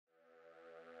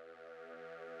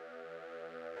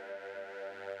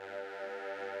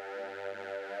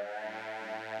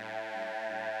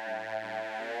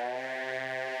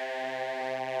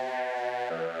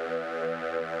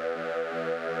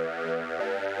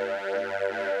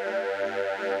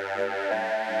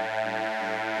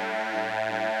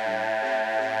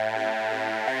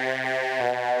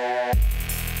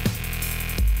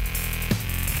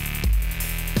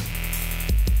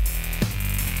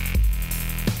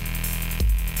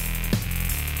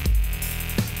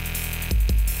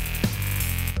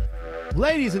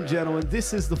Ladies and gentlemen,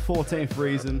 this is the 14th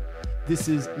reason. This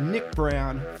is Nick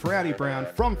Brown, Frowny Brown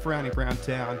from Frowny Brown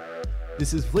Town.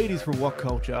 This is Vleeties from What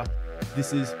Culture.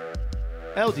 This is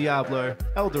El Diablo,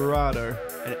 El Dorado,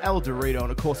 and El Dorito.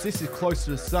 And of course, this is Close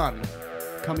to the Sun,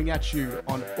 coming at you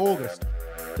on August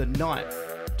the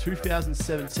 9th,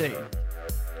 2017.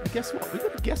 And guess what? We've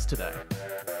got a guest today.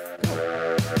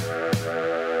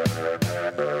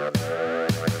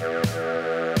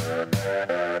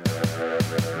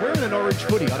 Wearing an orange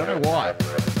hoodie. I don't know why.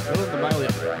 Other than the mail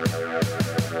yesterday.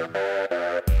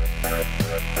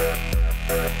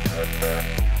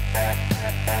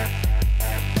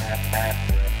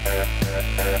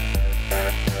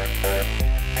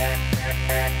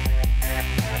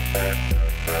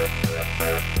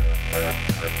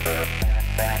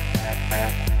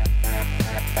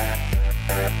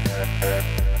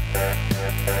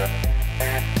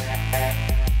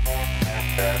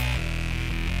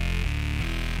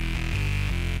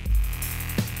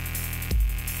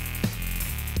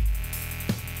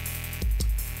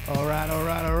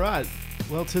 All right.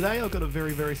 Well, today I've got a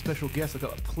very, very special guest. I've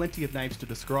got plenty of names to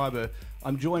describe her.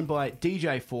 I'm joined by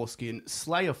DJ Foreskin,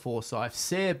 Slayer Forsyth,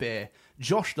 Sarah Bear,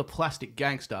 Josh the Plastic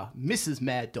Gangster, Mrs.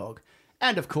 Mad Dog,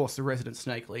 and of course the resident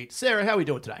Snake Lead. Sarah, how are we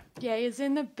doing today? Yeah, he's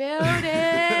in the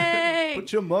building.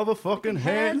 Put your motherfucking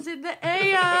hands in the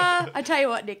air. I tell you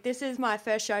what, Nick, this is my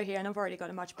first show here, and I've already got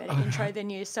a much better intro than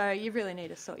you, so you really need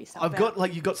to sort yourself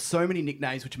out. You've got so many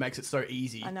nicknames, which makes it so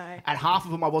easy. I know. And half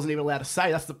of them I wasn't even allowed to say.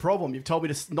 That's the problem. You've told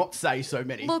me to not say so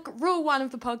many. Look, rule one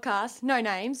of the podcast, no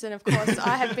names, and of course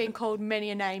I have been called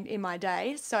many a name in my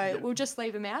day, so we'll just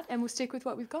leave them out and we'll stick with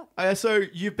what we've got. So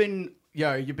you've been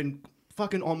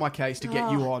fucking on my case to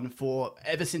get you on for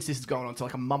ever since this has gone on to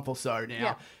like a month or so now.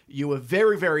 Yeah. You were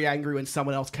very, very angry when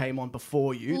someone else came on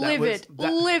before you. Livid.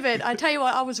 I tell you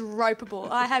what, I was ropeable.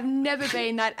 I have never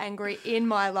been that angry in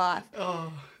my life.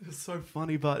 Oh, it's so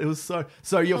funny, but it was so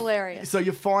you're hilarious. So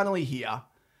you're finally here.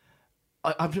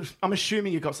 I'm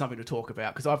assuming you've got something to talk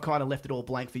about because I've kind of left it all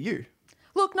blank for you.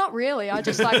 Look, not really. I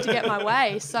just like to get my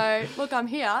way. So, look, I'm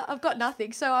here. I've got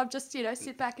nothing. So I'll just,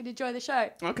 sit back and enjoy the show.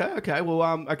 Okay.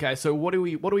 Well, so what are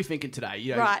we thinking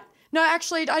today? Right. No,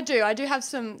 actually, I do. I do have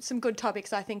some good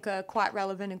topics I think are quite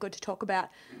relevant and good to talk about.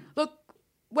 Look,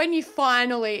 when you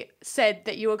finally said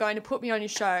that you were going to put me on your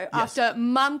show, after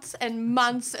months and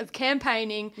months of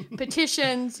campaigning,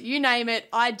 petitions, you name it,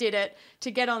 I did it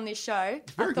to get on this show.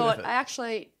 I thought I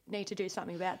actually need to do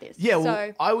something about this. Yeah,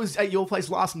 well, I was at your place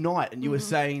last night and you were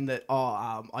saying that,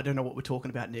 I don't know what we're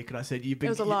talking about, Nick. And I said, It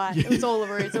was a lie. It was all a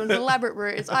ruse. It was an elaborate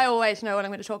ruse. I always know what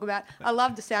I'm going to talk about. I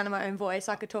love the sound of my own voice.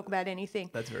 I could talk about anything.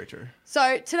 That's very true.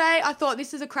 So today I thought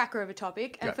this is a cracker of a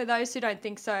topic. And for those who don't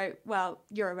think so, well,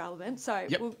 you're irrelevant. So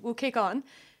we'll kick on.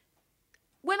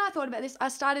 When I thought about this, I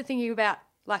started thinking about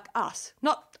like us.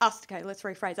 Not us, okay, let's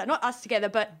rephrase that. Not us together,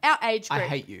 but our age group. I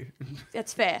hate you.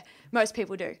 That's fair. Most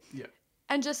people do. Yeah.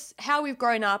 And just how we've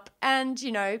grown up and,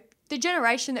 the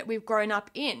generation that we've grown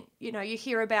up in. You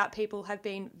hear about people have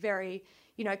been very,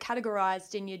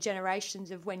 categorized in your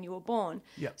generations of when you were born.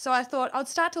 Yeah. So I thought I'd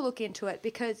start to look into it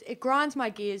because it grinds my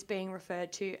gears being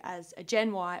referred to as a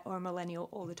Gen Y or a millennial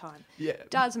all the time. Yeah.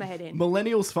 Does my head in.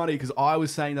 Millennial's funny because I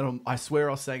was saying that, I swear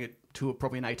I was saying it to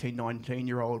probably an 18,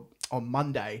 19-year-old on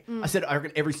Monday. I said, I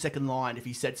reckon every second line, if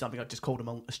he said something, I just called him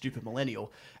a stupid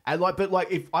millennial. And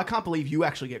if I can't believe you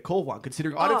actually get called one,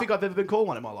 considering I don't think I've ever been called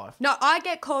one in my life. No, I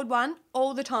get called one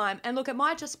all the time. And look, it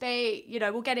might just be,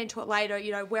 we'll get into it later,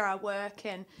 where I work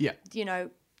and,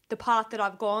 the path that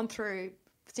I've gone through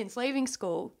since leaving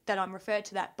school that I'm referred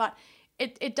to that. But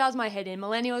it does my head in.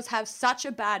 Millennials have such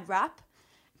a bad rap.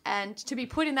 And to be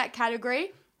put in that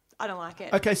category, I don't like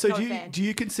it. Okay, so do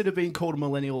you consider being called a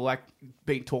millennial like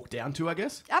being talked down to, I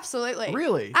guess? Absolutely.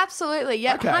 Really? Absolutely,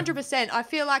 yeah, Okay. 100%. I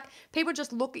feel like people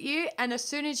just look at you and as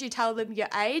soon as you tell them your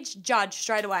age, judge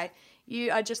straight away. You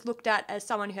are just looked at as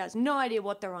someone who has no idea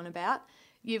what they're on about.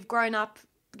 You've grown up,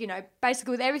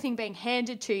 basically with everything being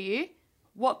handed to you.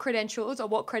 What credentials or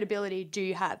what credibility do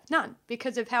you have? None,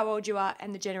 because of how old you are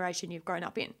and the generation you've grown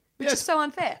up in, which is so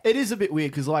unfair. It is a bit weird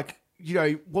because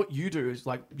what you do is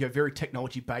very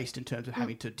technology based in terms of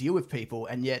having to deal with people,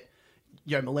 and yet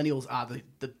millennials are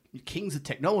the kings of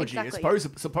technology, Exactly.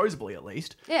 supposedly at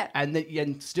least. Yeah.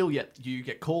 And still yet you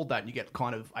get called that and you get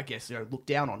kind of, I guess, looked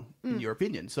down on in your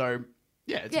opinion. So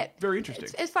yeah, it's very interesting.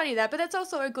 It's funny that, but that's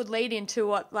also a good lead into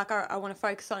what I want to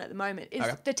focus on at the moment is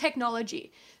the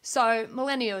technology. So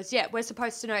millennials, we're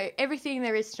supposed to know everything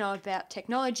there is to know about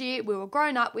technology. We were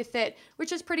grown up with it,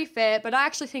 which is pretty fair, but I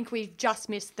actually think we've just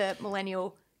missed the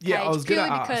millennial age I was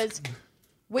going to because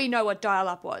we know what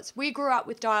dial-up was. We grew up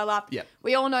with dial-up. Yep.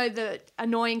 We all know the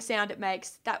annoying sound it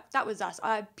makes. That was us.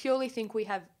 I purely think we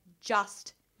have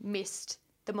just missed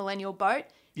the millennial boat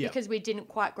Yep. because we didn't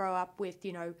quite grow up with,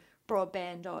 you know,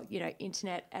 broadband or, you know,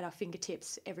 internet at our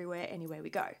fingertips everywhere, anywhere we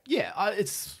go. Yeah,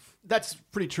 that's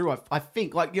pretty true. I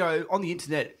think, like, you know, on the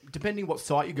internet, depending what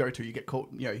site you go to, you get called,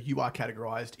 you know, you are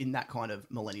categorized in that kind of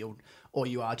millennial or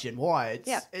you are Gen Y.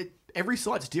 Every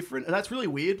site's different, and that's really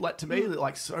weird. Like, to me, that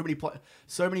like so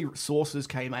many sources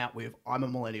came out with I'm a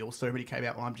millennial, so many came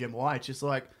out with I'm Gen Y. It's just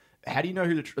like, how do you know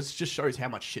who to? It just shows how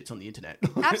much shit's on the internet.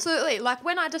 Absolutely. Like,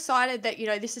 when I decided that, you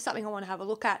know, this is something I want to have a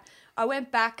look at, I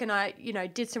went back and I, you know,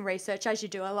 did some research, as you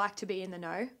do. I like to be in the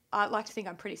know. I like to think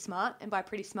I'm pretty smart, and by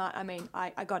pretty smart, I mean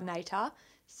I got an ATAR.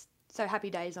 So happy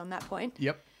days on that point.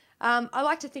 Yep. I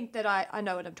like to think that I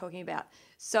know what I'm talking about.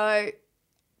 So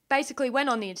basically went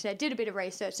on the internet, did a bit of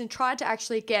research, and tried to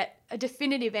actually get a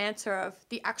definitive answer of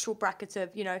the actual brackets of,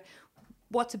 you know,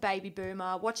 what's a baby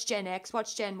boomer, what's Gen X,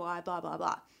 what's Gen Y, blah, blah,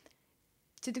 blah.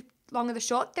 To the long of the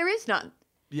short, there is none.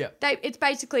 Yeah. It's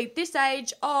basically this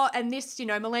age, and this, you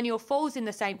know, millennial falls in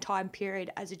the same time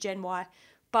period as a Gen Y.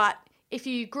 But if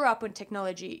you grew up on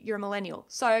technology, you're a millennial.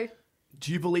 So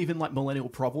do you believe in like millennial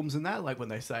problems in that? Like when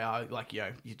they say, like, you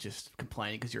know, you're just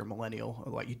complaining because you're a millennial,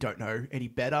 or like you don't know any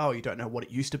better, or you don't know what it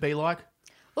used to be like?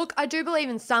 Look, I do believe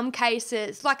in some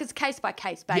cases, like it's case by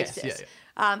case basis. Yes,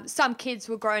 yeah. Some kids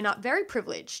were grown up very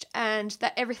privileged and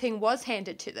that everything was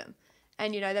handed to them.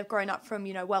 And, you know, they've grown up from,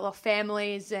 you know, well-off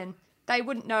families and they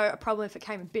wouldn't know a problem if it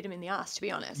came and bit them in the ass, to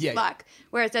be honest. Yeah. Like,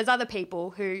 whereas there's other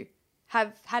people who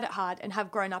have had it hard and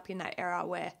have grown up in that era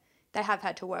where they have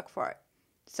had to work for it.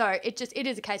 So it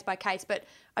is a case by case, but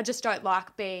I just don't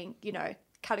like being, you know,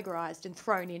 categorized and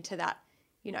thrown into that,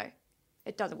 you know,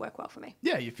 it doesn't work well for me.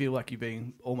 Yeah, you feel like you're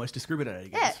being almost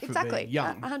discriminated Yeah, against exactly. for being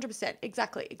young. 100%.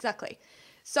 Exactly.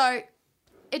 So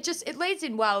it leads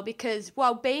in well because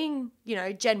while being, you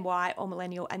know, Gen Y or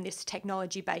millennial and this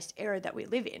technology-based era that we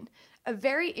live in, a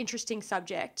very interesting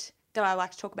subject that I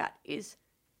like to talk about is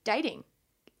dating.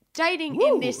 Dating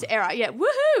Woo! in this era. Yeah,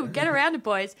 woohoo! Get around it,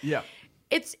 boys. Yeah.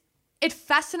 It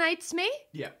fascinates me,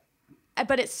 Yeah.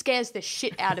 but it scares the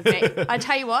shit out of me. I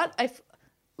tell you what,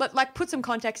 like put some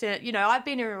context in it. You know, I've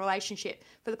been in a relationship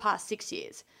for the past 6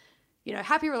 years. You know,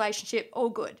 happy relationship, all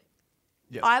good.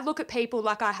 Yeah. I look at people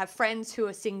like I have friends who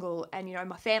are single and, you know,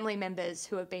 my family members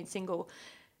who have been single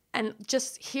and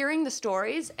just hearing the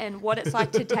stories and what it's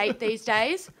like to date these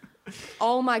days.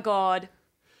 Oh my God,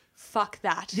 fuck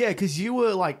that. Yeah, because you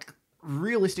were like,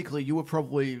 realistically, you were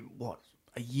probably, what,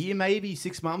 a year maybe,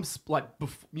 6 months, like,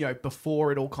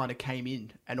 before it all kind of came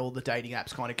in and all the dating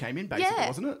apps kind of came in, basically,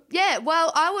 wasn't it? Yeah,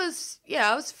 well, I was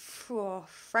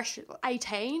fresh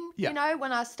 18, Yeah. you know,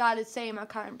 when I started seeing my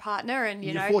current partner and,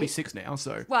 you You're know. 46 now,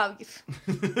 so. Well,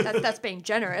 that's being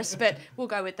generous, but we'll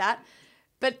go with that.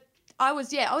 But I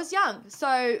was young.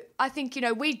 So I think, you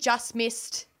know, we just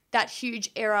missed that huge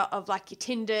era of like your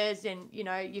Tinders and, you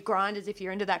know, your Grinders if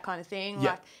you're into that kind of thing.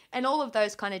 Yeah. Like, and all of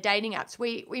those kind of dating apps.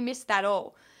 We missed that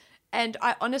all. And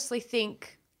I honestly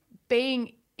think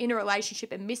being in a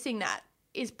relationship and missing that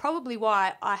is probably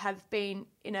why I have been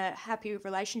in a happy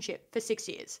relationship for 6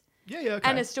 years. Yeah, okay.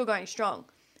 And it's still going strong.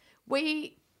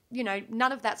 We, you know,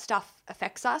 none of that stuff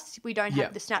affects us. We don't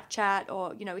have the Snapchat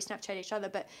or, you know, we Snapchat each other,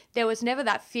 but there was never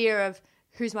that fear of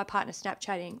who's my partner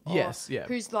Snapchatting or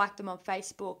who's liked them on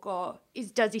Facebook or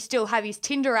does he still have his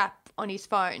Tinder app on his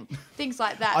phone? Things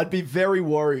like that. I'd be very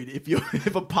worried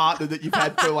if a partner that you've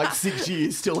had for like 6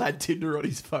 years still had Tinder on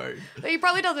his phone. He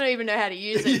probably doesn't even know how to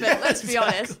use it, but let's be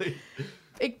honest.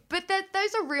 But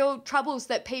those are real troubles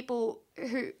that people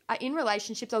who are in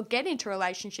relationships or get into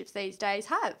relationships these days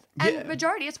have. And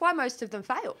majority, it's why most of them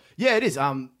fail. Yeah, it is.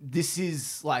 This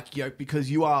is like, you know,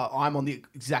 because I'm on the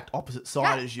exact opposite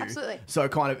side as you. Absolutely. So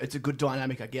kind of, it's a good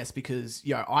dynamic, I guess, because,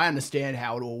 you know, I understand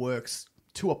how it all works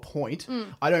to a point.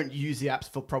 I don't use the apps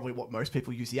for probably what most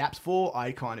people use the apps for.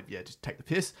 I kind of, just take the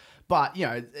piss. But, you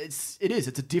know, it's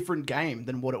a different game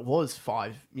than what it was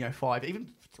five,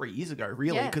 even 3 years ago,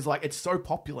 really. Because, like, it's so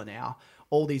popular now,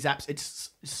 all these apps.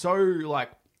 It's so,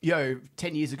 like,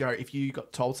 10 years ago, if you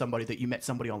got told somebody that you met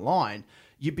somebody online,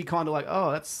 you'd be kind of like,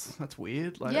 oh, that's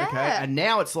weird. Like, okay. And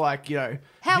now it's like,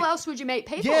 how else would you meet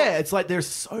people? Yeah, it's like there's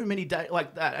so many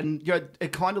like that. And,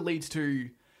 it kind of leads to,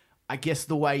 I guess,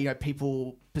 the way,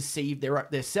 people perceive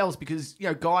their selves because,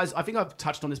 guys, I think I've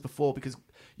touched on this before because,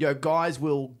 guys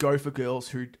will go for girls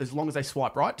who, as long as they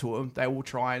swipe right to them, they will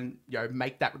try and,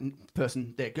 make that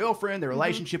person their girlfriend, their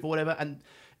relationship or whatever. And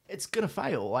it's gonna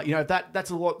fail. Like, you know,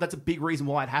 that's a big reason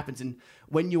why it happens. And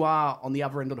when you are on the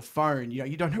other end of the phone, you know,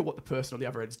 you don't know what the person on the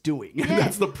other end is doing. Yeah.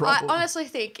 That's the problem. I honestly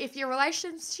think if your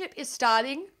relationship is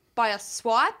starting by a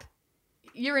swipe,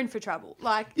 you're in for trouble.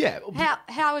 Like, Yeah.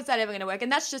 how is that ever going to work? And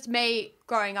that's just me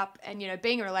growing up and, you know,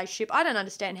 being in a relationship. I don't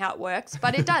understand how it works,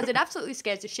 but it does. It absolutely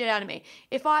scares the shit out of me.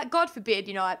 If I, God forbid,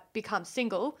 you know, I become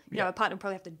single, you know, my partner would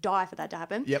probably have to die for that to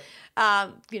happen. Yep.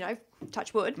 You know,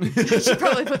 touch wood. I should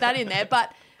probably put that in there.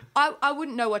 But I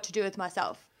wouldn't know what to do with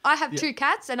myself. I have 2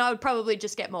 cats and I would probably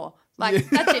just get more. Like,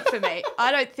 that's it for me.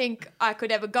 I don't think I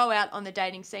could ever go out on the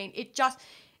dating scene.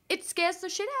 It scares the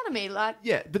shit out of me. Like,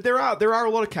 Yeah, but there are a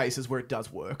lot of cases where it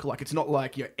does work. Like, it's not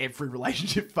like, you know, every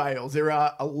relationship fails. There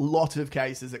are a lot of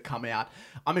cases that come out.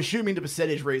 I'm assuming the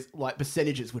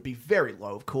percentages would be very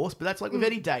low, of course, but that's like with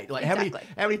any date. Like, Exactly.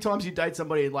 how many times you date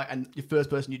somebody, like, and your first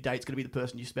person you date's going to be the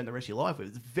person you spend the rest of your life with?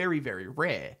 It's very, very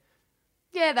rare.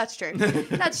 yeah, that's true.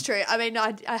 That's true. I mean,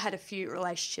 I had a few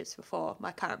relationships before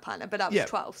my current partner, but I was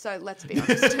 12, so let's be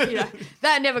honest. You know,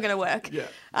 they're never going to work. Yeah.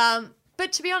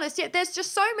 But to be honest, there's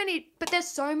just so many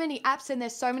apps and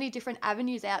there's so many different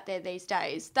avenues out there these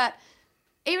days that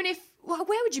even if, well,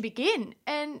 where would you begin?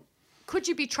 And could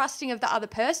you be trusting of the other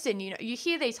person? You know, you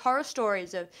hear these horror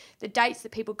stories of the dates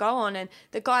that people go on and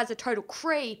the guy's a total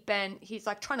creep and he's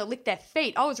like trying to lick their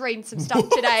feet. I was reading some stuff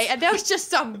today and there was just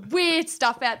some weird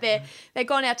stuff out there. They'd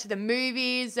gone out to the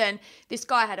movies and this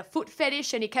guy had a foot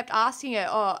fetish and he kept asking her,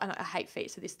 oh, and I hate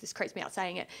feet, so this creeps me out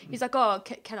saying it. He's like, oh,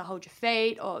 can I hold your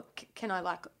feet? Or can I,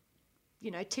 like,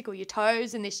 you know, tickle your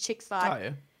toes? And this chick's like, Oh,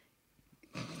 yeah.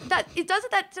 that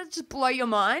just blow your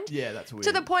mind? Yeah, that's weird.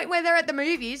 To the point where they're at the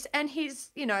movies and he's,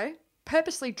 you know,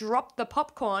 purposely dropped the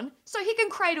popcorn so he can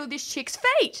cradle this chick's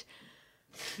feet.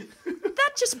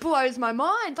 That just blows my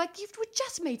mind. Like, you would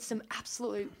just meet some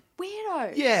absolute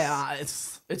weirdos. Yeah,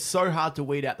 it's so hard to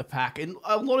weed out the pack, and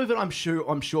a lot of it, I'm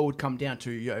sure, would come down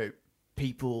to, you know,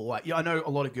 people like, I know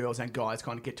a lot of girls and guys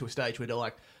kind of get to a stage where they're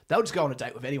like, they'll just go on a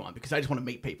date with anyone because they just want to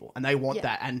meet people and they want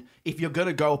that. And if you're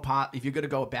gonna go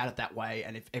about it that way,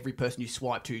 and if every person you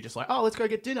swipe to, you're just like, oh, let's go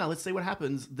get dinner, let's see what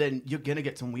happens, then you're gonna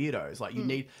get some weirdos. Like, you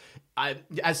need,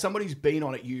 as somebody who's been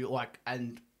on it, you like,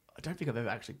 and I don't think I've ever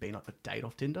actually been on a date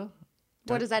off Tinder.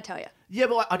 What does that tell you? Yeah,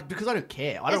 but because I don't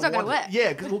care. It's not going to work.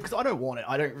 Yeah, because I don't want it.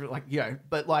 I don't, like, you know,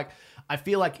 but like, I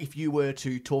feel like if you were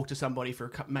to talk to somebody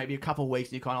for maybe a couple of weeks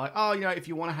and you're kind of like, oh, you know, if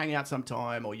you want to hang out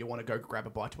sometime or you want to go grab a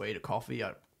bite to eat, a coffee,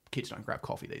 kids don't grab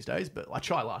coffee these days, but like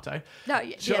chai latte. No,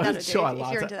 yeah, that'll do if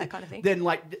you're into that kind of thing. Then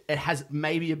like it has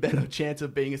maybe a better chance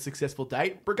of being a successful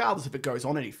date, regardless if it goes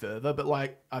on any further. But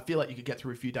like, I feel like you could get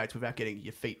through a few dates without getting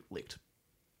your feet licked.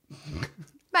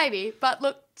 Maybe, but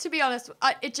look, to be honest,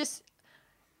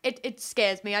 it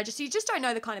scares me. You just don't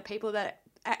know the kind of people that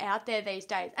are out there these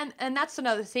days. And that's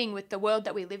another thing with the world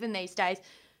that we live in these days.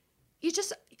 You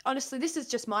just, honestly, this is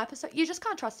just my perspective. You just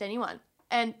can't trust anyone.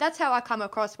 And that's how I come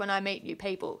across when I meet new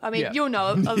people. I mean, you'll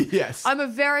know. Yes. I'm a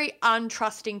very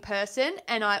untrusting person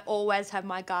and I always have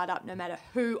my guard up no matter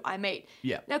who I meet.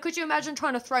 Yeah. Now, could you imagine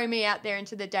trying to throw me out there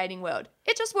into the dating world?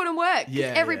 It just wouldn't work.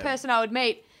 Yeah, Every yeah. person I would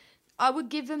meet, I would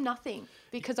give them nothing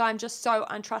because I'm just so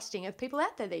untrusting of people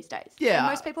out there these days. Yeah. And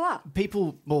most people are.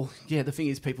 The thing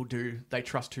is, people they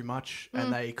trust too much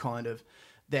and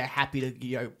they're happy to,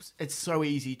 you know, it's so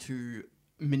easy to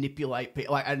manipulate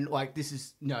people. Like this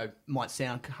is, you know, might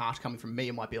sound harsh coming from me.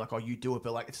 It might be like, oh, you do it,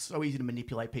 but like, it's so easy to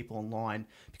manipulate people online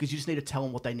because you just need to tell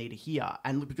them what they need to hear.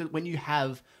 And because when you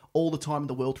have all the time in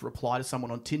the world to reply to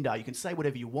someone on Tinder, you can say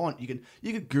whatever you want. You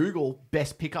can Google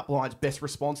best pickup lines, best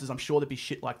responses. I'm sure there'd be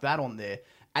shit like that on there.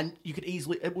 And it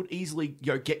would easily,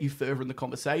 you know, get you further in the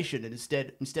conversation. And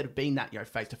instead of being that, you know,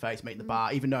 face to face, meet in the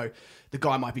bar, even though the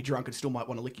guy might be drunk and still might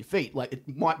want to lick your feet, like it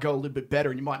might go a little bit better,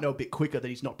 and you might know a bit quicker that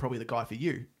he's not probably the guy for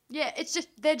you. Yeah, it's just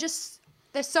they're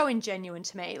so ingenuine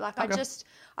to me. Like Okay.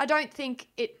 I don't think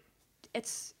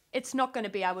it's not going to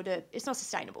be able to. It's not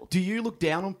sustainable. Do you look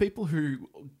down on people who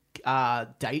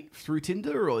date through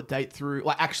Tinder or date through,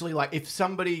 like, actually, like, if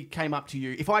somebody came up to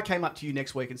you, if I came up to you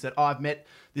next week and said, oh, I've met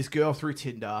this girl through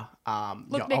Tinder.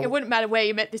 Look, Nick, it wouldn't matter where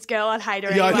you met this girl. I'd hate her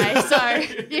anyway. So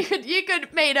you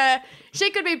could meet her.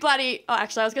 She could be bloody. Oh,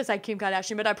 actually, I was going to say Kim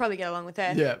Kardashian, but I'd probably get along with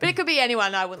her. Yeah. But it could be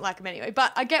anyone. I wouldn't like them anyway.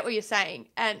 But I get what you're saying,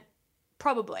 and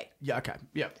probably. Yeah. Okay.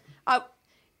 Yeah.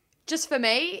 Just for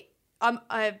me, I'm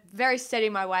very set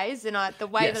in my ways, and the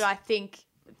way Yes. that I think,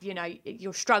 you know,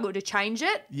 you'll struggle to change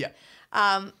it. Yeah.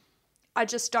 I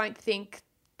just don't think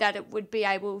that it would be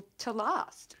able to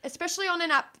last, especially on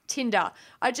an app, Tinder.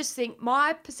 I just think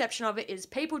my perception of it is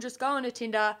people just go on to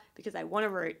Tinder because they want to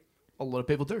root. A lot of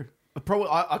people do. Probably,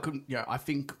 I couldn't, you know, I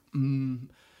think,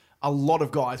 a lot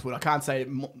of guys would. I can't say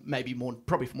maybe more,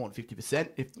 probably more than 50%.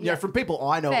 If you know, from people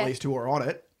I know Fair. at least who are on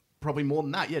it, probably more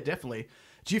than that. Yeah, definitely.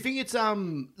 Do you think it's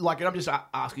like, and I'm just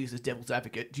asking this as devil's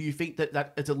advocate, do you think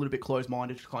that it's a little bit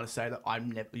closed-minded to kind of say that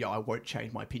I'm never, I won't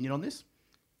change my opinion on this?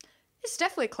 It's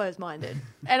definitely closed-minded.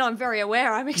 And I'm very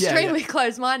aware I'm extremely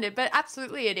closed-minded, but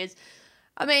absolutely it is.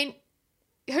 I mean,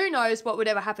 who knows what would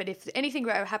ever happen. If anything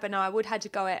would ever happen, I would have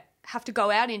to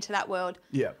go out into that world.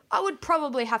 Yeah. I would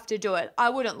probably have to do it. I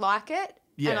wouldn't like it.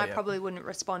 Yeah, and I yeah. probably wouldn't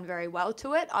respond very well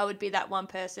to it. I would be that one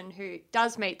person who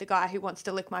does meet the guy who wants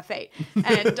to lick my feet.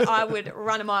 And I would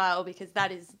run a mile because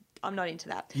I'm not into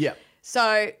that. Yeah.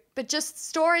 So, but just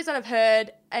stories that I've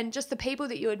heard and just the people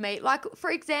that you would meet. Like,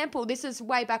 for example, this is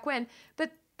way back when,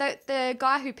 but the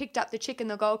guy who picked up the chick in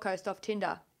the Gold Coast off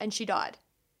Tinder and she died.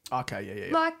 Okay,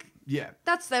 yeah. Like, yeah.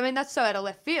 that's so out of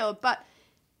left field. But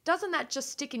doesn't that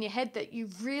just stick in your head that you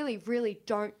really, really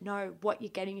don't know what you're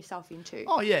getting yourself into?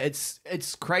 Oh, yeah,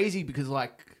 it's crazy because,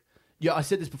 like, yeah, I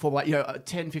said this before, like,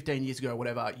 10, 15 years ago or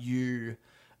whatever,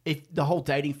 if the whole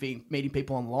dating thing, meeting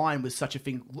people online was such a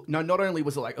thing, no, not only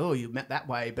was it like, oh, you met that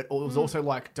way, but it was also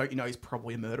like, don't you know he's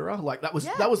probably a murderer? Like, that was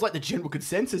like the general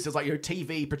consensus. It's like,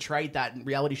 TV portrayed that and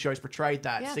reality shows portrayed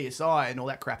that, CSI and all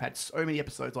that crap had so many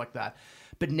episodes like that.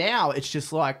 But now it's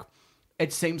just like,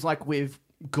 it seems like we've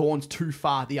gone too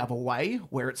far the other way,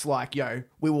 where it's like,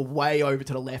 we were way over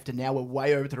to the left and now we're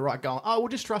way over to the right going, oh, we'll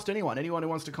just trust anyone who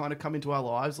wants to kind of come into our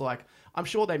lives. Like, I'm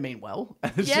sure they mean well.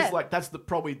 It's just like, that's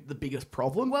probably the biggest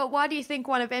problem. Well, why do you think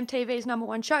one of MTV's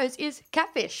 #1 shows is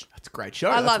Catfish? That's a great show.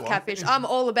 I love Catfish. I'm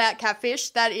all about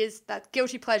Catfish. That's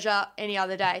guilty pleasure any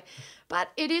other day. But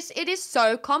it is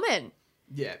so common.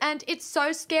 Yeah. And it's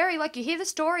so scary. Like, you hear the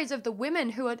stories of the women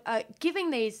who are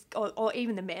giving these, or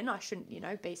even the men, I shouldn't,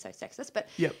 be so sexist, but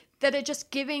that are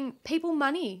just giving people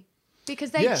money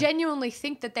because they genuinely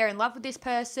think that they're in love with this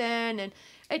person. And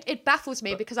it baffles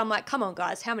me because I'm like, come on,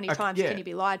 guys, how many times can you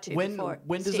be lied to before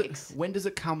it sticks? When does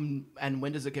it come and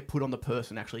when does it get put on the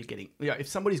person actually getting, if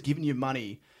somebody's giving you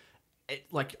money,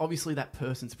 like, obviously that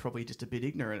person's probably just a bit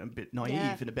ignorant and a bit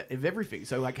naive and a bit of everything.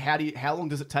 So, like, how long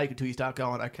does it take until you start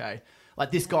going, okay,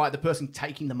 like, this guy, the person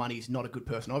taking the money is not a good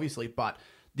person, obviously, but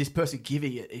this person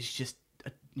giving it is just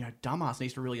a dumbass,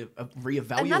 needs to really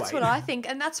reevaluate. And that's what I think,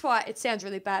 and that's why it sounds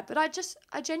really bad. But I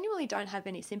genuinely don't have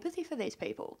any sympathy for these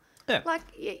people. Yeah. Like,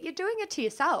 you're doing it to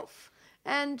yourself,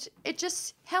 and it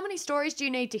just, how many stories do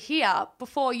you need to hear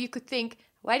before you could think,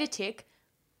 wait a tick,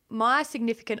 my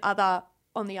significant other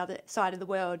on the other side of the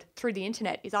world through the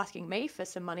internet is asking me for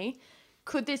some money.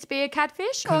 Could this be a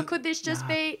catfish, or could this just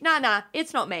be, nah,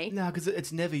 it's not me? No, because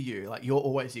it's never you. Like, you're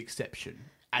always the exception.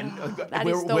 And that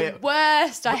is the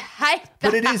worst. I hate that.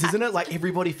 But it is, isn't it? Like,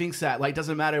 everybody thinks that. Like, it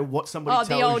doesn't matter what somebody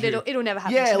tells you. It'll never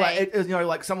happen to me. Yeah,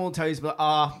 like someone will tell you,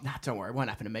 nah, don't worry, it won't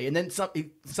happen to me. And then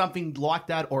something like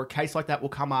that or a case like that will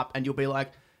come up and you'll be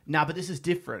like, nah, but this is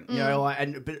different,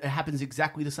 but it happens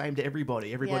exactly the same to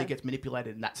everybody. Everybody gets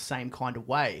manipulated in that same kind of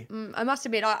way. I must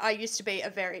admit, I used to be a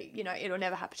very, it'll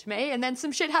never happen to me. And then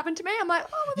some shit happened to me. I'm like,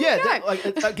 oh, well, there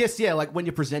you go. I guess, like, when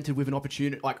you're presented with an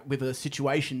opportunity, like with a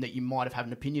situation that you might have had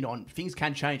an opinion on, things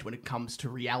can change when it comes to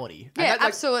reality. Yeah,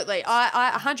 absolutely.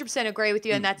 I 100% agree with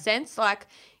you in that sense. Like,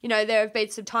 there have been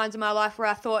some times in my life where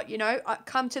I thought, I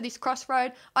come to this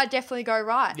crossroad, I definitely go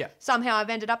right. Yeah. Somehow I've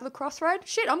ended up at the crossroad.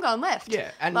 Shit, I'm going left. Yeah.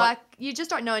 And like, you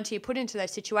just don't know until you put into those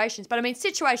situations. But I mean,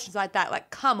 situations like that, like,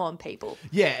 come on, people.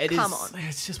 Yeah, it is. Come on.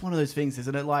 It's just one of those things,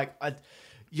 isn't it? Like,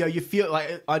 you feel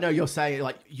like, I know you're saying,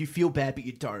 like, you feel bad, but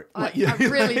you don't. Like, I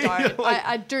really don't. Like,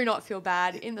 I do not feel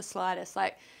bad in the slightest.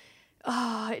 Like,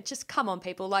 just come on,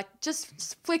 people. Like,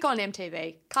 just flick on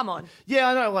MTV. Come on. Yeah,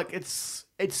 I know. Like, it's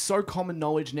so common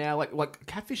knowledge now. Like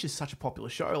Catfish is such a popular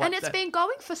show. Like, and it's been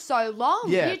going for so long.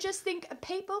 Yeah. You just think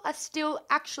people are still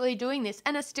actually doing this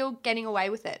and are still getting away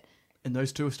with it. And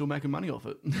those two are still making money off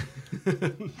it.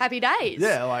 Happy days.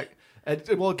 Yeah, like,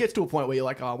 it gets to a point where you're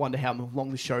like, I wonder how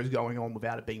long this show's going on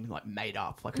without it being, like, made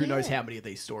up. Like, who knows how many of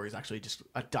these stories actually just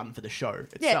are done for the show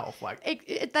itself. Yeah,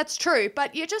 like, that's true.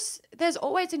 But there's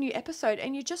always a new episode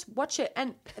and you just watch it.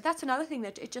 And that's another thing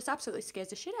that it just absolutely scares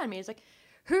the shit out of me. It's like,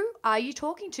 who are you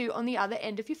talking to on the other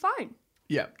end of your phone?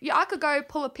 Yeah. Yeah, I could go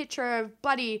pull a picture of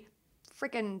bloody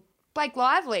freaking Blake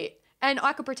Lively and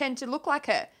I could pretend to look like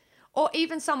her. Or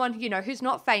even someone, who's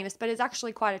not famous but is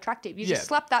actually quite attractive. You just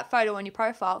slap that photo on your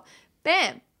profile.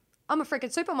 Bam. I'm a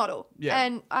freaking supermodel. Yeah.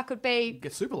 And I could be...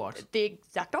 Get super likes. The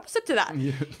exact opposite to that.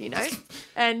 Yeah.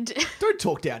 And... Don't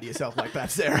talk down to yourself like that,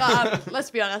 Sarah.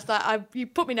 Let's be honest. You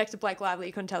put me next to Blake Lively,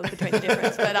 you couldn't tell between the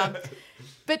difference.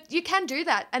 But you can do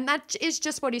that. And that is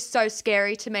just what is so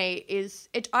scary to me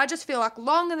I just feel like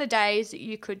long in the days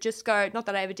you could just go, not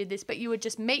that I ever did this, but you would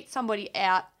just meet somebody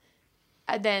out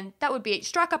And then that would be it.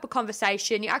 Strike up a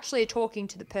conversation. You actually are talking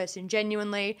to the person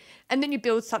genuinely, and then you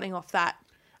build something off that.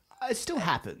 It still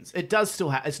happens. It does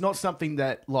still happen. It's not something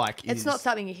that like It's not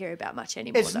something you hear about much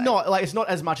anymore. It's not like it's not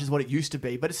as much as what it used to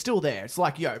be, but it's still there. It's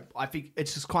like, I think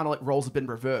it's just kind of like roles have been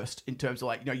reversed in terms of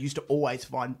like, you used to always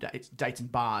find dates in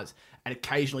bars and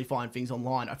occasionally find things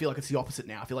online. I feel like it's the opposite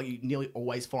now. I feel like you nearly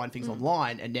always find things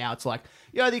online, and now it's like,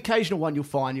 the occasional one you'll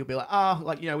find, you'll be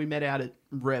like, we met out at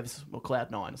Revs or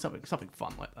Cloud9 or something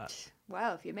fun like that.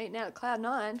 Wow, if you're meeting out at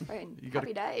Cloud9,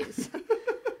 happy days.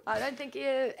 I don't think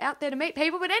you're out there to meet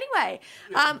people, but anyway.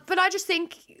 But I just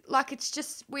think, like, it's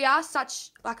just, we are such,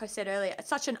 like I said earlier,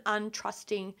 such an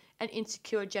untrusting and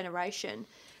insecure generation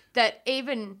that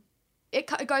even,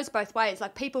 it goes both ways.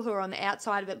 Like, people who are on the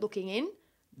outside of it looking in,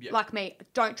 like me,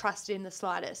 don't trust it in the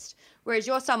slightest. Whereas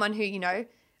you're someone who, I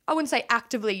wouldn't say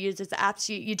actively uses the apps,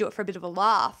 you do it for a bit of a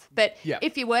laugh. But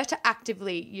if you were to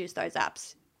actively use those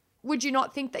apps, would you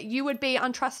not think that you would be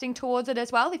untrusting towards it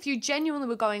as well? If you genuinely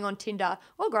were going on Tinder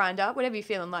or Grindr, whatever you're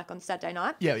feeling like on Saturday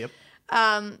night.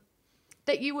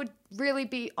 That you would really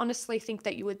be, honestly think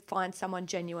that you would find someone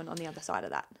genuine on the other side of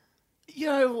that.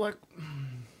 Like,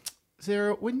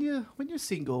 Sarah, when you're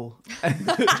single.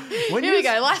 Here we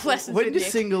go, life lessons. When you're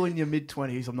single in your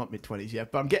mid-20s, I'm not mid-20s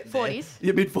yet, but I'm getting 40s. there.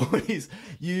 Your mid-40s,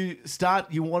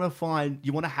 you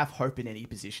want to have hope in any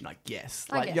position, I guess.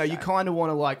 Like, you kind of want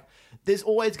to, like, there's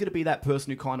always going to be that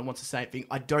person who kind of wants the same thing.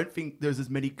 I don't think there's as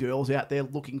many girls out there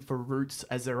looking for roots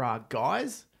as there are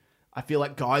guys. I feel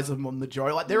like guys are on the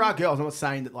majority. Like, there are girls. I'm not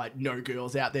saying that, like, no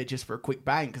girls out there just for a quick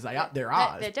bang, because there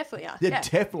are. There definitely are. There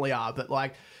definitely are. But,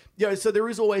 like, so there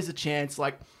is always a chance.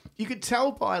 Like, you could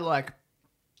tell by, like,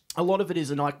 a lot of it is,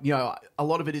 a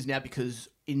lot of it is now because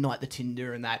in, like, the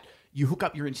Tinder and that, you hook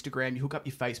up your Instagram, you hook up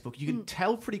your Facebook, you can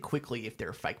tell pretty quickly if they're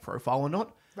a fake profile or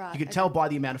not. Right, you can tell by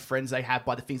the amount of friends they have,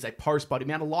 by the things they post, by the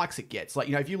amount of likes it gets. Like,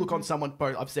 if you look on someone,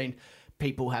 I've seen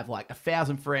people have like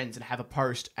 1,000 friends and have a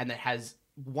post and it has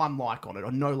 1 like on it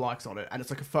or no likes on it, and it's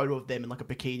like a photo of them in like a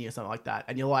bikini or something like that,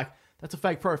 and you're like, that's a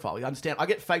fake profile. You understand? I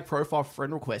get fake profile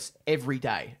friend requests every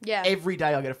day. Yeah. Every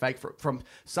day I get a fake from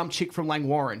some chick from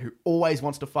Langwarrin who always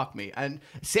wants to fuck me. And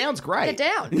it sounds great. Get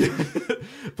down.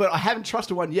 But I haven't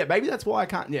trusted one yet. Maybe that's why I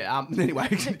can't. Yeah. Anyway.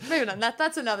 Moving on.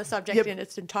 That's another subject in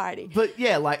its entirety. But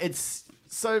yeah, like it's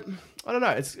so, I don't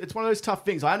know. It's one of those tough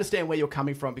things. I understand where you're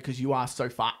coming from because you are so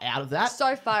far out of that.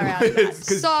 So far out of that.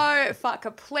 So far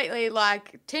completely,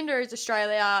 like, Tinder is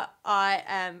Australia. I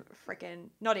am freaking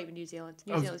not even New Zealand.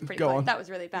 New Zealand's pretty close. That was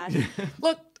really bad.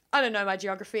 Look, I don't know my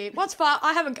geography. What's far?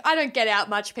 I don't get out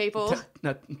much, people.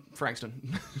 No,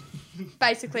 Frankston.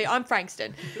 Basically, I'm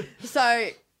Frankston. So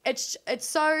it's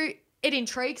so, it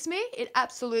intrigues me. It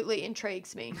absolutely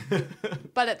intrigues me.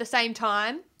 But at the same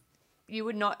time, you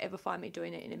would not ever find me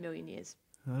doing it in a million years.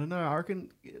 I don't know. I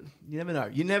reckon you never know.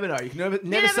 You never know. You can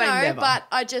never say know, never. But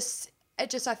I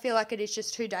feel like it is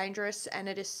just too dangerous, and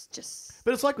it is just.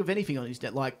 But it's like with anything on the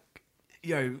internet. Like,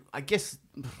 I guess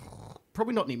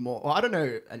probably not anymore. Well, I don't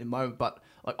know at the moment, but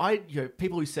like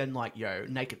people who send like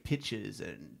naked pictures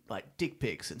and like dick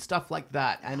pics and stuff like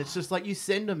that, and it's just like you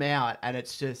send them out, and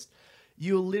it's just.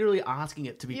 You're literally asking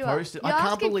it to be posted. I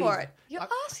can't believe You're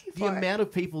asking for the amount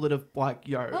of people that have like,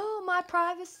 oh, my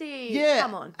privacy. Yeah.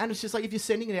 Come on. And it's just like if you're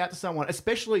sending it out to someone,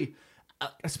 especially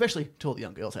to all the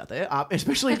young girls out there,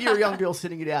 especially if you're a young girl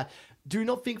sending it out, do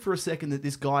not think for a second that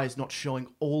this guy is not showing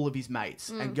all of his mates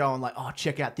and going like, oh,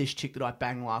 check out this chick that I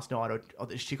banged last night, or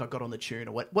this chick I got on the tune,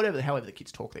 or however the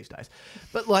kids talk these days.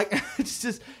 But like, it's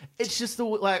just the,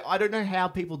 like, I don't know how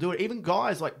people do it. Even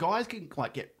guys can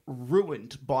like get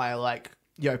ruined by like,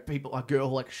 people, a girl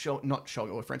like not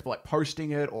showing all her friends, but like posting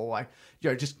it, or like,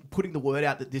 just putting the word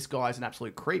out that this guy's an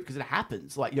absolute creep, because it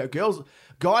happens. Like,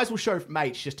 guys will show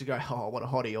mates just to go, oh, what a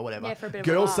hottie or whatever. Yeah, for a bit of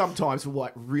Girls a laugh. Sometimes will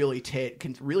like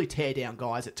can really tear down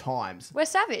guys at times. We're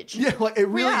savage. Yeah, like it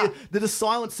really. They're the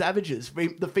silent savages.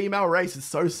 The female race is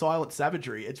so silent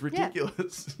savagery. It's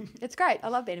ridiculous. Yeah. It's great. I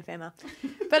love being a female.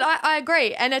 But I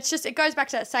agree, and it goes back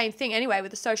to that same thing anyway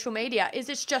with the social media. Is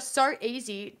it's just so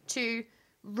easy to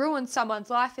ruin someone's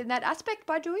life in that aspect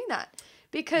by doing that,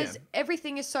 because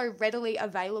everything is so readily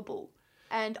available.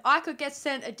 And I could get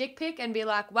sent a dick pic and be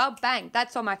like, well, bang,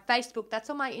 that's on my Facebook,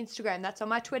 that's on my Instagram, that's on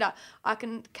my Twitter. I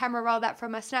can camera roll that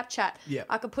from my Snapchat. Yeah.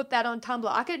 I could put that on Tumblr.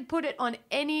 I could put it on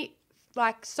any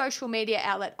like social media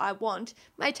outlet I want.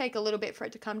 May take a little bit for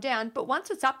it to come down, but once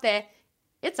it's up there,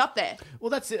 it's up there. Well,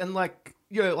 that's it. And like,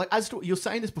 you know, like as to, you're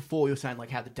saying this before, you're saying like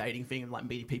how the dating thing and like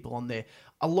meeting people on there.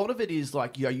 A lot of it is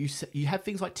like, you know, you have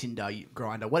things like Tinder,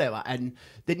 Grindr, whatever, and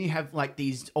then you have like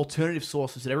these alternative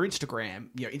sources that are Instagram.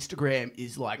 You know, Instagram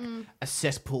is like a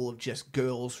cesspool of just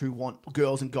girls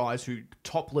and guys who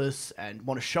topless and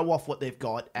want to show off what they've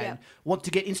got and want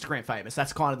to get Instagram famous.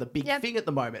 That's kind of the big thing at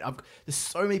the moment. There's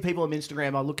so many people on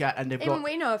Instagram I look at and they've Even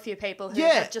we know a few people who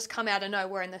have just come out of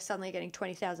nowhere and they're suddenly getting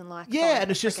 20,000 likes. Yeah,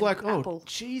 and it's just like, Apple. oh,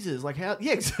 Jesus, like how,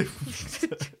 yeah,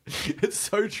 it's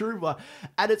so true.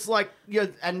 And it's like, you know,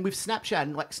 and with Snapchat,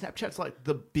 and like Snapchat's like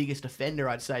the biggest offender,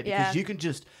 I'd say, because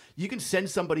you can send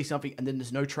somebody something and then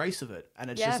there's no trace of it. And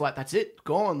it's just like, that's it,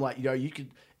 gone. Like, you know, you could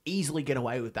easily get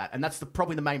away with that. And that's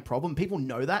probably the main problem. People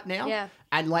know that now. Yeah.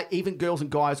 And like even girls and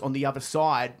guys on the other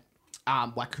side,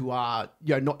 like who are,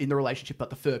 you know, not in the relationship, but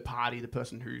the third party, the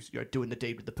person who's, you know, doing the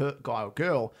deed with the guy or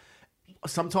girl,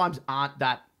 sometimes aren't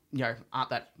that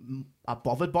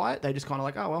bothered by it. They just kind of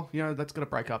like, oh, well, you know, that's going to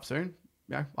break up soon.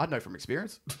 You know, I know from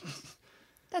experience.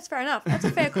 That's fair enough. That's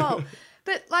a fair call.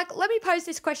 But like, let me pose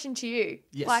this question to you.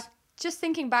 Yes. Like, just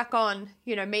thinking back on,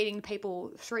 you know, meeting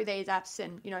people through these apps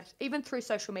and, you know, even through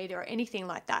social media or anything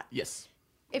like that. Yes.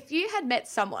 If you had met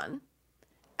someone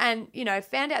and, you know,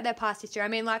 found out their past history, I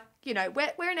mean, like, you know,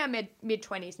 we're in our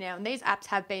mid-20s now and these apps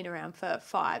have been around for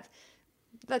 5.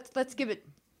 Let's give it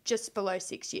just below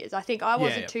 6 years. I think I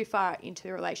wasn't too far into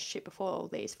the relationship before all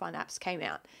these fun apps came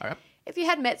out. Okay. If you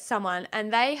had met someone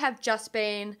and they have just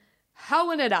been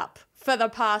hoeing it up for the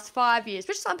past 5 years,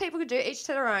 which some people could do, each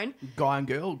to their own. Guy and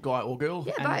girl, guy or girl.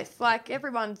 Yeah, both. Like,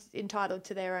 everyone's entitled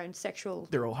to their own sexual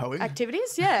They're all hoeing.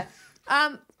 activities. Yeah.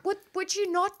 Would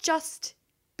you not just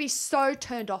be so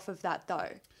turned off of that, though?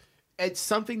 It's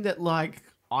something that, like,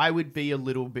 I would be a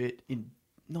little bit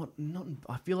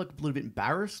I feel like a little bit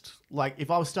embarrassed. Like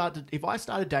if I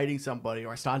started dating somebody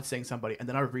or I started seeing somebody and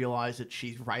then I realized that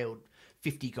she's railed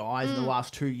 50 guys in the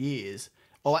last 2 years,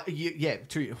 or like,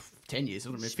 10 years.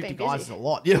 I mean, 50 guys is a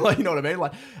lot. You know what I mean?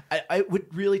 Like, it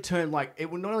would really it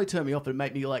would not only turn me off, but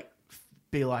make me like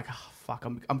be like, oh, fuck,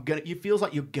 it feels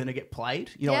like you're gonna get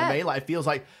played. You know what I mean? Like, it feels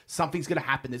like something's gonna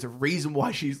happen. There's a reason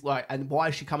why she's like, and why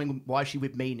is she coming? Why is she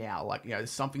with me now? Like, you know,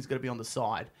 something's gonna be on the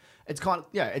side. It's kind of,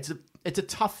 it's a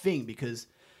tough thing because,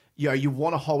 you know, you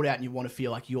want to hold out and you want to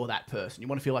feel like you're that person. You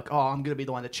want to feel like, oh, I'm going to be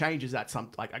the one that changes that.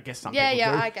 I guess some people do.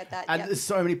 Yeah, I get that. And there's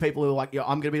so many people who are like, yeah,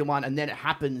 I'm going to be the one. And then it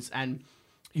happens and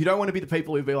you don't want to be the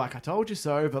people who be like, I told you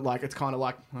so. But like, it's kind of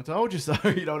like, I told you so.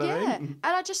 You know what I mean?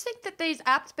 And I just think that these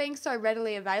apps being so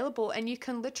readily available and you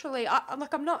can literally,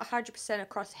 I'm not 100%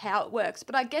 across how it works,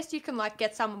 but I guess you can like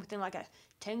get someone within like a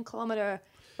 10-kilometer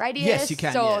radius. Yes, you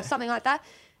can, or something like that.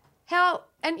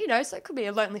 And you know, so it could be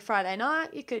a lonely Friday night.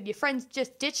 Your friends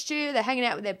just ditched you. They're hanging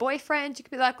out with their boyfriends. You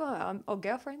could be like, or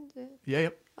girlfriend.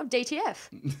 Yep. I'm DTF.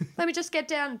 Let me just get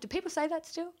down. Do people say that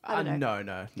still? I don't know.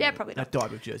 No. Yeah, probably not. That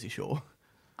died with Jersey Shore.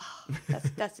 Oh,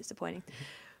 that's disappointing.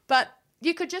 But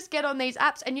you could just get on these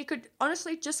apps and you could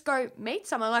honestly just go meet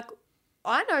someone. Like,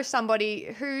 I know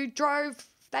somebody who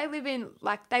they live in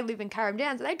Carrum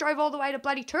Downs. They drove all the way to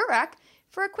bloody Toorak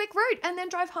for a quick route and then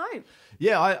drove home.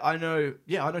 Yeah, I know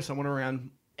someone around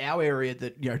our area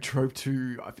that, you know, drove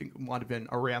to, I think it might have been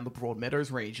around the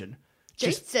Broadmeadows region.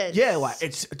 Jesus. Yeah, like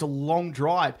it's a long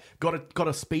drive. Got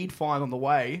a speed fine on the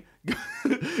way.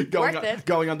 going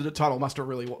under the tunnel. Must have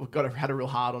really had a real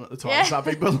hard on at the time or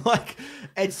something. But like,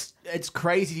 it's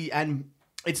crazy and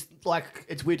it's like,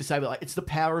 it's weird to say, but like, it's the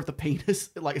power of the penis.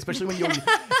 Like, especially when you're,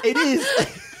 it is.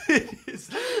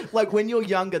 Like when you're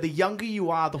younger, the younger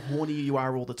you are, the hornier you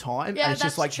are all the time. Yeah, and it's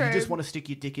just like, true. you just want to stick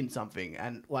your dick in something.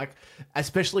 And like,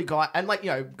 especially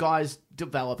guys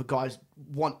develop, guys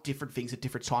want different things at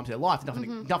different times in their life.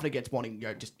 Nothing against wanting, you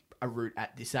know, just a root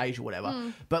at this age or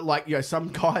whatever. But like, you know, some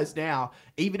guys now,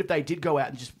 even if they did go out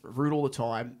and just root all the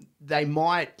time, they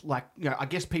might like, you know, I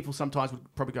guess people sometimes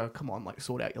would probably go, come on, like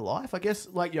sort out your life. I guess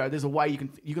like, you know, there's a way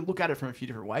you can look at it from a few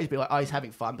different ways. Be like, oh, he's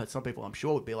having fun. But some people I'm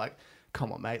sure would be like,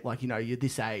 come on, mate. Like, you know, you're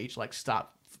this age, like start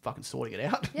fucking sorting it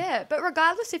out. Yeah, but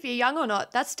regardless if you're young or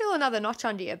not, that's still another notch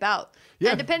under your belt. Yeah.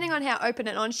 And depending on how open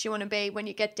and honest you want to be when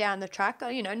you get down the track,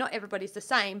 you know, not everybody's the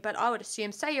same, but I would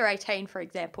assume, say you're 18, for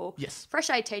example. Yes. Fresh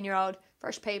 18-year-old,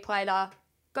 fresh P-plater,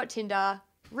 got Tinder,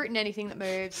 rooting anything that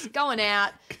moves, going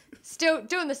out, still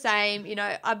doing the same. You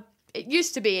know, it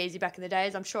used to be easy back in the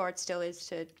days. I'm sure it still is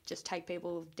to just take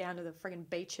people down to the friggin'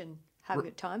 beach and have a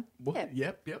good time. What?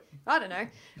 Yeah. Yep. I don't know.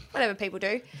 Whatever people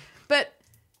do. But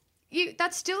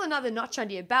that's still another notch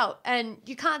under your belt. And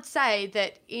you can't say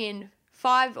that in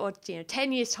 5 or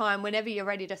 10 years' time, whenever you're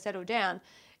ready to settle down,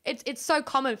 it's so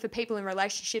common for people in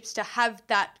relationships to have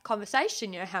that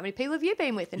conversation. You know, how many people have you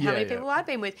been with and how many people I've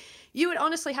been with? You would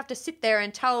honestly have to sit there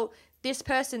and tell this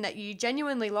person that you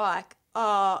genuinely like,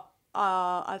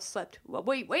 I've slept. Well,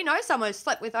 we know someone who's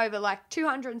slept with over like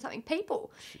 200 and something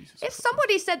people. Jesus If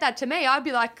somebody said that to me, I'd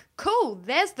be like, cool,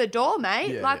 there's the door,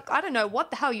 mate. Yeah, like, I don't know what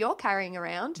the hell you're carrying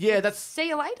around. Yeah, But that's- see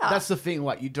you later. That's the thing,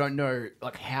 like, you don't know,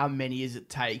 like, how many does it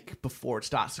take before it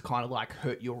starts to kind of, like,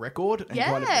 hurt your record. And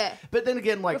kind Yeah. of, but then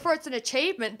again, like, before it's an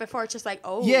achievement, before it's just like,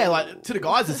 oh. yeah, like, to the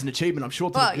guys, it's an achievement. I'm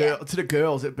sure to, Well, yeah. to the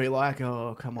girls, it'd be like,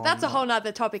 oh, come on. That's a like, whole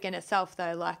nother topic in itself,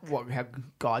 though. Like, how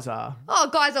guys are. oh,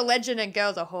 guys are legend and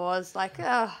girls are whores. Like,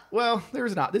 Well,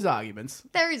 there's arguments.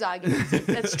 there is arguments.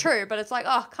 That's true, but it's like,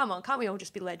 oh, come on, can't we all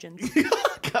just be legends?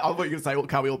 I thought you were going to say, well,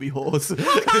 can't we all be whores?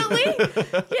 Can't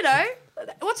we? You know,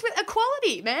 what's with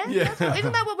equality, man? Yeah.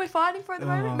 Isn't that what we're fighting for at the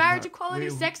moment? Oh, Marriage no. equality,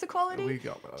 sex equality, we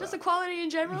got just equality in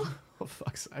general. Oh,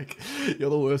 fuck's sake. You're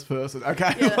the worst person.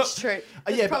 Okay. Yeah, that's true.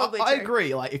 That's Yeah, but probably I true.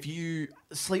 agree. Like, if you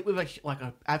sleep with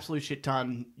an absolute shit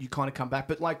ton, you kind of come back.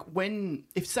 But like,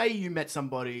 if say you met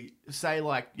somebody, say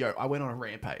like, yo, I went on a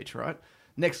rampage, right?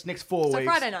 Next 4 weeks. So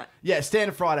Friday night. Yeah,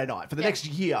 standard Friday night. For the Yep. next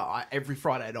year, every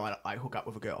Friday night, I hook up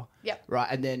with a girl. Yep. Right,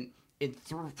 and then in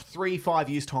 3-5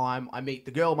 years' time, I meet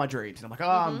the girl of my dreams, and I'm like,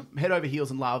 I'm head over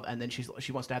heels in love. And then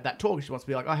she wants to have that talk. She wants to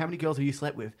be like, oh, how many girls have you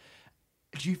slept with?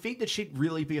 Do you think that she'd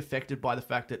really be affected by the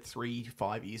fact that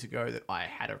 3-5 years ago that I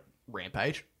had a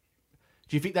rampage?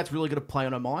 Do you think that's really going to play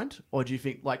on her mind? Or do you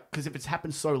think, like, because if it's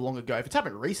happened so long ago, if it's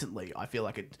happened recently, I feel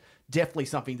like it's definitely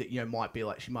something that, might be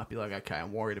like, she might be like, okay,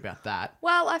 I'm worried about that.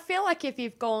 Well, I feel like if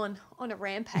you've gone on a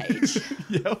rampage,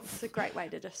 Yep. it's a great way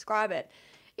to describe it.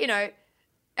 You know,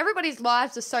 everybody's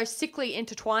lives are so sickly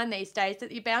intertwined these days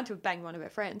that you're bound to bang one of her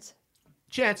friends.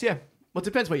 Chance, yeah. Well, it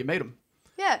depends where you meet them.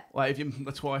 Yeah. Like,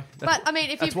 that's why. But I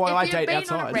mean, if you've been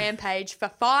on a rampage for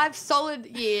 5 solid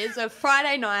years of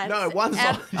Friday nights, No, one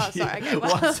solid Oh, sorry. Okay, year.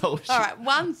 One solid all year. right,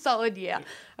 1 solid year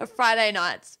of Friday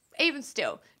nights. Even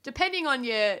still, depending on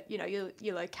your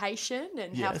location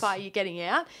and how Yes. far you're getting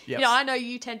out. Yep. You know, I know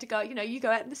you tend to go. You know, you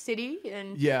go out in the city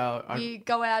and Yeah. you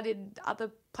go out in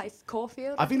other places,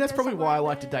 Caulfield. I think that's probably why I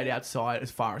like to there. date outside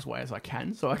as far away as I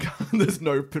can. So there's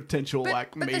no potential,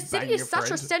 But me the city banging is a such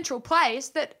friend. a central place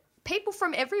that people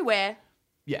from everywhere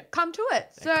Yeah. come to it.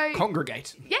 So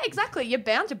Congregate. yeah, exactly. You're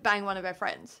bound to bang one of her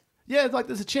friends. Yeah, like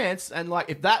there's a chance, and like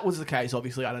if that was the case,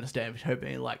 obviously I'd understand her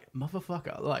being like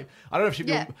motherfucker. Like I don't know if she'd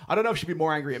be, Yeah. I don't know if she'd be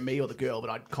more angry at me or the girl, but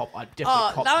I'd definitely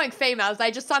Oh, cop. knowing females,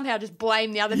 they just somehow just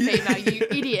blame the other female. You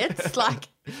idiots! Like,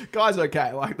 Guys,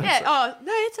 okay, like that's yeah. Oh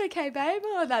no, it's okay, babe.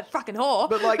 Oh, that fucking whore.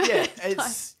 But like, yeah, It's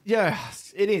it's yeah,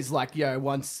 it is like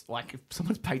once like if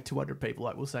someone's paid 200 people,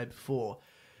 like we'll say before.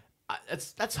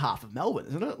 That's half of Melbourne,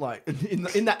 isn't it? Like in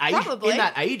that age Probably. in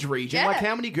that age region, Yeah. like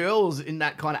how many girls in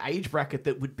that kind of age bracket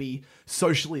that would be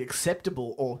socially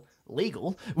acceptable or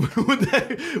legal would that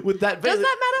be? Does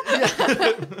that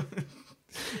matter?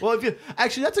 Well,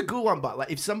 actually, that's a good one. But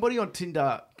like, if somebody on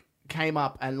Tinder came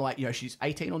up and like she's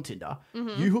 18 on Tinder,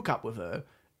 Mm-hmm. you hook up with her,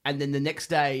 and then the next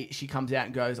day she comes out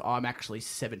and goes, "I'm actually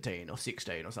 17 or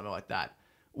 16 or something like that."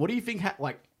 What do you think?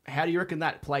 How do you reckon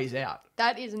that plays out?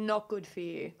 That is not good for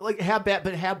you. Like how bad?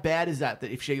 But how bad is that?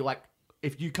 That if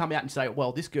if you come out and say,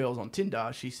 "Well, this girl's on Tinder,"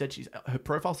 she said her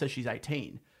profile says she's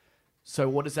 18. So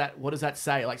what does that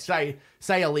say? Like say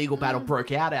a legal battle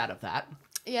broke out of that.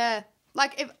 Yeah,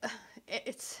 like if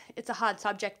it's a hard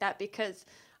subject that because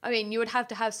I mean you would have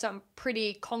to have some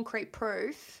pretty concrete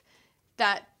proof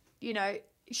that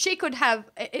she could have.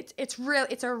 It's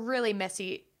a really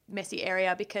messy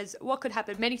area because what could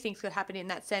happen? Many things could happen in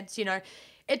that sense.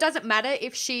 It doesn't matter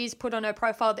if she's put on her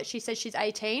profile that she says she's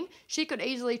 18. She could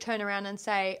easily turn around and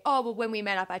say, "Oh, well, when we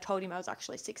met up, I told him I was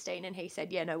actually 16, and he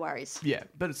said, yeah, no worries." Yeah,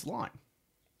 but it's lying.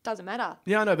 Doesn't matter.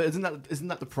 Yeah, I know, but isn't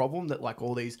that the problem that like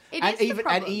all these It and is the even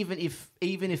problem. and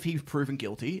even if he's proven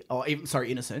guilty or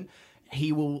innocent,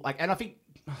 he will and I think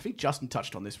Justin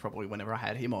touched on this probably whenever I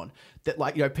had him on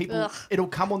that people Ugh. it'll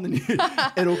come on the news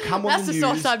it'll come on That's the a news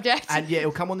sore subject. and yeah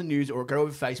it'll come on the news or go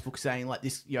over Facebook saying like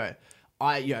this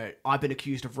I've been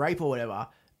accused of rape or whatever.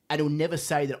 And it'll never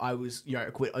say that I was,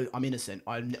 acquitted. I'm innocent.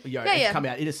 Yeah. Come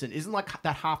out innocent. Isn't like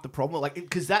that half the problem? Like,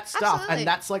 because that stuff, Absolutely. and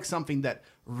that's like something that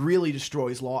really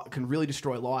can really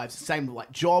destroy lives. Same with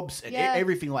like jobs and Yeah.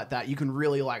 everything like that. You can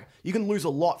really you can lose a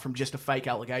lot from just a fake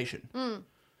allegation.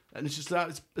 And it's just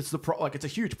it's a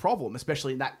huge problem,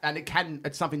 especially in that, and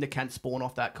it's something that can spawn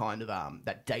off that kind of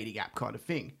that dating app kind of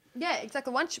thing. Yeah,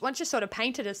 exactly. Once you're sort of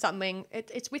painted as something,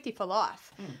 it's with you for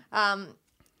life.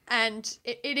 And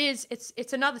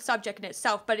it's another subject in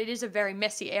itself, but it is a very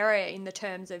messy area in the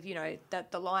terms of,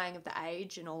 the lying of the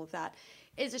age and all of that.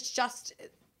 It's just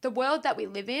the world that we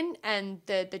live in and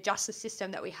the justice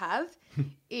system that we have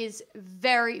is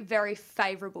very, very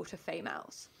favourable to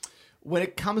females. when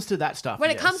it comes to that stuff, When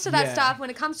it yes. comes to that Yeah. stuff, when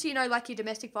it comes to, you know, like your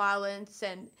domestic violence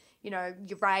and, you know,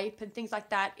 your rape and things like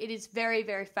that, it is very,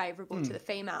 very favourable to the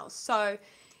females. So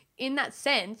in that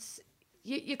sense,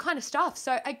 you're kind of stuffed.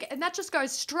 So, and that just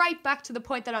goes straight back to the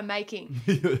point that I'm making.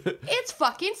 It's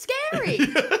fucking scary.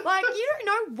 Like, you don't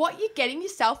know what you're getting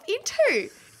yourself into.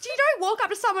 You don't walk up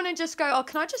to someone and just go, oh,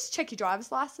 can I just check your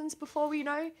driver's license before we, you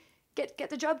know, get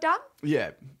the job done?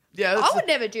 Yeah. Yeah, I would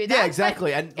never do that. Yeah,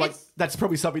 exactly. but And like it's- that's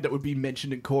probably something that would be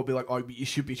mentioned in court. Be like, oh, you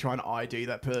should be trying to ID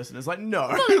that person. It's like, no.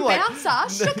 Not a Like, bouncer.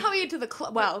 She's not coming into the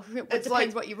club. Well, it depends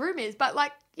like- what your room is, but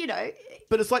like, you know,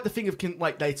 But it's like the thing of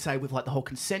like they say with like the whole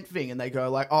consent thing, and they go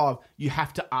like, oh, you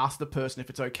have to ask the person if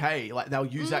it's okay. Like they'll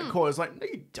use that in court. It's like, no,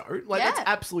 you don't. Like that's Yeah.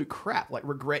 absolute crap. Like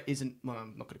regret isn't. Well,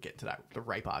 I'm not going to get into the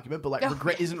rape argument, but like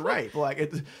regret isn't rape.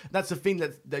 Like that's the thing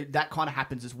that kind of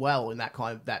happens as well in that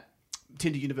kind of that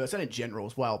Tinder universe and in general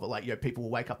as well. But like, you know, people will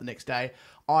wake up the next day.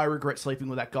 I regret sleeping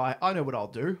with that guy. I know what I'll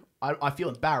do. I feel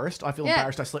embarrassed. I feel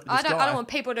embarrassed I slept with this guy. I don't want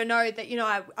people to know that, you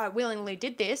know, I willingly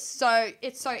did this. So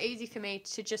it's so easy for me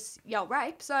to just yell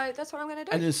rape. So that's what I'm going to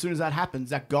do. And as soon as that happens,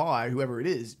 that guy, whoever it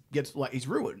is, gets like he's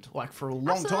ruined like for a long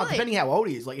time. Absolutely. Depending how old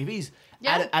he is, like if he's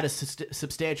Yeah. at a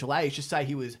substantial age, just say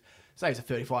he's a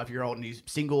 35-year-old and he's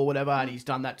single or whatever, and he's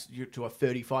done that to a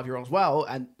 35-year-old as well,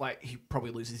 and like he probably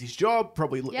loses his job,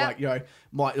 probably Yeah. like, you know,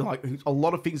 might like a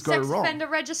lot of things go Sex wrong. offender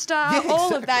register,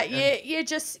 all of that.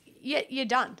 exactly. You're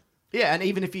done. Yeah, and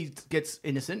even if he gets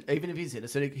innocent, even if he's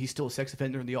innocent, he's still a sex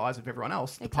offender in the eyes of everyone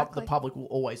else. Exactly. The public will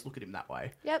always look at him that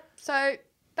way. Yep. So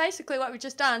basically what we've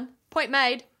just done, point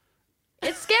made.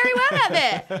 It's scary world out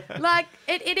there. Like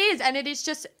it is. And it is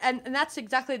just, and that's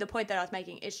exactly the point that I was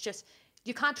making. It's just,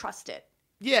 you can't trust it.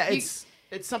 Yeah, it's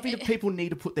something that people need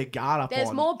to put their guard up There's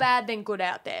on. more bad than good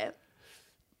out there.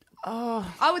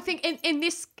 I would think in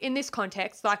this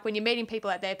context, like when you're meeting people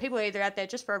out there, people are either out there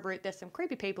just for a root. There's some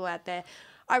creepy people out there.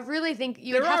 I really think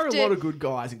There are a lot of good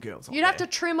guys and girls. You'd have to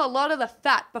trim a lot of the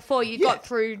fat before you got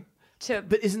through to.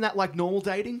 But isn't that like normal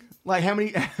dating? Like how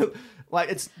many? Like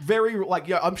it's very like,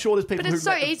 yeah. I'm sure there's people. But it's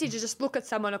who so easy to just look at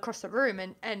someone across the room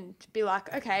and be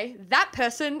like, okay, that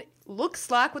person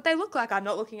looks like what they look like. I'm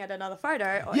not looking at another photo.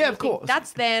 Or Yeah, of anything. course.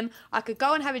 That's them. I could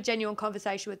go and have a genuine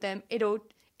conversation with them.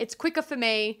 It's quicker for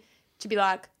me to be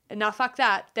like, nah, fuck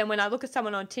that, than when I look at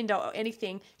someone on Tinder or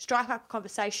anything, strike up a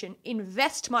conversation,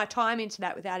 invest my time into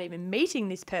that without even meeting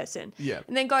this person. Yeah.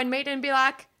 And then go and meet and be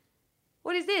like,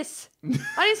 what is this?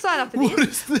 I didn't sign up for this. What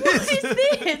is this?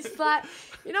 What is this? Like,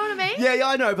 you know what I mean? Yeah,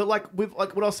 I know, but like with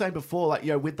like what I was saying before, like,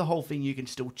 you know, with the whole thing, you can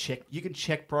still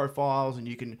check profiles, and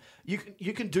you can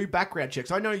do background checks.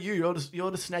 I know you're the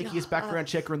snakiest background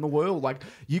checker in the world. Like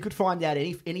you could find out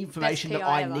any information that PI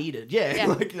I ever. needed. Yeah, Yeah,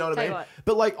 like you know what I tell you mean. what.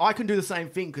 But like I can do the same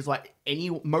thing because like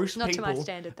most Not to people, my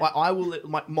standard, though. like I will.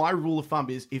 My rule of thumb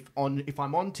is if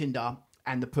I'm on Tinder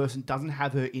and the person doesn't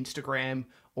have her Instagram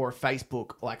or a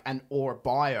Facebook or a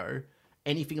bio,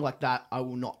 anything like that,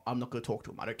 I'm not going to talk to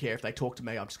them. I don't care if they talk to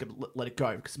me. I'm just going to let it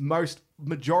go because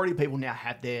majority of people now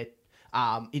have their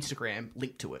Instagram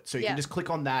linked to it. So you can just click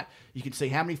on that. You can see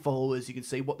how many followers, you can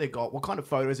see what they've got, what kind of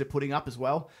photos they're putting up as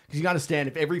well. Because you can understand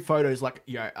if every photo is like,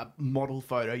 you know, a model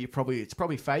photo, it's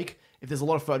probably fake. If there's a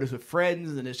lot of photos with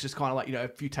friends and it's just kind of like, you know, a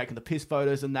few taking the piss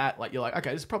photos and that, like you're like,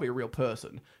 okay, this is probably a real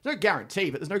person. There's no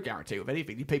guarantee, but there's no guarantee with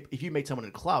anything. If you meet someone in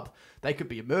a club, they could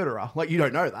be a murderer. Like you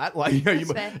don't know that. Like you know,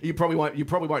 That's fair. you probably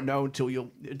won't know until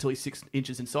he's 6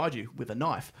 inches inside you with a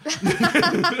knife.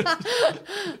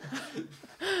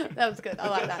 That was good. I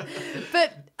like that.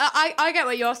 But I get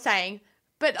what you're saying.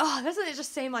 But doesn't it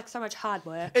just seem like so much hard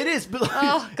work? It is, but like,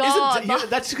 Oh, God.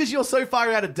 that's because you're so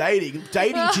far out of dating.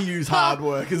 Dating to you is hard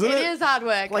work, isn't it? It is hard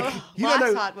work. Like you Life's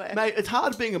don't know, hard work. mate. It's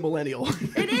hard being a millennial.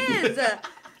 It is.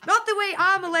 Not that we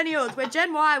are millennials. We're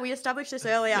Gen Y. We established this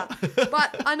earlier.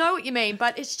 But I know what you mean.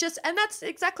 But it's just, and that's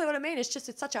exactly what I mean. It's just,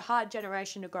 it's such a hard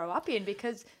generation to grow up in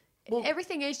because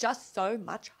everything is just so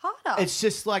much harder. It's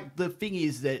just like the thing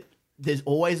is that there's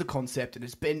always a concept, and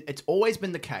it's always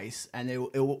been the case, and it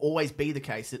will always be the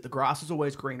case that the grass is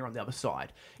always greener on the other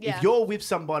side. Yeah. If you're with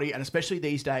somebody, and especially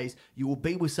these days, you will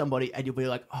be with somebody and you'll be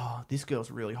like, oh, this girl's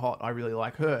really hot. I really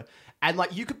like her. And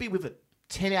like you could be with a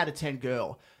 10 out of 10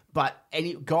 girl, but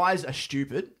guys are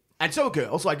stupid. And so are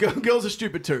girls. Like girls are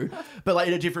stupid too, but like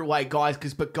in a different way. Guys,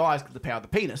 because the power of the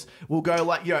penis will go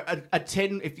like, you know, a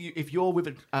 10. If you're with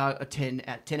a 10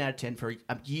 out of 10 for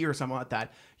a year or something like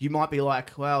that, you might be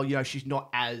like, well, you know, she's not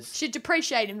as Should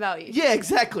depreciate in value. yeah,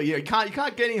 exactly. You can't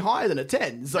get any higher than a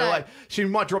 10. So No. like she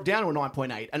might drop down to a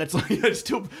 9.8, and it's like, you know, it's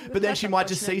still. But then That's she might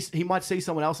just unfortunate. he might see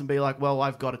someone else and be like, well,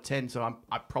 I've got a 10, so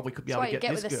I probably could be That's able why to you get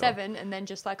get this with a girl. 7 and then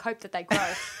just like hope that they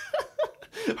grow.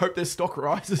 Hope their stock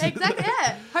rises. Exactly.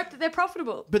 Yeah. Hope that they're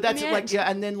profitable. But in that's the like, end. yeah,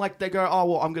 and then like they go, oh,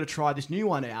 well, I'm going to try this new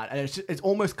one out. And it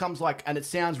almost comes like, and it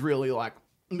sounds really like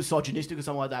misogynistic or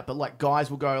something like that, but like guys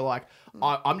will go like,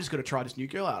 I'm just going to try this new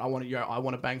girl out. I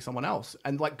want to bang someone else.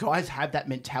 And like guys have that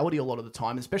mentality a lot of the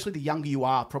time, especially the younger you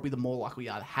are, probably the more likely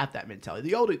you are to have that mentality.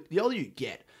 The older you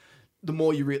get, the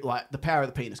more you like the power of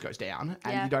the penis goes down,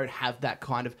 and you don't have that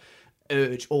kind of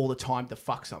urge all the time to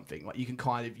fuck something. Like you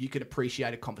can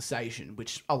appreciate a conversation,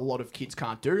 which a lot of kids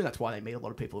can't do. And that's why they meet a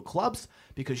lot of people at clubs,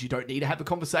 because you don't need to have a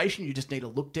conversation. You just need to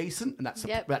look decent. And that's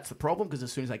the problem, because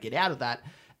as soon as they get out of that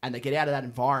and they get out of that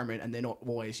environment and they're not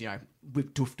always,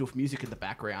 with doof music in the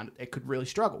background, it could really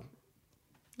struggle.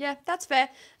 Yeah, that's fair.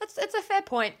 It's a fair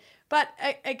point. But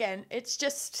again, it's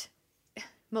just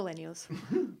millennials.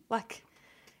 Like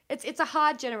it's a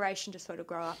hard generation to sort of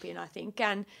grow up in, I think.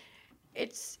 And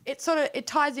it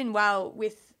ties in well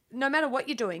with no matter what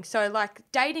you're doing. So like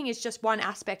dating is just one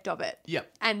aspect of it.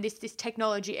 Yep. And this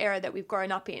technology era that we've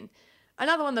grown up in.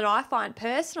 Another one that I find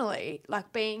personally,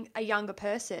 like being a younger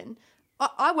person,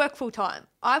 I work full time.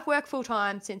 I've worked full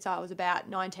time since I was about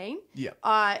 19. Yep.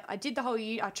 I did the whole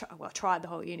tried the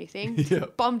whole uni thing.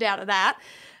 Yep. Bombed out of that.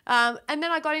 And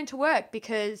then I got into work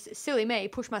because, silly me,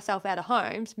 pushed myself out of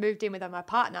homes, moved in with my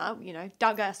partner,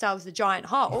 dug ourselves a giant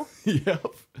hole. Yep.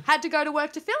 Had to go to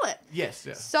work to fill it. Yes.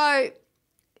 Yeah. So,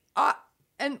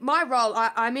 and my role,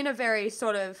 I'm in a very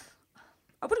sort of,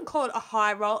 I wouldn't call it a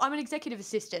high role. I'm an executive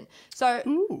assistant. So,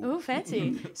 ooh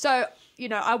fancy. So,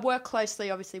 I work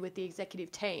closely, obviously, with the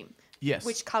executive team. Yes.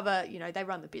 Which cover, they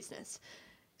run the business.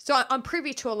 So I'm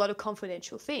privy to a lot of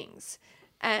confidential things.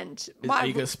 And are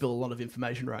you going to spill a lot of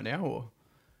information right now, or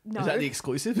no. Is that the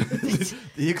exclusive?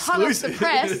 The Hot exclusive. off the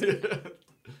press.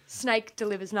 Snake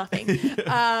delivers nothing.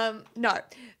 No,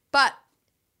 but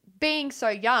being so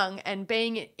young and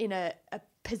being in a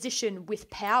position with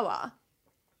power,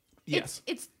 yes,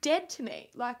 it's dead to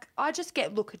me. Like I just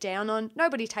get looked down on.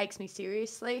 Nobody takes me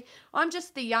seriously. I'm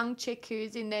just the young chick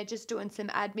who's in there just doing some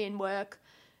admin work.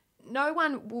 No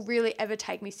one will really ever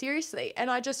take me seriously,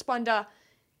 and I just wonder.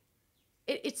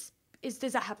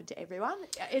 Does that happen to everyone?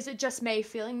 Is it just me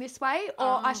feeling this way?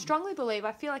 Or I strongly believe,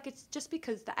 I feel like it's just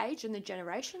because the age and the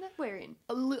generation that we're in.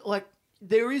 Like,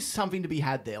 there is something to be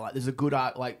had there. Like, there's a good,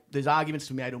 there's arguments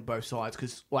to be made on both sides.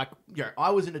 Because, I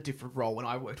was in a different role when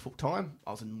I worked full time.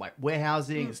 I was in,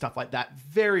 warehousing and stuff like that.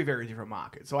 Very, very different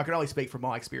market. So I can only speak from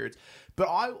my experience. But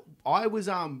I was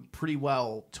pretty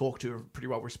well talked to, pretty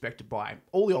well respected by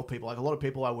all the old people. Like, a lot of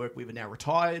people I work with are now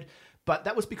retired. But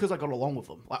that was because I got along with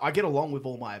them. Like, I get along with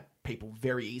all my people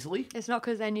very easily. It's not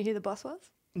because they knew who the boss was?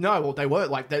 No, well, they were.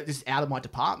 This is out of my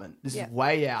department. This is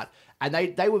way out. And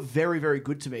they were very, very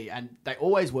good to me. And they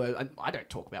always were. And I don't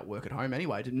talk about work at home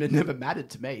anyway. It never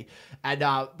mattered to me. And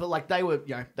but they were,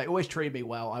 they always treated me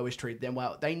well. I always treated them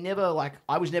well. They never,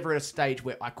 I was never at a stage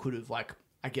where I could have,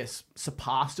 I guess,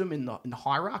 surpassed them in the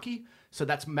hierarchy. So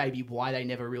that's maybe why they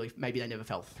never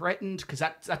felt threatened, because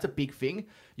that's a big thing.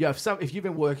 If you've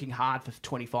been working hard for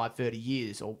 25, 30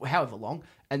 years or however long,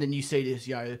 and then you see this,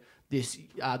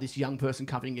 this young person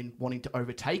coming in wanting to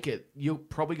overtake it, you're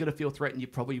probably going to feel threatened. You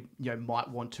probably,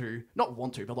 might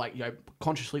but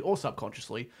consciously or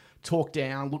subconsciously talk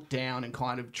down, look down, and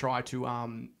kind of try to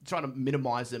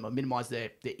minimize them or minimize their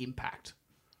impact.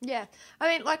 Yeah.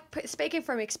 I mean, speaking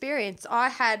from experience, I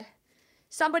had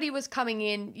somebody was coming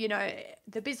in,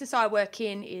 the business I work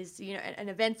in is, an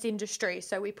events industry.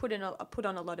 So we put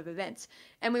on a lot of events,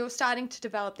 and we were starting to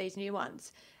develop these new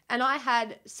ones. And I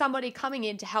had somebody coming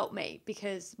in to help me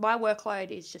because my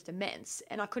workload is just immense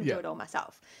and I couldn't do it all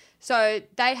myself. So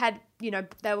they had,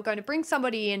 they were going to bring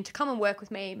somebody in to come and work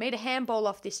with me to handball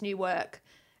off this new work.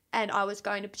 And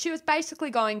she was basically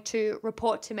going to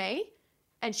report to me,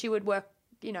 and she would work,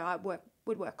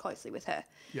 would work closely with her.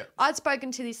 Yeah. I'd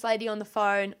spoken to this lady on the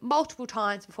phone multiple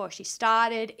times before she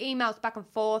started, emails back and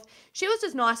forth. She was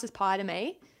as nice as pie to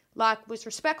me, was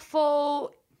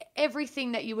respectful,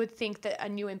 everything that you would think that a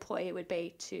new employee would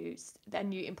be to a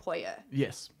new employer.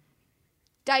 Yes.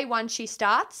 Day one, she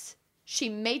starts, she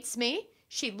meets me,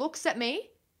 she looks at me,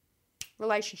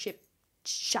 relationship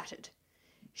shattered.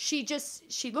 She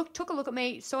took a look at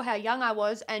me, saw how young I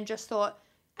was, and just thought,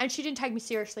 and she didn't take me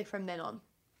seriously from then on.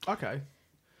 Okay.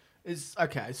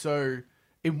 So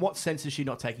in what sense is she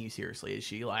not taking you seriously? Is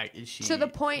she to the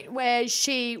point where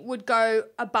she would go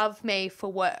above me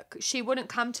for work? She wouldn't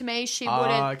come to me. She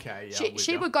wouldn't. Okay. Yeah,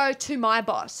 she would go to my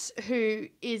boss, who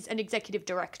is an executive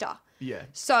director. Yeah.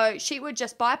 So she would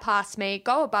just bypass me,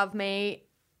 go above me,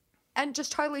 and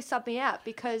just totally sub me out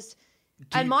because.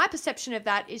 My perception of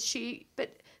that is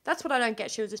but that's what I don't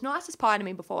get. She was as nice as pie to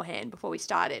me beforehand, before we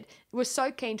started. Was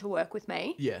so keen to work with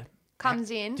me. Yeah.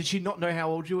 comes in. Did she not know how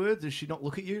old you were? Did she not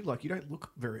look at you? Like, you don't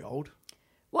look very old.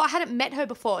 Well, I hadn't met her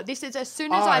before. This is as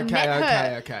soon as I met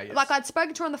her. Okay, yes. Like, I'd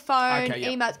spoken to her on the phone, Okay,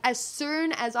 yep. emails, as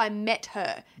soon as I met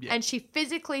her. Yeah. And she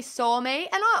physically saw me.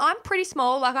 And I'm pretty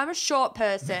small. Like, I'm a short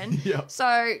person. Yeah.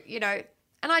 So, you know,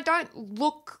 and I don't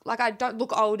look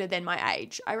older than my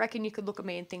age. I reckon you could look at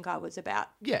me and think I was about...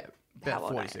 Yeah, How about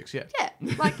old I am. 46, yeah.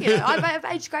 Yeah, like, you know, I've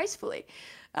aged gracefully.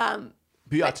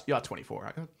 But you are 24,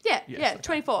 right? Yeah, Yes, yeah, okay.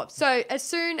 24. So as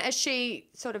soon as she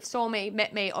sort of saw me,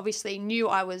 met me, obviously knew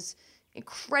I was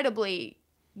incredibly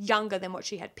younger than what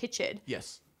she had pictured,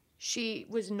 Yes. she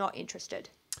was not interested.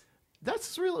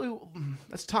 That's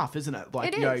tough, isn't it? Like,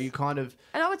 It you know, is. you kind of...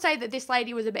 And I would say that this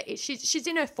lady was she's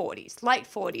in her 40s, late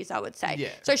 40s, I would say. Yeah.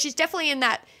 So she's definitely in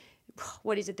that,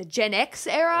 what is it, the Gen X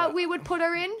era we would put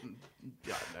her in? I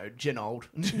don't know, Gen old.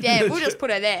 Yeah, we'll just put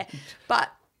her there. But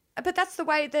that's the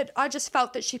way that I just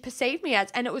felt that she perceived me as.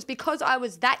 And it was because I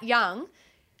was that young,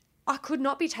 I could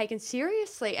not be taken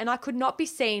seriously and I could not be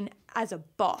seen as a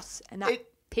boss. And that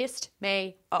pissed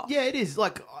me off. Yeah, it is.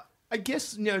 Like, I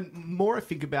guess, you know, more I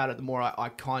think about it, the more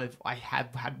I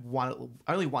have had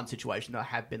only one situation that I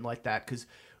have been like that. Because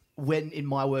when in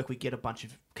my work, we get a bunch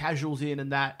of casuals in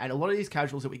and that. And a lot of these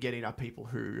casuals that we get in are people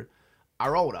who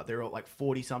are older. They're all like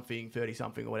 40-something,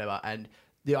 30-something or whatever. And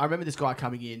I remember this guy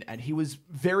coming in and he was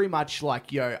very much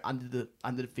like, you know, under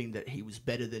the thing that he was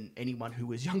better than anyone who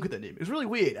was younger than him. It was really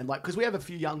weird. And like, because we have a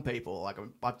few young people, like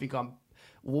I think I'm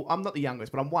not the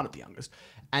youngest, but I'm one of the youngest.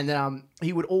 And then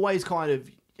he would always kind of,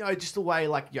 you know, just the way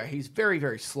like, you know, he's very,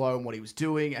 very slow in what he was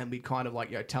doing. And we'd kind of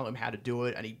like, you know, tell him how to do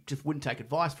it. And he just wouldn't take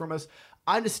advice from us.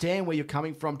 I understand where you're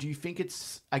coming from. Do you think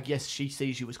it's, I guess she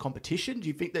sees you as competition? Do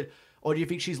you think that, or do you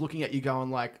think she's looking at you going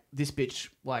like, this bitch,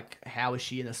 like, how is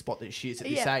she in the spot that she is at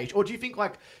this age? Or do you think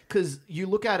like, because you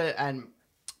look at it and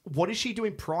what is she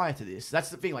doing prior to this? That's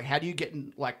the thing. Like, how do you get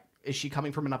in, like, is she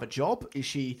coming from another job? Is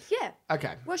she? Yeah.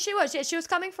 Okay. Well, she was. Yeah, she was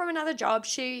coming from another job.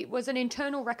 She was an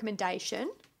internal recommendation.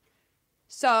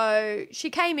 So she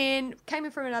came in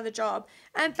from another job.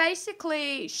 And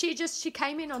basically she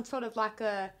came in on sort of like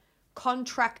a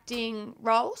contracting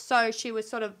role. So she was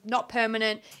sort of not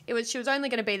permanent. She was only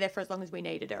going to be there for as long as we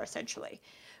needed her, essentially.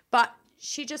 But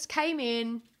she just came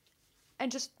in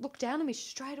and just looked down at me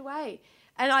straight away.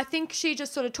 And I think she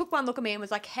just sort of took one look at me and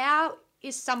was like, how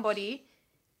is somebody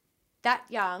that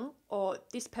young or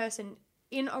this person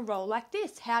in a role like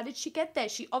this? How did she get there?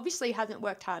 She obviously hasn't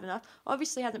worked hard enough,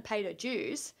 obviously hasn't paid her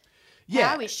dues. Yeah.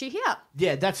 How is she here?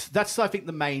 Yeah, that's I think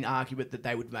the main argument that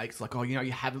they would make. It's like, oh, you know,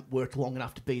 you haven't worked long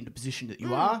enough to be in the position that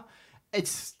you are.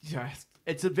 It's, you know,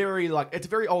 it's a very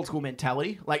old school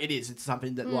mentality. Like, it is. It's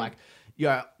something that like, you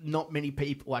know, not many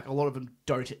people, like a lot of them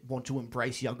don't want to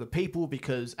embrace younger people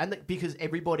because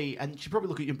everybody, and she probably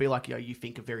look at you and be like, you know, you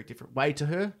think a very different way to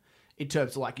her in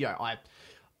terms of like, you know,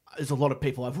 there's a lot of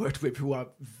people I've worked with who are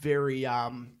very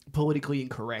politically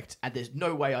incorrect, and there's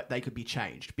no way they could be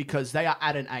changed because they are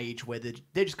at an age where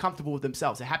they're just comfortable with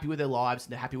themselves. They're happy with their lives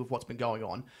and they're happy with what's been going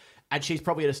on. And she's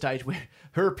probably at a stage where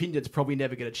her opinion's probably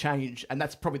never going to change. And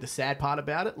that's probably the sad part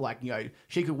about it. Like, you know,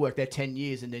 she could work there 10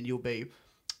 years and then you'll be, you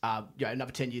know,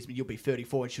 another 10 years, but you'll be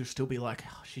 34 and she'll still be like,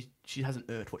 oh, she hasn't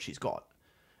earned what she's got.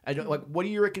 And like, what do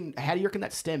you reckon? How do you reckon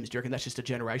that stems? Do you reckon that's just a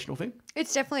generational thing?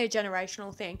 It's definitely a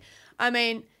generational thing. I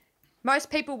mean,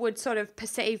 most people would sort of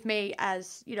perceive me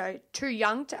as, you know, too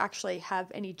young to actually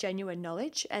have any genuine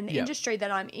knowledge. And the industry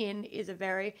that I'm in is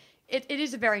it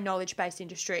is a very knowledge-based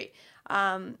industry.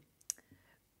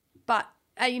 But,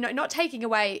 you know, not taking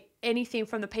away anything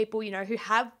from the people, you know, who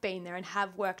have been there and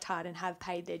have worked hard and have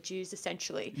paid their dues,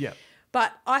 essentially. Yeah.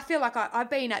 But I feel like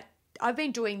I've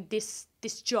been doing this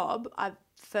job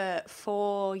for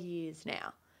 4 years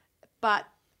now. But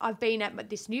I've been at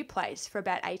this new place for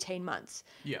about 18 months.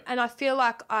 Yeah. And I feel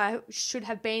like I should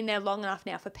have been there long enough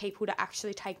now for people to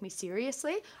actually take me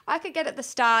seriously. I could get at the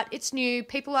start, it's new,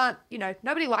 people aren't, you know,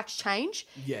 nobody likes change.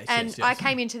 Yes, and yes. I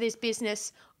came into this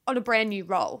business on a brand new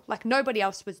role. Like, nobody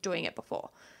else was doing it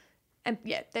before. And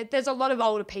yeah, there's a lot of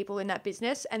older people in that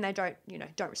business and they don't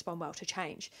respond well to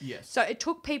change. Yes. So it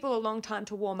took people a long time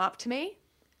to warm up to me.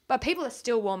 But people are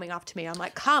still warming up to me. I'm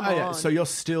like, come on. Yeah. So there's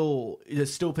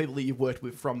still people that you've worked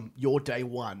with from your day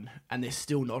one, and they're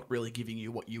still not really giving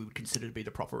you what you would consider to be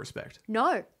the proper respect.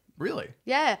 No. Really?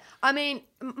 Yeah. I mean,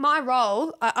 my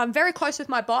role, I'm very close with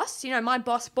my boss. You know, my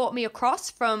boss brought me across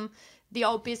from the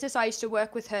old business. I used to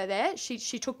work with her there. She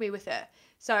took me with her.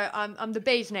 So I'm the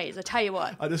bee's knees, I tell you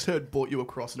what. I just heard brought you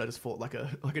across and I just thought like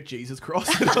a Jesus cross.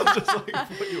 And I'm just like,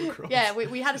 brought you across. Yeah,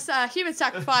 we had a human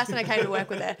sacrifice and I came to work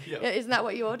with her. Yeah. Isn't that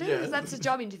what you all do? Yeah. That's a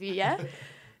job interview, yeah?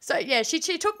 So yeah, she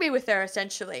took me with her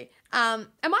essentially. And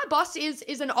my boss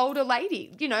is an older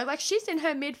lady, you know, like she's in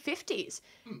her mid-50s,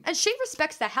 and she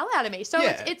respects the hell out of me. So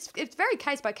Yeah. it's very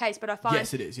case by case, but I find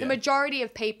Yes, it is, yeah. the majority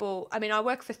of people. I mean, I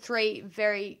work for 3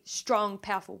 very strong,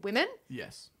 powerful women.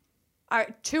 Yes.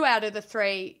 2 out of the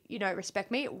 3, you know,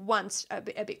 respect me. One's a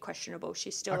bit questionable.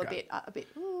 She's still Okay. a bit.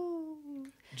 Ooh.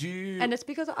 Do you... And it's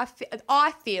because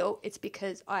I feel it's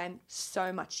because I am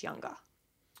so much younger.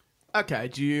 Okay,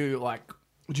 do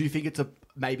you think it's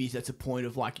maybe that's a point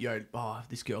of like,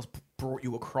 this girl's brought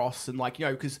you across and like,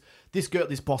 because this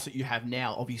boss that you have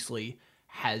now obviously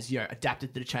has,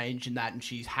 adapted to the change in that, and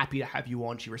she's happy to have you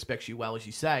on, she respects you well, as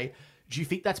you say. Do you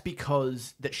think that's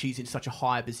because that she's in such a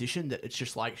higher position that it's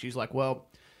just like, she's like, well,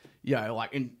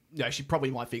 she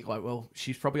probably might think like, well,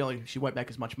 she won't make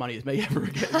as much money as me ever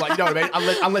again. Like, you know what I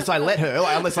mean? Unless I let her,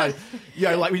 like, unless I, you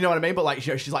know what I mean? But like,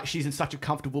 she's in such a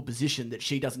comfortable position that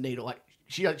she doesn't need to like,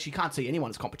 she can't see anyone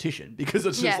as competition because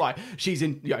it's just like she's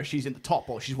in the top,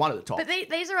 or she's one of the top. But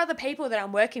these are other people that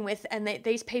I'm working with, and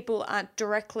these people aren't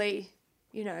directly,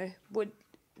 would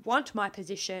want my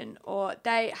position, or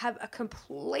they have a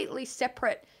completely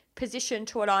separate position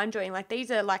to what I'm doing. Like,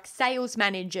 these are like sales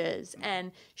managers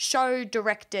and show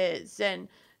directors and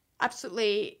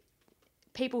absolutely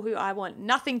people who I want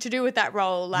nothing to do with that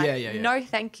role. Like, no,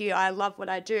 thank you. I love what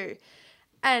I do.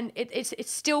 And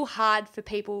it's still hard for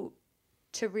people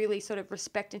to really sort of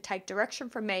respect and take direction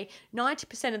from me.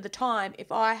 90% of the time,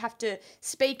 if I have to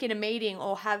speak in a meeting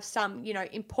or have some,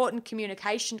 important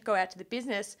communication to go out to the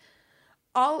business,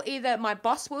 my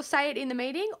boss will say it in the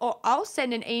meeting, or I'll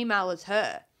send an email as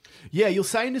her. Yeah, you're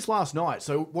saying this last night.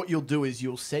 So what you'll do is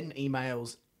you'll send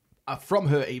emails from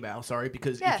her email,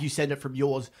 because if you send it from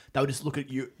yours, they'll just look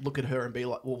at her and be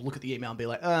like, well, look at the email and be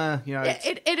like, Yeah,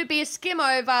 it'd be a skim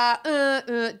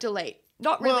over, delete.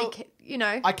 Not really,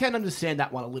 I can understand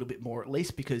that one a little bit more, at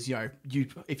least, because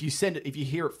if you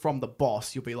hear it from the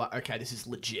boss, you'll be like, okay, this is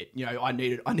legit. I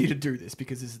need to do this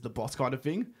because this is the boss kind of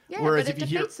thing. Yeah, whereas but it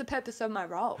defeats the purpose of my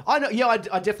role. I know, yeah, I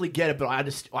definitely get it, but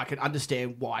I can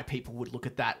understand why people would look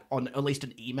at that on at least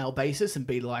an email basis and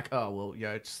be like, oh well,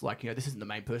 it's like this isn't the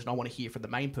main person. I want to hear from the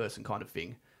main person, kind of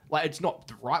thing. Like, it's not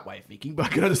the right way of thinking, but I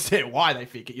can understand why they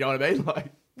think it. You know what I mean?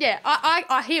 Like, yeah,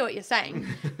 I hear what you're saying,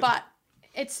 but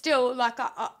it's still like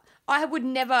I would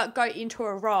never go into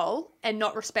a role and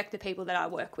not respect the people that I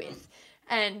work with.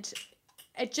 And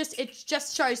it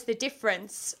just shows the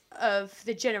difference of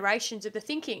the generations of the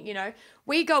thinking.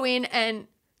 We go in and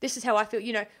this is how I feel,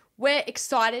 we're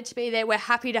excited to be there. We're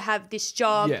happy to have this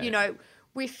job. Yeah.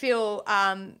 We feel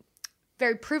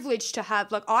very privileged to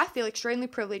have, I feel extremely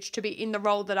privileged to be in the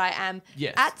role that I am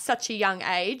at such a young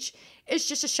age. It's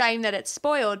just a shame that it's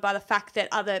spoiled by the fact that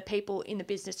other people in the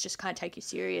business just can't take you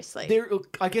seriously.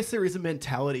 I guess there is a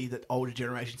mentality that older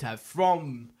generations have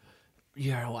from,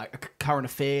 like current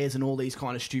affairs and all these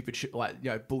kind of stupid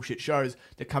bullshit shows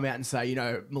that come out and say,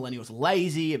 millennials are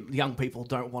lazy and young people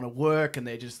don't want to work, and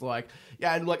they're just like,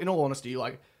 and like, in all honesty,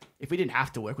 like, if we didn't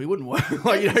have to work, we wouldn't work.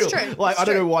 It's true. Like, I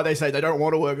don't know why they say they don't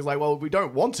want to work. It's like, well, we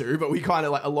don't want to, but we kind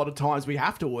of, like, a lot of times we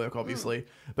have to work, obviously.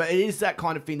 But it is that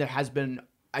kind of thing that has been,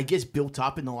 I guess, built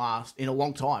up in a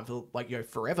long time, for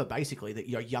forever, basically, that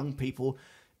young people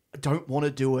don't want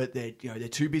to do it. They're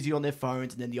too busy on their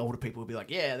phones, and then the older people will be like,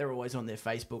 yeah, they're always on their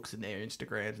Facebooks and their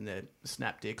Instagrams and their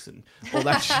Snapdicks and all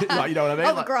that shit. Like, you know what I mean?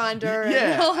 All the grinder.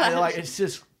 Yeah, and all that. and like, it's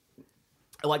just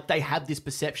like they have this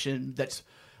perception that's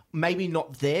maybe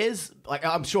not theirs. Like,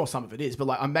 I'm sure some of it is, but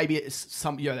like, maybe it's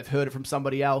some, they've heard it from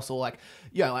somebody else, or like,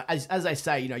 like, as they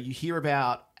say, you hear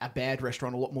about a bad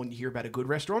restaurant a lot more than you hear about a good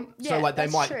restaurant. Yeah, so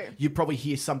like, true. you probably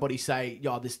hear somebody say,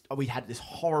 we had this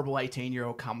horrible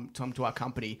 18-year-old come to our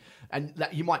company, and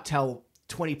that you might tell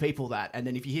 20 people that, and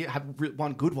then if you have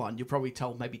one good one, you'll probably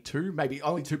tell maybe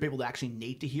only two people that actually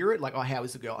need to hear it. Like, oh, how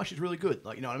is the girl? Oh, she's really good.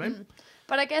 Like, you know what I mean?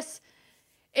 But I guess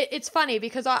it's funny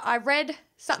because I read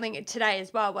something today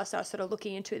as well, whilst I was sort of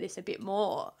looking into this a bit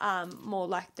more, more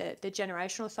like the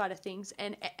generational side of things.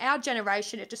 And our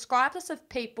generation, it describes us of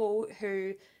people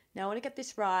who, now I want to get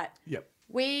this right. Yep.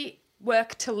 We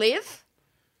work to live.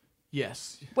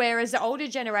 Yes. Whereas the older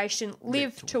generation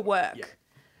live to work. Yep.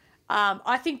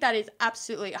 I think that is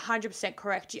absolutely 100%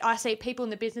 correct. I see people in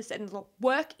the business and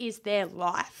work is their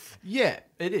life. Yeah,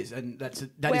 it is. And that is a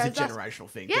generational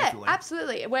thing. Yeah, definitely.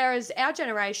 Absolutely. Whereas our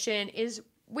generation is,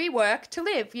 we work to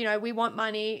live. We want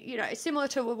money, similar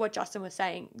to what Justin was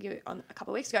saying on a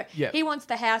couple of weeks ago. Yeah. He wants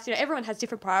the house. Everyone has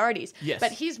different priorities. Yes.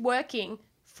 But he's working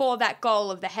for that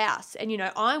goal of the house. And,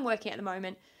 I'm working at the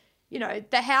moment.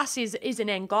 The house is an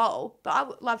end goal, but I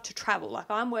would love to travel. Like,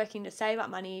 I'm working to save up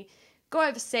money, go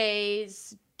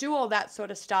overseas, do all that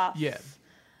sort of stuff. Yeah.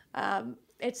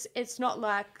 It's not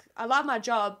like I love my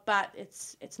job, but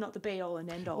it's not the be all and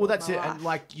end all. Well, that's of it. my life. And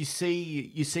like you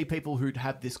see people who'd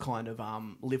have this kind of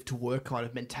live to work kind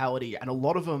of mentality, and a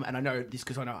lot of them, and I know this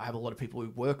because I know I have a lot of people who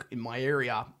work in my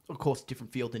area, of course,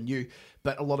 different field than you,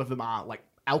 but a lot of them are like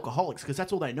alcoholics because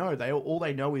that's all they know. All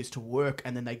they know is to work,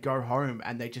 and then they go home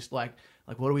and they just like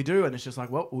what do we do? And it's just like,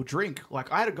 well, we'll drink.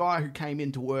 Like I had a guy who came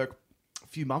into work a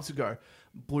few months ago,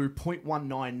 blew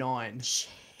 0.199,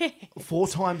 4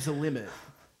 times the limit.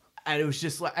 And it was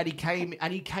just like, and he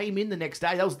came in the next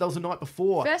day. That was the night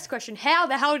before. First question: how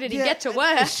the hell did he get to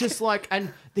work? It's just like,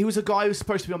 and he was a guy who was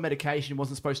supposed to be on medication,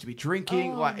 wasn't supposed to be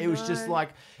drinking. It was just like,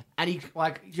 and he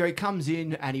he comes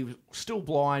in and he was still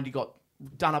blind. He got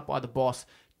done up by the boss,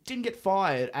 didn't get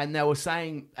fired, and they were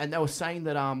saying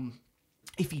that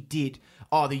if he did,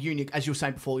 the union, as you were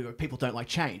saying before, people don't like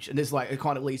change, and there's like it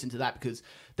kind of leads into that because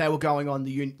they were going on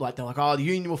the union, like they're like, the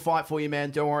union will fight for you,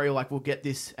 man. Don't worry, like we'll get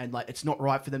this, and like it's not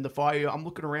right for them to fire you. I'm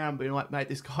looking around, being like, mate,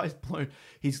 this guy's blown.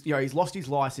 He's lost his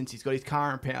license. He's got his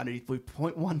car impounded. He flew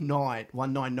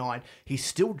 0.199. He's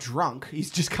still drunk. He's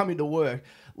just coming to work.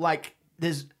 Like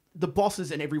there's the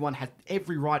bosses and everyone has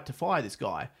every right to fire this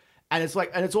guy. And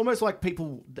it's almost like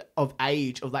people of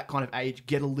that kind of age,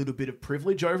 get a little bit of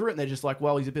privilege over it. And they're just like,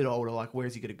 well, he's a bit older. Like,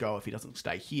 where's he going to go if he doesn't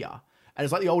stay here? And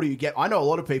it's like the older you get, I know a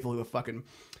lot of people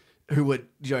who would,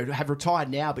 have retired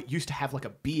now, but used to have like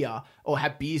a beer or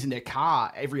have beers in their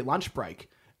car every lunch break.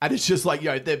 And it's just like,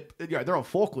 they're on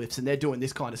forklifts and they're doing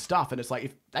this kind of stuff. And it's like,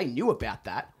 if they knew about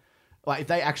that, like if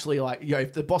they actually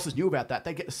if the bosses knew about that,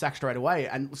 they get the sack straight away.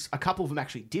 And a couple of them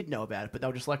actually did know about it, but they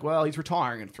were just like, well, he's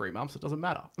retiring in 3 months. It doesn't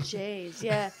matter. Jeez,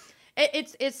 yeah.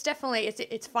 It's definitely,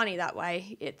 it's funny that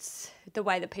way. It's the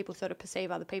way that people sort of perceive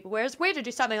other people. Whereas we to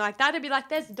do something like that, it'd be like,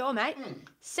 there's the door, mate.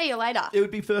 See you later. It'd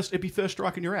be first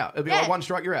strike and you're out. It'd be like one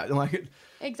strike, you're out. Like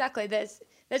exactly. There's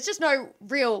just no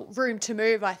real room to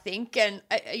move, I think. And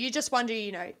you just wonder,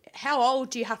 how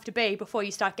old do you have to be before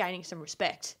you start gaining some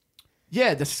respect?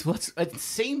 Yeah, that's what it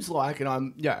seems like, and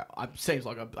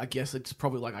I guess it's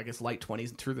probably late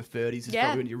 20s through the 30s is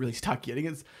probably when you really start getting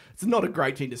it. It's not a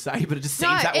great thing to say, but it just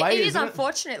seems that way. It is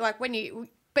unfortunate, like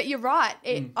but you're right.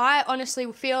 I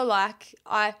honestly feel like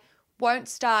I won't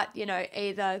start,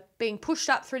 either being pushed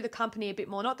up through the company a bit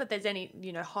more. Not that there's any,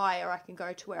 higher I can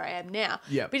go to where I am now.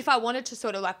 Yeah. But if I wanted to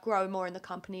sort of like grow more in the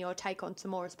company or take on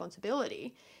some more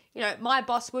responsibility, my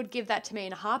boss would give that to me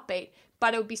in a heartbeat.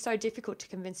 But it would be so difficult to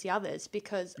convince the others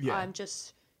because I'm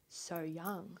just so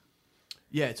young.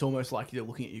 Yeah, it's almost like they're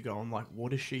looking at you going like,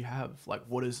 what does she have? Like,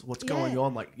 what's going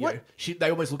on? Like, they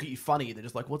almost look at you funny. They're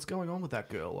just like, what's going on with that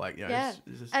girl? Like,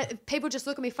 people just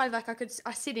look at me funny. Like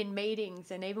I sit in meetings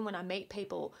and even when I meet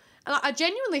people, and I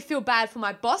genuinely feel bad for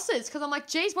my bosses because I'm like,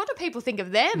 geez, what do people think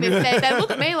of them? If they look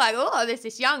at me like, oh, there's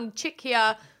this young chick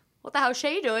here. What the hell is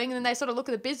she doing? And then they sort of look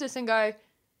at the business and go,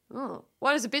 oh,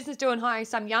 what is the business doing hiring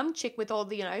some young chick with all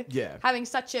the, having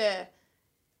such a,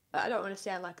 I don't want to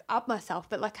sound like up myself,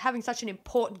 but like having such an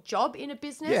important job in a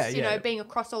business, being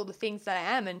across all the things that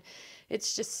I am. And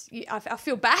it's just, I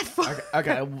feel bad for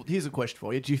Okay, well, here's a question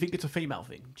for you. Do you think it's a female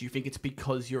thing? Do you think it's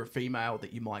because you're a female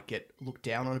that you might get looked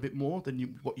down on a bit more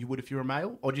than what you would if you're a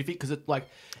male? Or do you think, because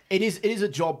it is a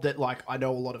job that like, I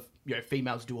know a lot of,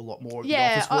 females do a lot more of the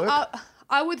office work?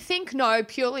 I would think no,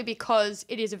 purely because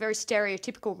it is a very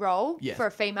stereotypical role for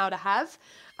a female to have.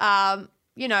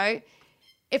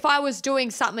 If I was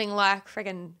doing something like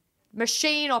friggin'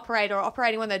 machine operator or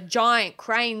operating one of the giant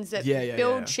cranes that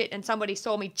build shit and somebody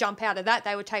saw me jump out of that,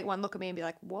 they would take one look at me and be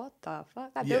like, what the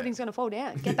fuck? That building's going to fall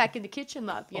down. Get back in the kitchen,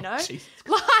 love, We're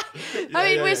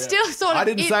still sort of... I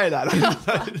didn't say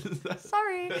that.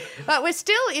 Sorry. But we're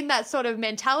still in that sort of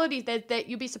mentality that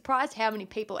you'll be surprised how many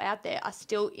people out there are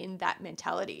still in that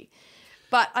mentality.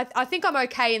 But I think I'm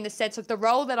okay in the sense of the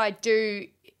role that I do,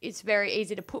 it's very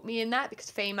easy to put me in that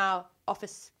because female,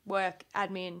 office work,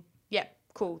 admin,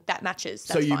 cool, that matches.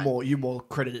 That's so fine. you more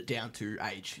credit it down to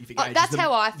age. You think age that's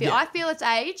how I feel. Yeah. I feel it's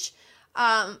age.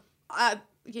 I'm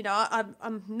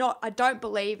not. I don't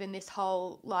believe in this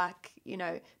whole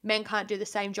men can't do the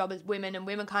same job as women and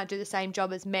women can't do the same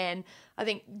job as men. I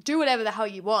think do whatever the hell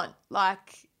you want.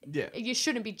 You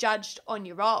shouldn't be judged on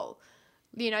your role.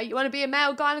 You want to be a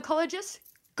male gynecologist?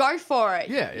 Go for it.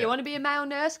 Yeah. You want to be a male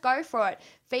nurse? Go for it.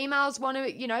 Females want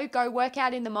to, go work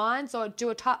out in the mines or do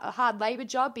a hard labour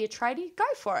job, be a tradie? Go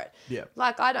for it. Yeah.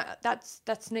 I don't.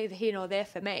 That's neither here nor there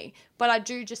for me. But I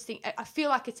do just think I feel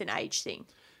like it's an age thing.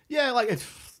 Yeah,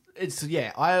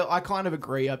 yeah, I kind of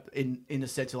agree in a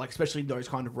sense of like, especially in those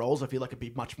kind of roles, I feel like it'd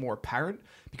be much more apparent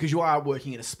because you are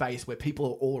working in a space where people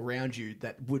are all around you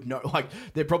that would know, like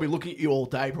they're probably looking at you all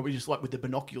day, probably just like with the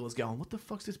binoculars going, what the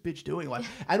fuck's this bitch doing? Like,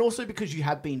 and also because you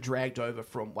have been dragged over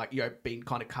from like, you know, being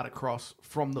kind of cut across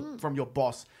from from your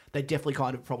boss, they definitely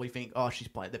kind of probably think, oh,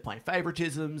 they're playing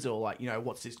favoritisms, or like, you know,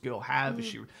 what's this girl have?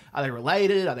 Are they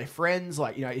related? Are they friends?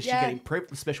 Like, you know, is she getting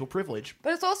special privilege?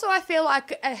 But it's also, I feel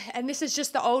like, and this is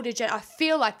just the I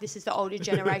feel like this is the older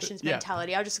generation's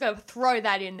mentality. I'm just going to throw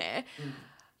that in there.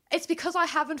 It's because I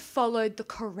haven't followed the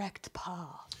correct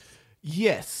path.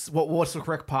 Yes. What's the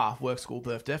correct path? Work, school,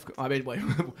 birth, deaf? I mean, wait.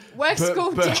 Work,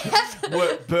 school,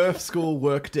 deaf? Birth, school,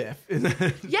 work, deaf.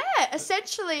 Yeah,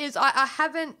 essentially is I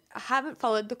haven't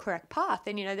followed the correct path.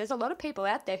 And, you know, there's a lot of people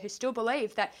out there who still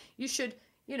believe that you should,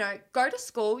 you know, go to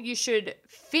school, you should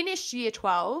finish year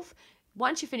 12.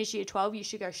 Once you finish year 12, you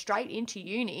should go straight into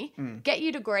uni, get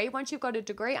your degree. Once you've got a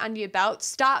degree under your belt,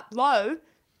 start low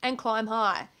and climb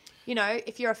high. You know,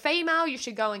 if you're a female, you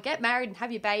should go and get married and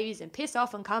have your babies and piss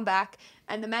off and come back.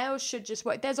 And the males should just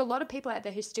work. There's a lot of people out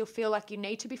there who still feel like you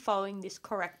need to be following this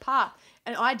correct path.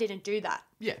 And I didn't do that.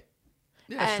 Yeah.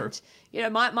 Yeah, that's true. And, you know,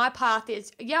 my path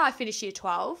is, I finished year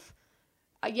 12.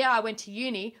 I went to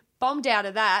uni, bombed out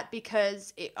of that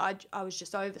because I was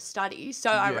just overstudy.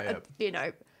 So, you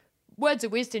know, words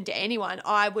of wisdom to anyone,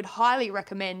 I would highly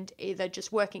recommend either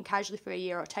just working casually for a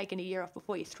year or taking a year off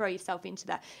before you throw yourself into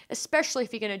that, especially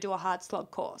if you're going to do a hard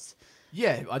slog course.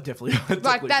 Yeah, I definitely like agree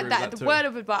that. with that The too. word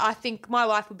of advice, I think my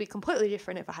life would be completely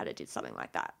different if I had did something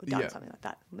like that or done something like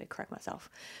that. Let me correct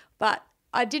myself. But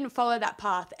I didn't follow that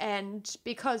path, and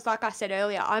because, like I said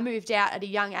earlier, I moved out at a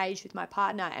young age with my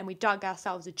partner and we dug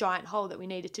ourselves a giant hole that we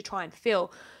needed to try and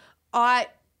fill. I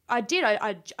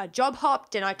job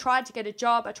hopped and I tried to get a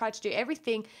job. I tried to do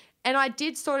everything. And I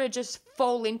did sort of just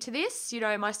fall into this. You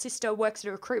know, my sister works at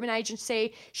a recruitment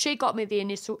agency. She got me the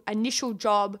initial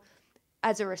job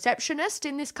as a receptionist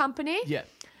in this company. Yeah.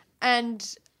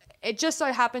 And it just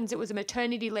so happens it was a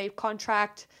maternity leave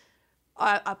contract.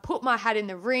 I put my hat in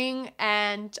the ring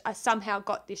and I somehow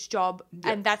got this job.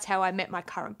 Yeah. And that's how I met my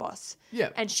current boss. Yeah.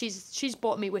 And she's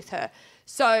brought me with her.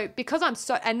 So because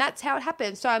and that's how it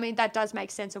happened. So, I mean, that does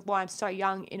make sense of why I'm so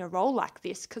young in a role like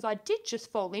this, because I did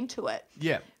just fall into it.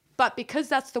 Yeah. But because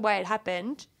that's the way it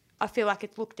happened, I feel like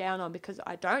it's looked down on because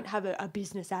I don't have a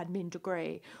business admin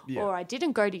degree, or I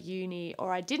didn't go to uni,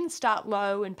 or I didn't start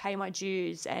low and pay my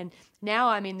dues. And now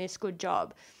I'm in this good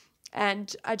job.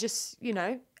 And I just, you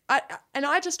know,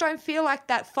 I just don't feel like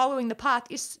that following the path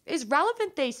is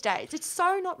relevant these days. It's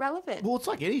so not relevant. Well, it's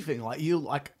like anything. Like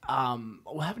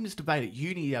we're having this debate at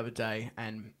uni the other day,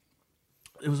 and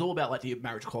it was all about like the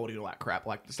marriage quality and all that crap,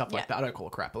 like stuff like that. I don't call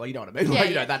it crap, but like, you know what I mean? Like,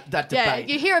 you know, that debate. Yeah,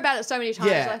 you hear about it so many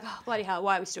times. Yeah. Like, oh, bloody hell,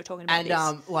 why are we still talking about this?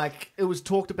 And like it was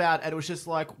talked about, and it was just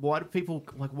like, why do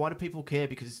people care?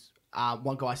 Because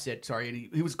one guy said, sorry,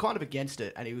 and he was kind of against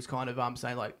it, and he was kind of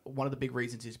saying like one of the big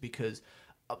reasons is because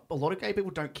a lot of gay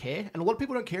people don't care, and a lot of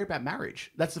people don't care about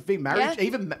marriage. That's the thing. Marriage,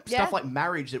 even stuff like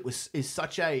marriage, is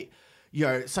such a, you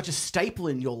know, such a staple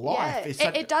in your life. Yeah,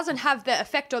 it doesn't have the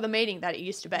effect or the meaning that it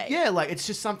used to be. Yeah, like it's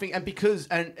just something,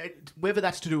 and whether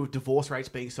that's to do with divorce rates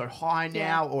being so high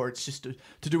now, or it's just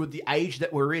to do with the age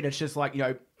that we're in. It's just like, you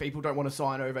know, people don't want to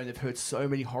sign over, and they've heard so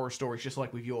many horror stories, just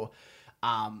like with your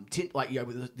like, you know,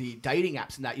 with the dating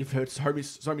apps and that, you've heard so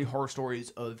many horror stories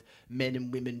of men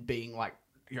and women being like,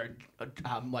 you know,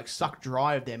 like sucked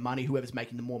dry of their money, whoever's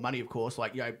making the more money, of course,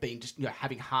 like, you know, being just, you know,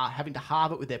 having to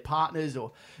halve it with their partners,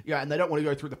 or, you know, and they don't want to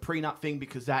go through the prenup thing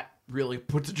because that really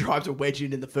drives a wedge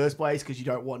in the first place, because you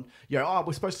don't want, you know, oh,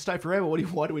 we're supposed to stay forever.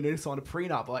 Why do we need to sign a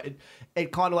prenup? Like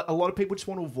it kind of, like, a lot of people just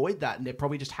want to avoid that, and they're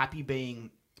probably just happy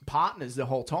being partners the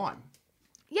whole time.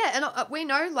 Yeah, and we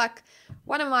know, like,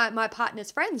 one of my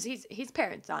partner's friends, his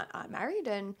parents aren't married,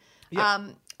 and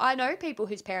I know people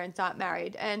whose parents aren't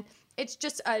married, and it's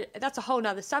just that's a whole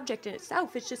nother subject in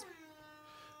itself. It's just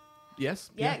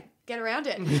get around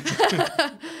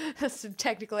it. Some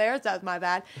technical errors, that was my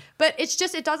bad. But it's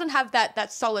just, it doesn't have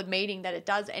that solid meaning that it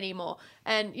does anymore.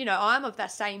 And, you know, I'm of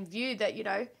that same view that, you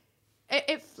know,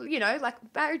 if, you know, like,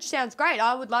 marriage sounds great.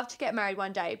 I would love to get married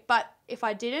one day, but if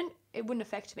I didn't, it wouldn't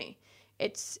affect me.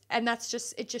 It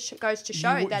just goes to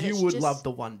show that you would love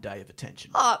the one day of attention.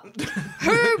 Oh,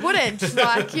 who wouldn't?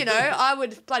 Like, you know, I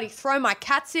would bloody throw my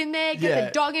cats in there, get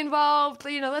the dog involved.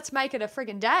 You know, let's make it a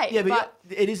friggin' day. Yeah, but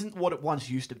it isn't what it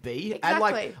once used to be.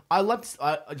 Exactly. And like,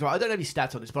 I don't have any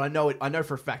stats on this, but I know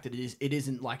for a fact that it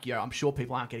isn't like, you know, I'm sure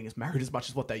people aren't getting as married as much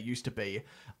as what they used to be.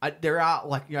 There are,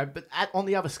 like, you know, but on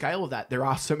the other scale of that, there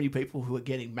are so many people who are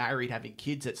getting married, having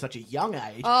kids at such a young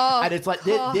age, and it's like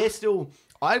they're still.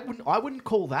 I wouldn't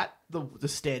call that the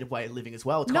standard way of living as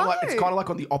well. It's No. kind of like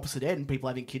on the opposite end, people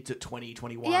having kids at 20,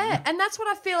 21. Yeah, and that's what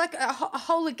I feel like a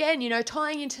whole again,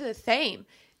 tying into the theme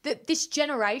that this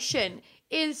generation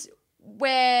is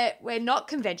where we're not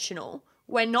conventional.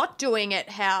 We're not doing it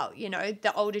how,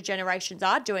 the older generations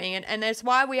are doing it. And that's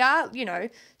why we are,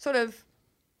 sort of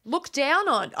looked down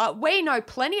on. We know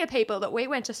plenty of people that we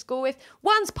went to school with.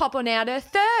 One's popping out her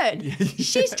third. Yeah.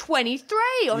 She's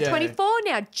 23 or Yeah. 24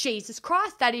 now. Jesus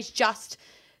Christ,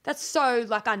 that's so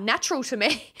like unnatural to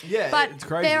me. Yeah, but it's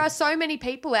crazy. there are so many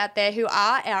people out there who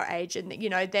are our age and,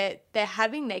 they're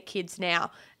having their kids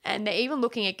now. And they're even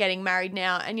looking at getting married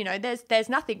now. And, there's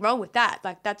nothing wrong with that.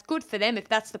 Like, that's good for them if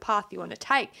that's the path you want to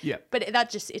take. Yeah. But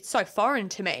it's so foreign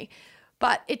to me.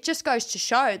 But it just goes to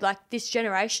show, like, this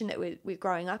generation that we're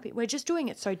growing up in, we're just doing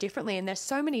it so differently. And there's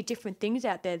so many different things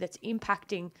out there that's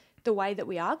impacting the way that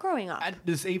we are growing up. And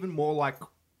there's even more like,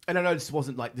 and I know this was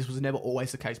never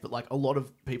always the case, but like a lot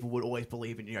of people would always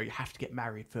believe in, you have to get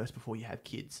married first before you have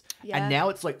kids. Yeah. And now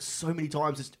it's like so many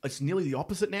times it's nearly the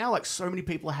opposite now. Like so many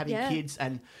people are having kids,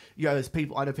 and I know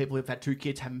people who've had 2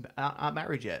 kids aren't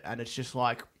married yet, and it's just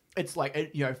like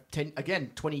 20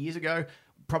 years ago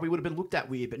probably would have been looked at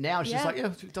weird, but now it's just like,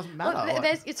 it doesn't matter. Well,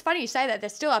 it's funny you say that. There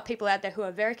still are people out there who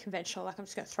are very conventional. Like, I'm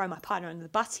just going to throw my partner under the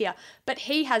bus here, but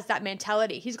he has that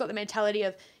mentality. He's got the mentality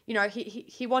of,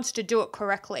 he wants to do it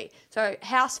correctly. So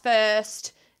house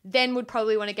first, then would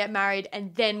probably want to get married,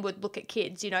 and then would look at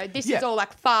kids. This is all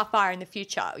like far, far in the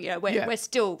future. We're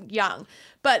still young,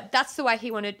 but that's the way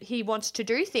he wants to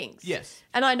do things. Yes.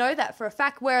 And I know that for a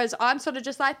fact. Whereas I'm sort of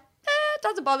just like, it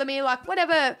doesn't bother me. Like,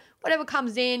 whatever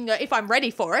comes in, if I'm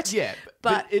ready for it. Yeah,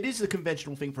 but it is a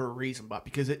conventional thing for a reason, but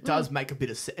because it does make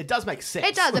it does make sense.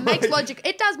 It does. It makes logic.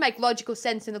 It does make logical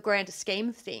sense in the grander scheme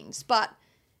of things. But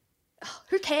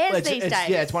who cares these days?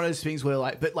 Yeah, it's one of those things where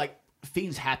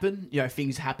things happen.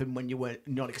 Things happen when you were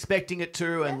not expecting it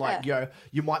to, and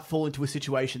you might fall into a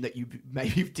situation that you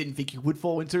maybe didn't think you would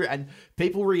fall into, and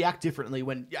people react differently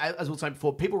when, as I was saying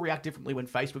before, people react differently when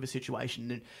faced with a situation.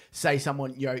 And say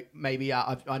someone, maybe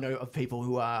I know of people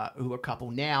who are a couple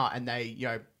now, and they,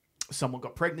 someone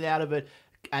got pregnant out of it.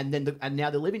 And now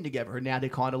they're living together, and now they're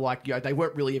kind of like, they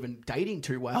weren't really even dating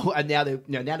too well, and now they've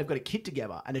got a kid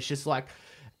together, and it's just like,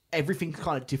 everything's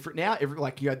kind of different now.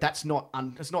 It's not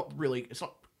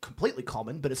completely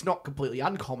common, but it's not completely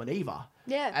uncommon either.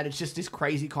 Yeah. And it's just this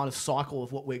crazy kind of cycle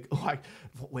of what we're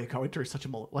going through. Such a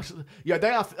they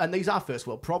are, and these are first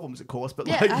world problems, of course. But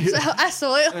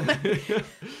absolutely.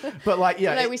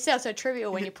 But we sound so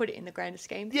trivial when you put it in the grander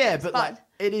scheme. Yeah, but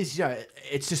it is.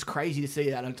 It's just crazy to see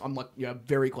that. And I'm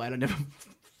very glad I never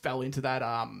fell into that.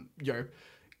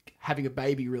 Having a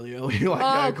baby really early.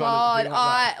 God,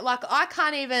 I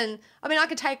can't even. I mean, I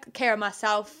can take care of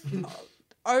myself.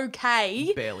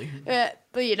 Okay. Barely.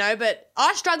 But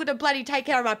I struggle to bloody take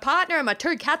care of my partner and my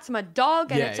 2 cats and my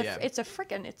dog, and it's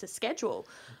a schedule.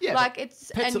 Yeah.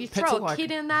 And you throw a kid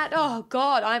in that. Oh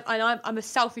God, I'm a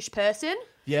selfish person.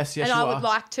 Yes, and I would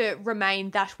like to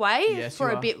remain that way for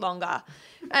a bit longer.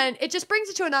 And it just brings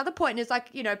it to another point, and it's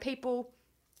like, people.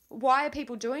 Why are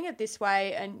people doing it this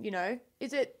way? And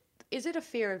is it a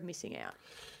fear of missing out?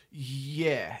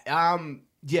 Yeah.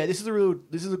 This is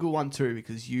a good one too,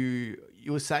 because you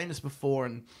were saying this before,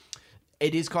 and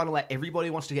it is kind of like everybody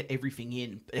wants to get everything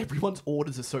in, but everyone's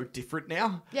orders are so different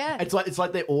now. Yeah. It's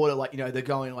like their order, they're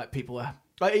going, people are,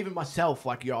 even myself,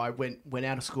 I went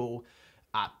out of school,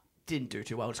 didn't do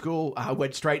too well at school. I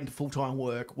went straight into full-time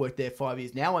worked there 5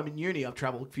 years. Now I'm in uni. I've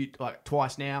traveled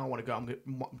twice now. I'm going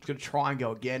to try and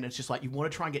go again. It's just you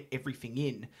want to try and get everything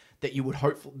in that you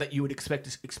would expect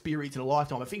to experience in a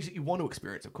lifetime, of things that you want to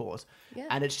experience, of course. Yeah.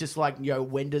 And it's just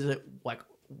when does it,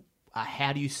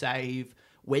 how do you save?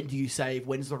 When do you save?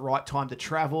 When's the right time to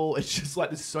travel? It's just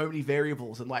there's so many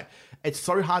variables, and it's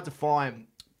so hard to find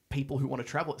people who want to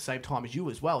travel at the same time as you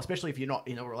as well, especially if you're not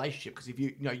in a relationship, because if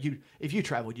you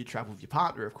travel, you travel with your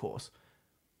partner, of course.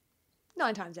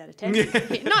 9 times out of 10. 9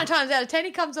 times out of 10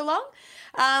 he comes along.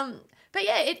 But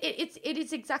yeah, it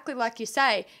is exactly like you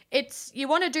say. It's, you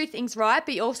want to do things right,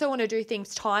 but you also want to do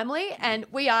things timely, and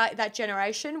we are that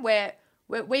generation where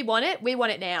we want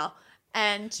it now.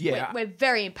 And we're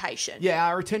very impatient. Yeah,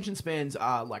 our attention spans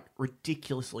are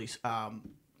ridiculously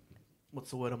what's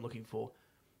the word I'm looking for?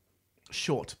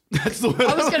 Short. That's the word.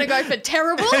 I was going to go for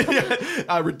terrible.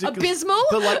 Ridiculous. Abysmal.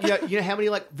 But how many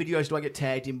videos do I get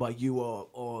tagged in by you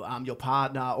or your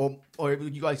partner, or or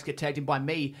you guys get tagged in by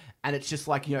me, and it's just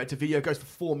like, it's a video goes for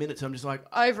 4 minutes, and I'm just like,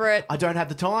 Over it. I don't have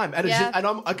the time, and it's Yeah. just,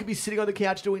 and I could be sitting on the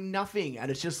couch doing nothing, and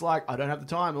it's just like I don't have the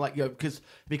time, like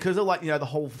because of like the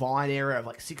whole Vine era of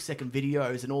like 6-second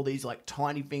videos and all these like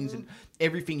tiny things and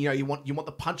everything, you want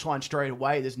the punchline straight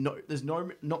away. There's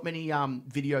not many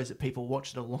videos that people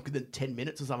watch that are longer than 10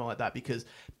 minutes or something like that because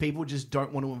people just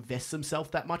don't want to invest themselves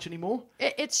that much anymore.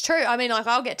 It's true. I mean, like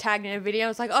I'll get tagged in a video.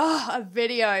 It's like, oh, a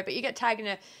video, but you get tagged in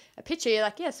a picture. You're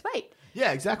like, yeah, sweet.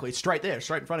 Yeah, exactly. It's straight there,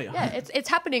 straight in front of you. Yeah, it's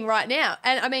happening right now.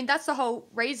 And I mean, that's the whole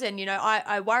reason,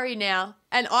 I worry now.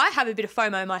 And I have a bit of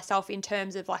FOMO myself in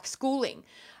terms of like schooling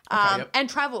and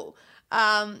travel.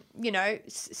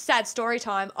 Sad story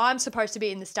time. I'm supposed to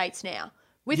be in the States now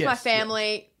with my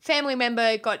family. Yes. Family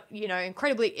member got,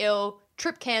 incredibly ill,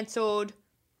 trip cancelled.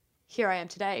 Here I am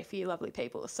today for you lovely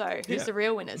people. So who's the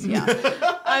real winners here?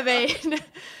 I mean,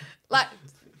 like...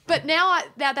 But now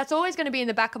that's always going to be in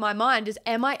the back of my mind is,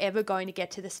 am I ever going to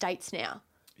get to the States now?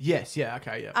 Yes, yeah,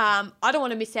 okay, yeah. I don't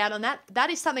want to miss out on that. That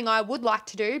is something I would like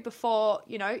to do before,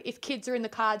 if kids are in the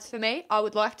cards for me, I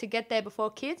would like to get there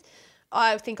before kids.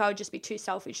 I think I would just be too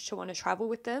selfish to want to travel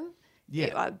with them.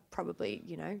 Yeah. I'd probably,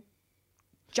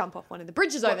 jump off one of the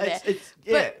bridges over there.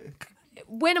 Yeah. But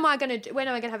when am I going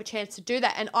to have a chance to do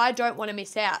that? And I don't want to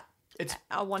miss out.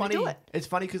 I want to do it. It's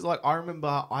funny because, like, I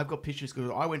remember I've got pictures because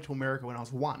I went to America when I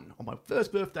was 1. On my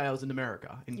first birthday, I was in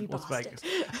America in Las Vegas,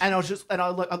 and I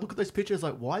look at those pictures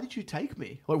like, why did you take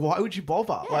me? Like, why would you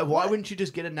bother? Yeah, why wouldn't you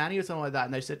just get a nanny or something like that?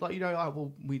 And they said, like,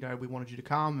 we wanted you to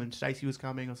come, and Stacey was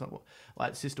coming or something,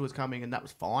 like sister was coming, and that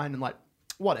was fine, and like.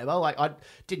 Whatever, like I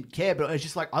didn't care, but it's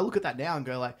just like I look at that now and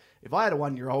go like, if I had a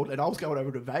 1-year-old and I was going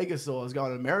over to Vegas or I was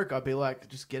going to America, I'd be like,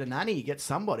 just get a nanny, get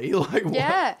somebody. Like, what?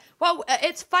 Yeah. Well,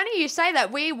 it's funny you say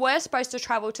that. We were supposed to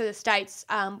travel to the States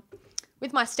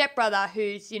with my stepbrother,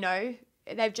 who's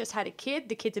they've just had a kid.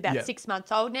 The kid's about 6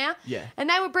 months old now. Yeah. And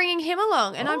they were bringing him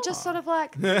along, and I'm just sort of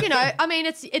like, I mean,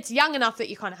 it's young enough that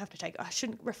you kind of have to take. I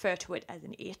shouldn't refer to it as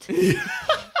an it.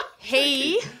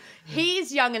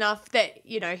 He's young enough that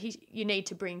you need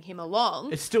to bring him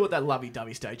along. It's still at that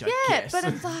lovey-dovey stage, I guess. But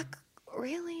it's like,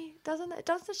 really, that's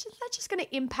just going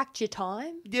to impact your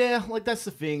time? Yeah, like that's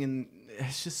the thing, and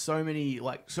it's just so many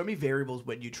variables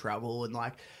when you travel, and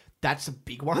like that's a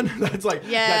big one. That's like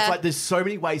there's so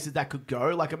many ways that could go.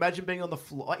 Like imagine being on the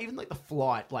flight, even like the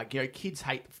flight. Like kids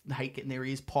hate getting their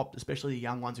ears popped, especially the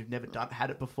young ones who've never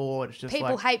had it before. It's just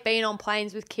people hate being on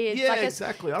planes with kids. Yeah, like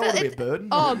exactly. I don't want to be a burden.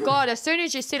 Oh god, as soon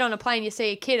as you sit on a plane, you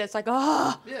see a kid. It's like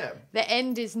the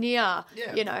end is near.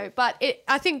 Yeah. But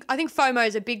I think FOMO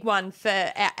is a big one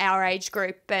for our age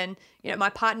group, and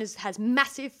my partner has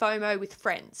massive FOMO with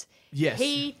friends. Yes,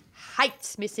 he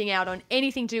hates missing out on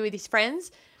anything to do with his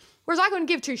friends. Whereas I couldn't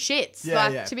give two shits,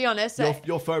 to be honest.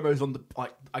 Your FOMO's on the,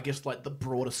 I guess, the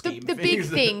broader scheme. The big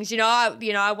things,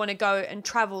 I want to go and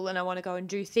travel, and I want to go and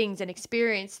do things and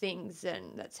experience things,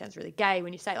 and that sounds really gay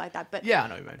when you say it like that. But yeah, I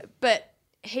know, man. But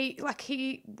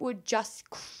he would just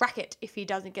crack it if he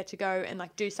doesn't get to go and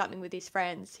do something with his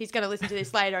friends. He's going to listen to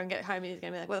this later and get home, and he's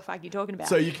going to be like, "What the fuck are you talking about?"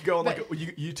 So you could go on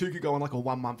you two could go on a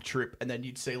 1-month trip, and then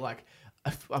you'd see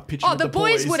a picture of the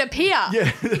boys would appear.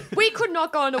 Yeah. We could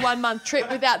not go on a 1-month trip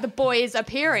without the boys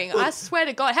appearing. I swear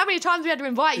to God. How many times we had to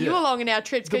invite you along in our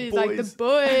trips because he's like, the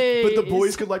boys. But the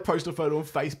boys could post a photo on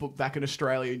Facebook back in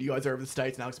Australia and you guys are over in the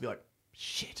States and Alex would be like,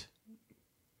 shit.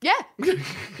 Yeah.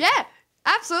 Yeah.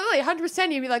 Absolutely.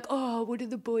 100%. You'd be like, oh, what are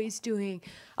the boys doing?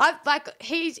 And that's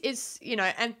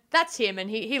him, and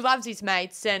he loves his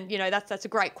mates, and, that's a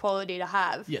great quality to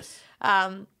have. Yes.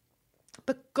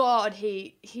 But God,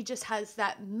 he just has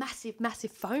that massive,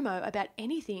 massive FOMO about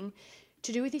anything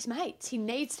to do with his mates. He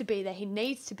needs to be there. He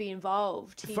needs to be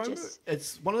involved.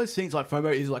 It's one of those things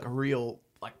FOMO is a real,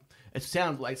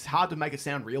 it's hard to make it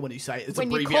sound real when you say it. It's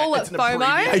when you call it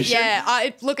FOMO. Yeah.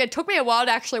 It took me a while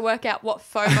to actually work out what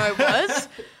FOMO was.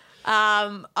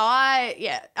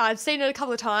 I've seen it a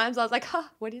couple of times. I was like,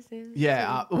 what is this?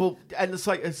 Yeah, and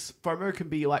it's FOMO can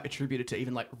be attributed to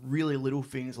even really little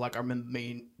things. I remember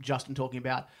me and Justin talking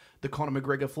about the Conor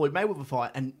McGregor Floyd Mayweather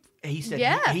fight, and he said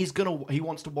he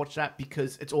wants to watch that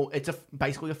because it's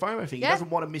basically a FOMO thing. He doesn't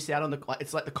want to miss out on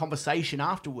it's the conversation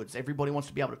afterwards. Everybody wants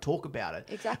to be able to talk about it.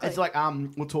 Exactly. It's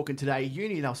we're talking today at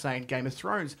uni and they were saying Game of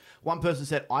Thrones. One person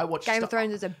said I watched Game of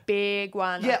Thrones is a big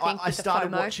one. Yeah, I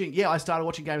started watching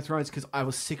Game of Thrones because I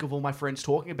was sick of all my friends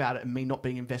talking about it and me not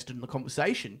being invested in the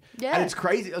conversation. Yeah. And it's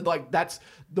crazy. That's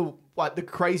the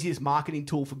craziest marketing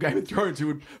tool for Game of Thrones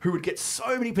who would get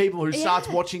so many people who starts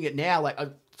watching it now.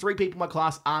 3 people in my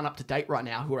class aren't up to date right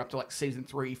now who are up to like season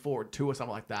 3, 4, and 2 or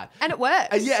something like that. And it works.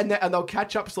 And yeah, and they'll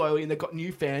catch up slowly, and they've got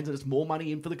new fans, and it's more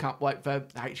money in for the like for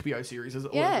HBO series.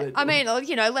 Yeah, I mean,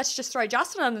 you know, let's just throw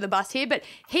Justin under the bus here, but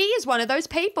he is one of those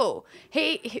people.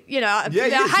 You know,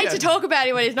 I hate to talk about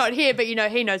him when he's not here, but you know,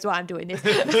 he knows why I'm doing this.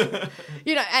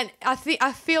 You know, and I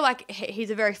feel like he's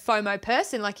a very FOMO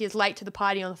person. Like, he was late to the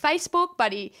party on Facebook,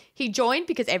 but he joined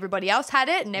because everybody else had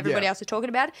it and everybody else was talking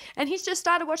about it, and he's just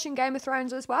started watching Game of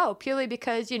Thrones as well, purely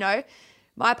because, you know,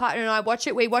 my partner and I watch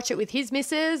it. We watch it with his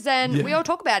missus, and we all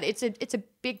talk about it. It's a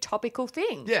big topical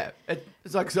thing. Yeah,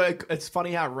 it's like, so it's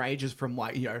funny how it ranges from,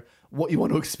 like, you know, what you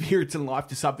want to experience in life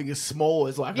to something as small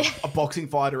as like a boxing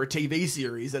fight or a TV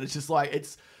series, and it's just like,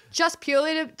 it's just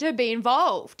purely to be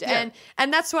involved. And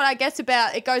that's what I guess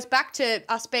about it. Goes back to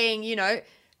us being, you know,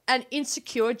 an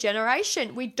insecure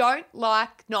generation. We don't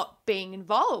like not being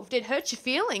involved. It hurts your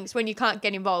feelings when you can't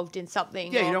get involved in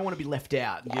something. Yeah, you don't want to be left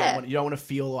out. You don't want to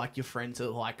feel like your friends are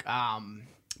like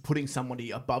putting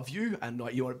somebody above you, and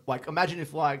like you want to, like, imagine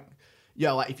if like,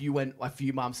 yeah, like if you went a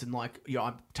few months and like, you know,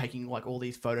 I'm taking like all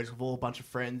these photos with all a bunch of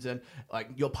friends, and like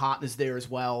your partner's there as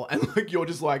well, and like you're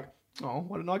just like, oh,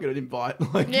 why didn't I get an invite?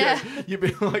 Like, you'd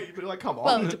be like, come on.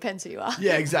 Well, it depends who you are.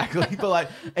 Yeah, exactly. But like,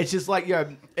 it's just like, you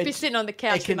know, be sitting on the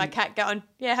couch with my cat going,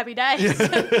 yeah, happy days.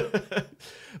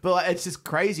 But like, it's just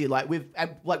crazy. Like with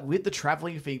the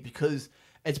traveling thing, because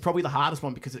it's probably the hardest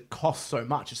one because it costs so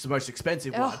much. It's the most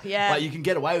expensive one. Yeah. Like, you can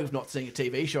get away with not seeing a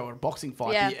TV show or a boxing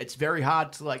fight. Yeah. But it's very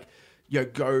hard to, like, you know,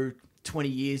 go 20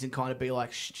 years and kind of be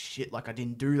like, shit, like I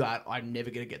didn't do that. I'm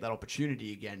never going to get that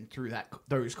opportunity again through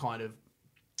those kind of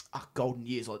golden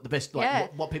years, like the best,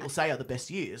 like what people say are the best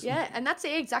years. Yeah, and that's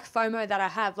the exact FOMO that I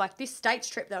have. Like, this States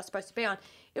trip that I was supposed to be on,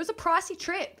 it was a pricey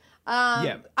trip.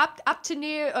 Up to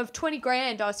near of 20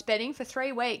 grand I was spending for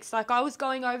 3 weeks. Like, I was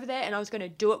going over there and I was going to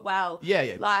do it well.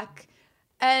 Yeah. Like,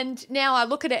 and now I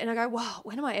look at it and I go, wow,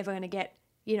 when am I ever going to get,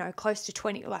 you know, close to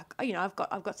 20? Like, you know,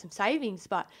 I've got some savings,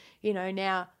 but, you know,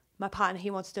 now my partner,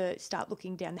 he wants to start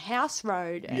looking down the house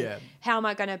road. And how am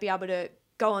I going to be able to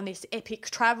go on this epic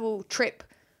travel trip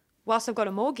whilst I've got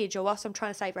a mortgage or whilst I'm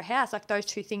trying to save for a house? Like, those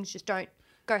two things just don't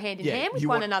go hand in hand with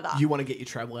one another. You want to get your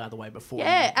travel out of the way before.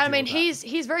 Yeah, I mean, he's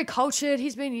very cultured.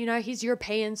 He's been, you know, he's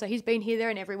European, so he's been here, there,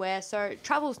 and everywhere. So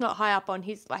travel's not high up on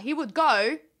his, like, he would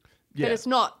go, but it's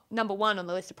not number one on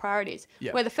the list of priorities.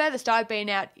 Yeah. Where the furthest I've been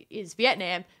out is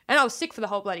Vietnam, and I was sick for the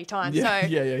whole bloody time.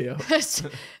 Yeah. So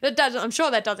I'm sure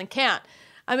that doesn't count.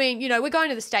 I mean, you know, we're going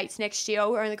to the States next year.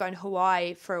 We're only going to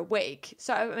Hawaii for a week.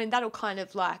 So, I mean, that'll kind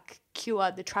of like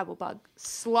cure the travel bug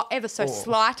ever so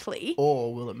slightly.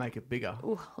 Or will it make it bigger?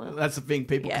 Ooh, well, that's the thing.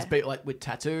 People like with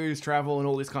tattoos, travel, and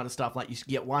all this kind of stuff. Like, you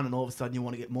get one, and all of a sudden you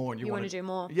want to get more, and you want to do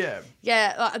more. Yeah.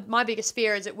 Yeah. My biggest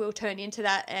fear is it will turn into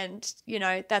that, and you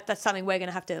know that's something we're going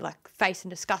to have to like face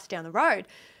and discuss down the road.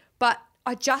 But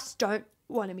I just don't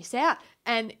want to miss out.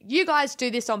 And you guys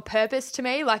do this on purpose to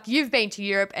me. Like, you've been to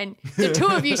Europe, and the two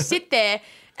of you sit there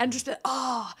and just,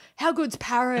 oh, how good's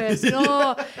Paris? And,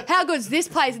 oh, how good's this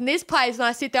place and this place? And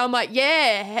I sit there, I'm like,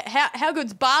 yeah, how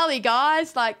good's Bali,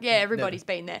 guys? Like, yeah, everybody's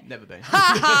been there. Never been.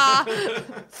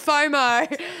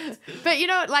 FOMO. But, you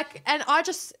know, like, and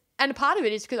a part of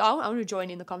it is because I want to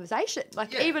join in the conversation.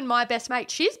 Like, even my best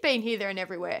mate, she's been here, there, and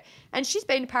everywhere. And she's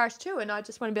been to Paris too. And I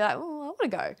just want to be like, oh, I want to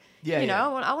go. Yeah, you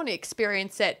know, I want to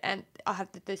experience it. And I have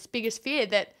this biggest fear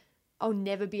that I'll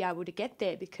never be able to get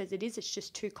there because it's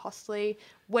just too costly.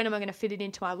 When am I going to fit it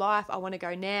into my life? I want to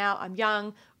go now. I'm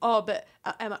young. Oh, but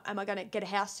am I going to get a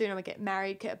house soon? Am I going to get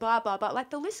married? Blah, blah, blah. Like,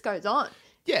 the list goes on.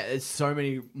 Yeah, there's so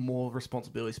many more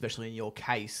responsibilities, especially in your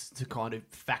case, to kind of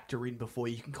factor in before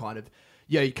you can kind of,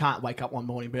 you can't wake up one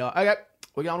morning and be like, okay,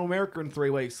 we're going to America in 3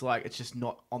 weeks. Like, it's just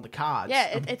not on the cards.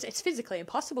 Yeah, it's physically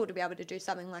impossible to be able to do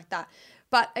something like that.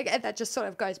 But again, that just sort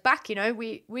of goes back, you know,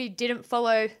 we didn't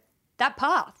follow that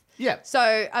path. Yeah.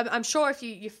 So I'm sure if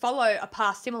you follow a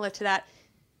path similar to that,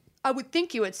 I would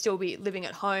think you would still be living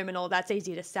at home and all that's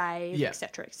easy to say, et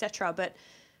cetera, et cetera. But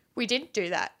we didn't do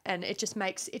that. And it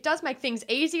does make things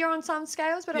easier on some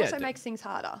scales, but also makes things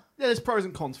harder. Yeah, there's pros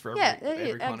and cons for every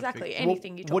kind exactly. Of thing.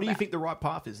 Anything you talk about. What do you think the right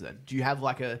path is then? Do you have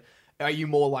like are you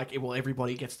more like, well,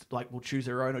 everybody gets like, will choose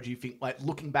their own, or do you think, like,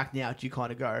 looking back now, do you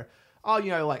kind of go, oh, you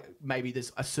know, like maybe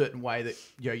there's a certain way that,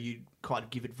 you know, you kind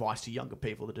of give advice to younger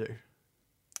people to do?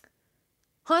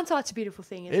 Hindsight's a beautiful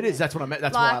thing, isn't it? It is. That's what I meant.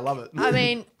 That's why I love it. I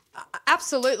mean,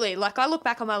 absolutely. Like, I look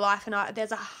back on my life and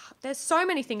there's so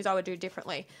many things I would do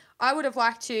differently. I would have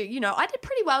liked to, you know, I did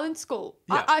pretty well in school.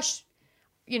 Yeah.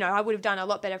 I would have done a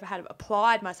lot better if I had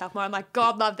applied myself more. I'm like,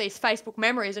 God love these Facebook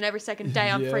memories, and every second day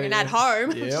I'm frigging at home,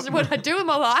 which is what I do in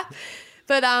my life.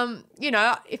 But, you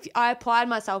know, if I applied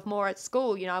myself more at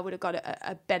school, you know, I would have got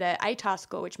a better ATAR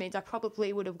score, which means I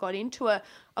probably would have got into a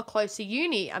closer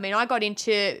uni. I mean, I got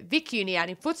into Vic Uni out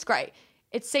in Footscray.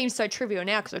 It seems so trivial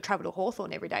now because I travel to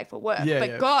Hawthorn every day for work. Yeah, but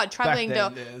yeah. God, traveling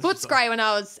Back to then, yeah, Footscray when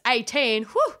I was 18,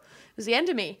 whew, it was the end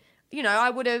of me. You know, I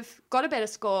would have got a better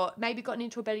score, maybe gotten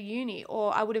into a better uni,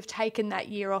 or I would have taken that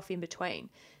year off in between.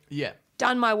 Yeah.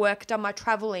 Done my work, done my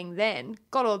traveling then,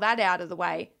 got all that out of the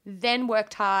way, then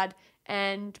worked hard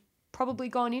and probably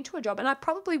gone into a job. And I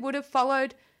probably would have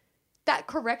followed that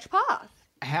correct path.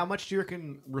 How much do you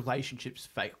reckon relationships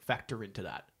factor into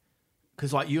that?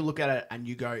 Because like you look at it and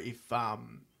you go, if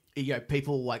you know,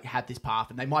 people like have this path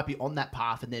and they might be on that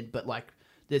path, and then but like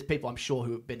there's people I'm sure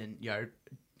who have been in, you know,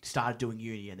 started doing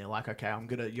uni and they're like, okay, I'm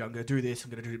gonna do this,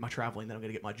 I'm gonna do my traveling, then I'm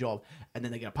gonna get my job, and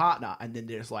then they get a partner, and then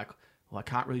they're just like, well, I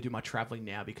can't really do my traveling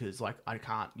now because like I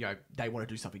can't, you know, they want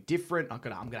to do something different. I'm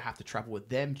gonna have to travel with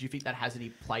them. Do you think that has any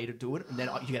play to do it? And then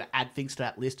you're gonna add things to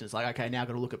that list, and it's like, okay, now I've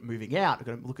got to look at moving out. I've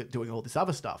got to look at doing all this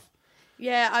other stuff.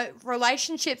 Yeah,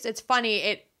 relationships. It's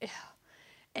funny.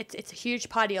 It's a huge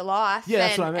part of your life. Yeah,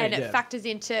 that's what I mean. And it factors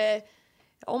into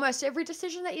almost every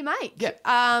decision that you make.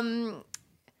 Yeah.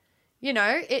 You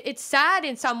know, it's sad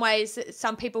in some ways that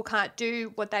some people can't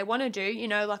do what they want to do. You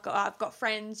know, like I've got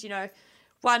friends, you know,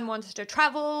 one wants to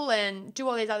travel and do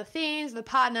all these other things. The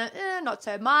partner, not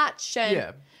so much.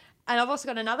 And I've also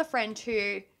got another friend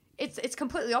who it's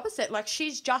completely opposite. Like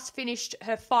she's just finished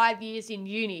her 5 years in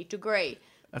uni degree.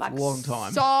 That's like a long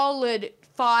time. Solid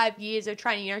 5 years of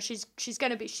training. You know, she's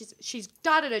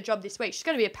started a job this week. She's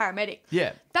going to be a paramedic.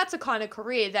 Yeah. That's a kind of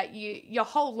career that your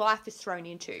whole life is thrown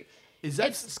into. Is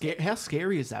that scary? How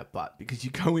scary is that? But because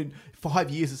you go in 5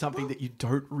 years of something that you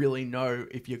don't really know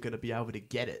if you're going to be able to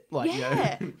get it. Like,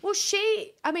 yeah. You know? Well,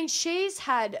 she's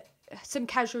had some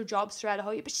casual jobs throughout a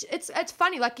whole year, but it's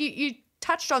funny. Like you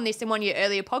touched on this in one of your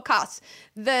earlier podcasts.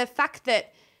 The fact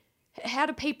that how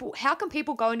can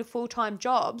people go into full-time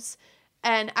jobs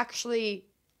and actually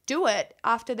do it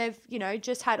after they've, you know,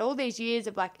 just had all these years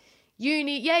of like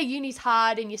uni. Yeah, uni's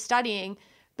hard and you're studying,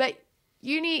 but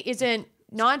uni isn't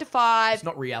 9 to 5. It's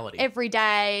not reality. Every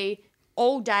day,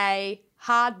 all day,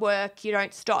 hard work. You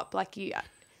don't stop. Like you.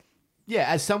 Yeah,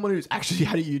 as someone who's actually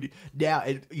out of uni now,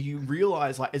 you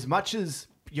realize like as much as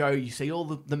you know, you see all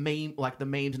the memes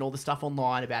and all the stuff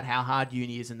online about how hard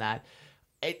uni is and that.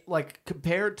 It like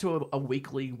compare it to a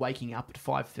weekly waking up at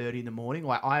 5:30 in the morning.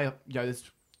 Like there's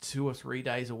 2 or 3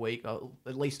 days a week,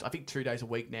 at least I think 2 days a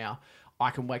week now. I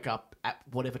can wake up at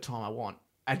whatever time I want.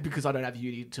 And because I don't have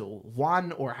uni till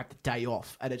 1 or I have the day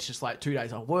off, and it's just like 2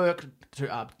 days I work,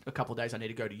 a couple of days I need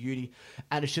to go to uni,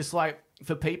 and it's just like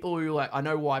for people who like I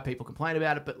know why people complain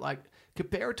about it, but like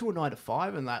compare it to a 9 to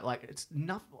 5 and that like it's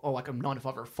nothing, or like a 9 to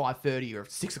 5 or a 5:30 or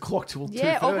 6 o'clock till 2:30.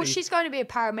 Yeah, well she's going to be a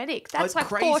paramedic. That's like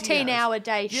 14-hour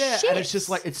day. Yeah, shifts. and it's just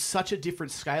like it's such a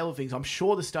different scale of things. I'm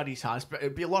sure the study's hard, but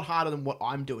it'd be a lot harder than what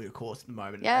I'm doing, of course, at the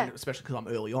moment. Yeah, and especially because I'm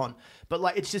early on. But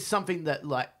like it's just something that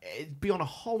like it'd be on a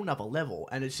whole nother level,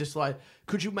 and it's just like,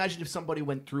 could you imagine if somebody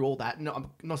went through all that? No, I'm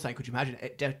not saying could you imagine.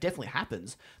 It definitely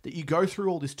happens that you go through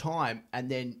all this time and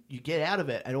then you get out of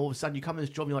it, and all of a sudden you come in this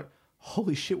job and you're like,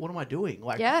 holy shit, what am I doing?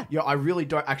 Like, yeah, you know, I really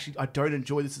don't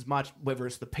enjoy this as much, whether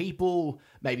it's the people,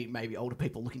 maybe older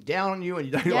people looking down on you and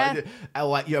you don't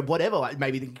like, you know, whatever, like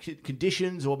maybe the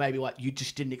conditions, or maybe like you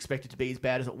just didn't expect it to be as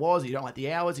bad as it was, you don't like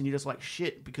the hours, and you're just like,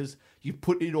 shit, because you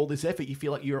put in all this effort, you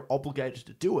feel like you're obligated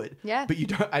to do it. Yeah. But you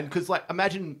don't, and because like,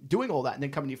 imagine doing all that and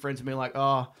then coming to your friends and being like,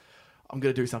 oh, I'm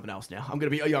going to do something else now. I'm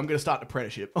going to start an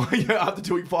apprenticeship. After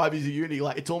doing 5 years of uni,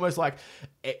 like, it's almost like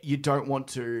you don't want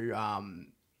to,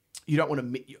 you don't want to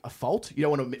admit a fault. You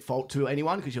don't want to admit fault to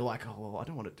anyone because you're like, oh, well, I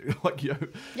don't want to do like, you know.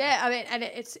 Yeah, I mean, and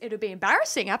it'll be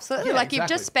embarrassing, absolutely. Yeah, like exactly. You've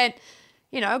just spent,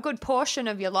 you know, a good portion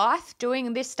of your life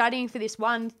doing this, studying for this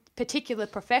one particular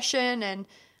profession, and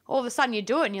all of a sudden you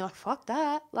do it and you're like, fuck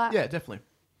that. Like, yeah, definitely.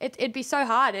 It'd be so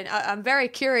hard, and I'm very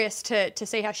curious to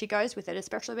see how she goes with it,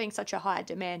 especially being such a high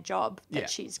demand job that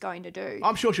she's going to do.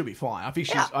 I'm sure she'll be fine. I think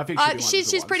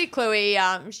she's pretty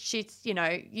cluey. She's, you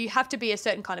know, you have to be a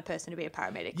certain kind of person to be a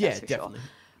paramedic. Yeah, that's for definitely. Sure.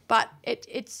 But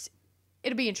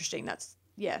it'll be interesting.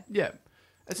 Yeah.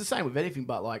 It's the same with anything,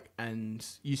 but like, and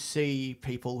you see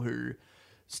people who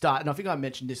start, and I think I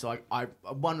mentioned this. Like, a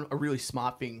really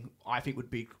smart thing I think would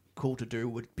be cool to do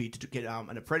would be to get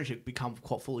an apprenticeship, become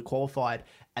fully qualified,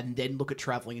 and then look at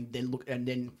traveling, and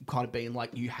then kind of being like,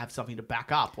 you have something to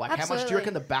back up. Like, Absolutely. How much do you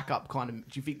reckon the backup kind of?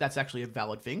 Do you think that's actually a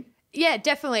valid thing? Yeah,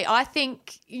 definitely. I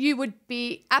think you would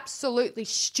be absolutely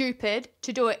stupid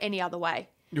to do it any other way.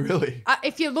 Really?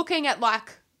 If you're looking at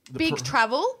like big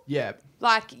travel, Yeah.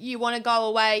 Like, you want to go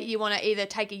away, you want to either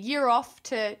take a year off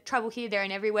to travel here, there,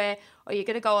 and everywhere, or you're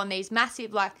going to go on these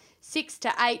massive, like, 6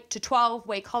 to 8 to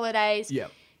 12-week holidays. Yeah.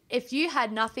 If you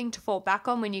had nothing to fall back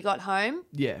on when you got home,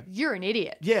 you're an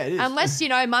idiot. Yeah, it is. Unless,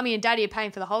 mummy and daddy are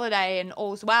paying for the holiday and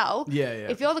all's well. Yeah.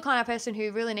 If you're the kind of person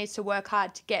who really needs to work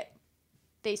hard to get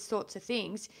these sorts of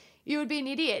things, you would be an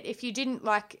idiot if you didn't,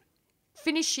 like,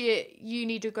 finish your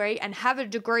uni degree and have a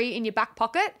degree in your back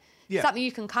pocket, something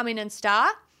you can come in and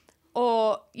start,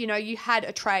 or, you had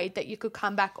a trade that you could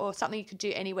come back, or something you could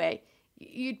do anywhere.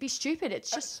 You'd be stupid.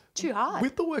 It's just too hard.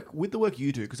 With the work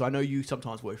you do, because I know you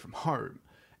sometimes work from home,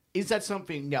 is that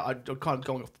something, now I'm kind of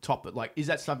going off the top, but like, is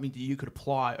that something that you could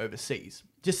apply overseas?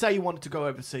 Just say you wanted to go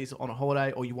overseas on a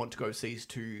holiday, or you want to go overseas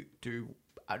to do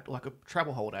like a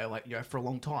travel holiday, like, for a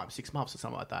long time, 6 months or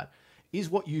something like that. Is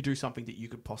what you do something that you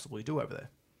could possibly do over there?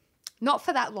 Not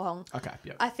for that long. Okay,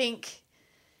 yeah. I think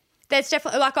there's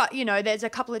definitely, like, there's a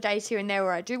couple of days here and there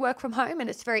where I do work from home and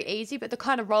it's very easy, but the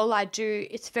kind of role I do,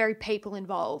 it's very people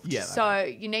involved. Yeah. So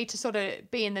you need to sort of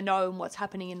be in the know on what's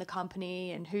happening in the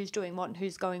company and who's doing what and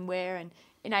who's going where, and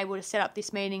able to set up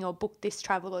this meeting or book this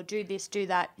travel or do this, do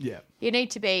that. Yeah. You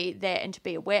need to be there and to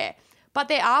be aware. But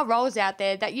there are roles out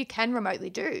there that you can remotely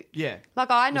do. Yeah.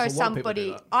 Like, I know There's a lot of people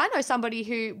do somebody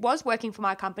who was working for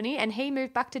my company and he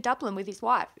moved back to Dublin with his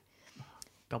wife.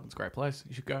 Dublin's a great place.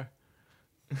 You should go.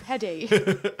 How dare you?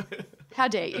 How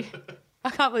dare you? I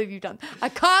can't believe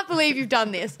you've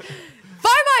done this.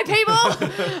 FOMO,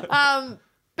 people!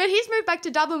 But he's moved back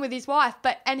to Dublin with his wife,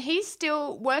 and he's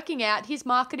still working out his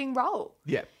marketing role.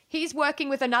 Yeah. He's working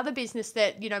with another business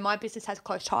that, my business has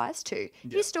close ties to. Yeah.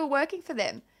 He's still working for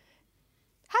them.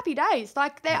 Happy days.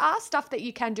 Like, there are stuff that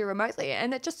you can do remotely,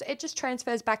 and it just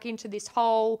transfers back into this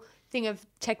whole thing of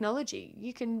technology.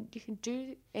 You can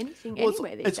do anything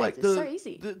anywhere these days. Like it's so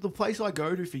easy. The place I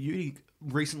go to for uni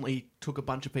recently took a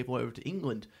bunch of people over to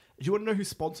England. Do you want to know who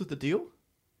sponsored the deal?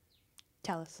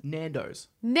 Tell us. Nando's.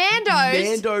 Nando's?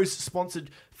 Nando's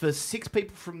sponsored for 6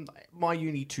 people from my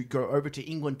uni to go over to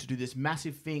England to do this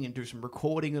massive thing and do some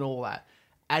recording and all that.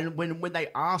 And when they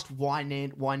asked why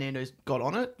Nando's got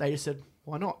on it, they just said,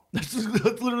 why not? That's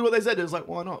literally what they said. It was like,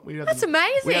 why not? That's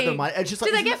amazing. We have the money. It's just like,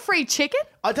 do they get free chicken?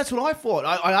 That's what I thought.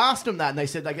 I asked them that, and they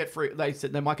said they get free. They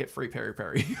said they might get free peri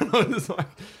peri.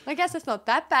 I guess it's not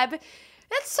that bad, but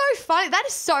that's so funny. That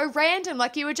is so random.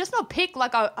 Like, you would just not pick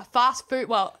like a fast food.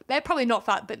 Well, they're probably not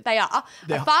fast, but they are.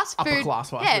 They're a fast food. upper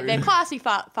class fast food. They're classy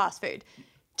fast food.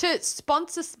 To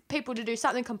sponsor people to do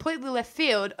something completely left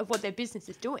field of what their business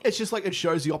is doing. It's just like, it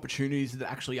shows the opportunities that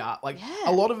actually are. Like,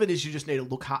 a lot of it is you just need to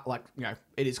look hard. Like,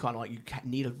 it is kind of like you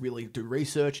need to really do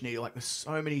research. You need to, like, there's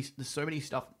so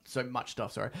much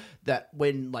stuff, that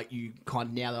when, like, you kind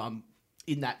of, now that I'm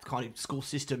in that kind of school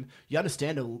system, you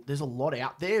understand there's a lot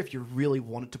out there if you really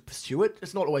wanted to pursue it.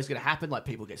 It's not always going to happen. Like,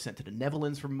 people get sent to the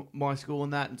Netherlands from my school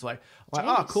and that, and it's like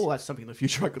oh, cool, that's something in the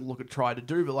future I could look at, try to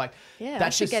do. But like, I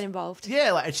should get involved.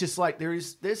 Yeah, like, it's just like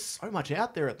there's so much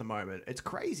out there at the moment. It's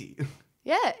crazy.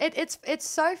 Yeah, it's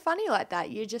so funny like that.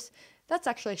 That's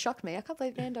actually shocked me. I can't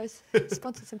believe Nando's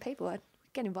sponsored some people. I'd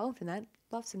get involved in that.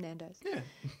 Love some Nando's. Yeah,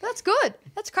 that's good.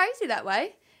 That's crazy that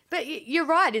way. But you're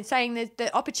right in saying that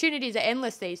the opportunities are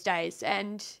endless these days,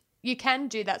 and you can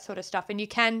do that sort of stuff, and you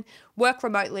can work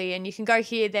remotely, and you can go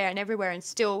here, there, and everywhere and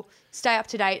still stay up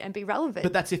to date and be relevant.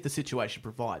 But that's if the situation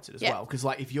provides it as well. Because,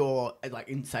 like, if you're, like,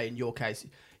 in your case,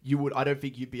 I don't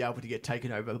think you'd be able to get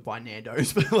taken over by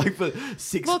Nando's for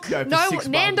 6 Look, for no, 6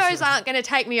 Nando's months. Aren't going to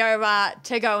take me over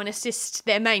to go and assist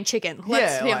their main chicken.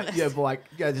 Let's be honest.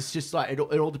 It's just like, it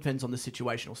all depends on the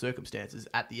situational circumstances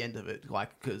at the end of it.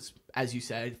 Like, because as you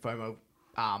said, FOMO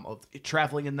of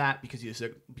traveling and that,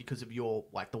 because of your,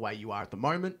 like, the way you are at the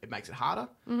moment, it makes it harder.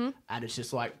 Mm-hmm. And it's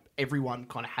just like everyone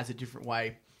kind of has a different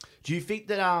way. Do you think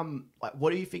that like, what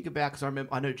do you think about? Because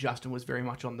I know Justin was very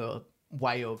much on the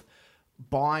way of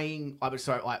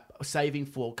saving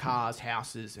for cars,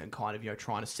 houses, and kind of,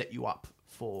 trying to set you up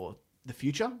for the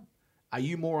future. Are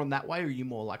you more on that way, or are you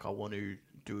more like, I want to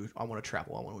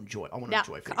travel, I want to enjoy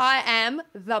things? I am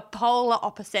the polar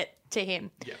opposite to him.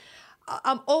 Yeah.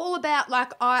 I'm all about,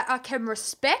 like, I can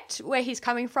respect where he's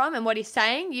coming from and what he's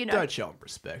saying. Don't show him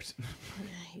respect.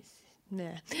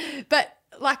 Nah. But,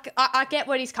 like, I get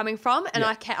what he's coming from, and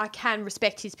I can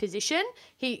respect his position.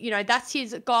 He, that's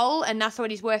his goal, and that's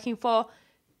what he's working for.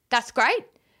 That's great.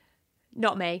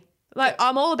 Not me. Like,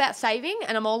 I'm all about saving,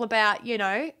 and I'm all about,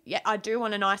 I do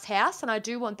want a nice house, and I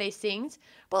do want these things,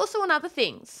 but also want other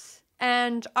things.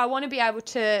 And I want to be able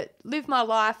to live my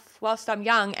life whilst I'm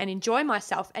young and enjoy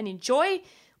myself and enjoy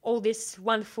all this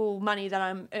wonderful money that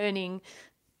I'm earning,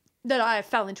 that I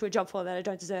fell into a job for that I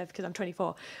don't deserve because I'm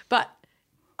 24. But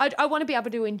I want to be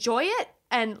able to enjoy it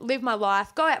and live my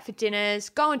life, go out for dinners,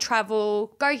 go and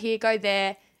travel, go here, go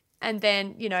there, and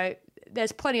then, you know,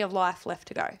 there's plenty of life left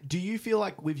to go. Do you feel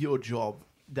like with your job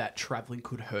that traveling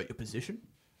could hurt your position?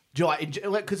 Do you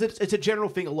like, because it's a general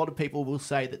thing. A lot of people will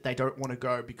say that they don't want to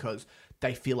go because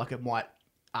they feel like it might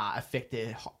affect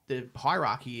their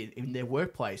hierarchy in their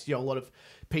workplace. You know, a lot of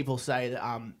people say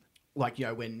that, like, you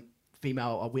know, when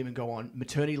female or women go on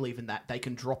maternity leave and that, they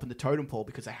can drop in the totem pole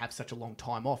because they have such a long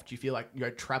time off. Do you feel like, you know,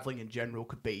 traveling in general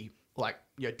could be like,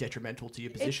 you know, detrimental to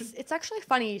your position? It's actually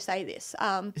funny you say this.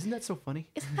 Isn't that so funny?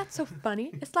 Isn't that so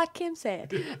funny? It's like Kim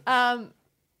said.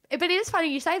 But it is funny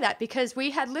you say that because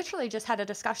we had literally just had a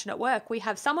discussion at work. We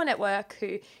have someone at work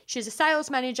who, she's a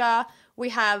sales manager. We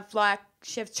have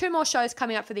she has 2 more shows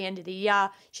coming up for the end of the year.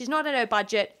 She's not at her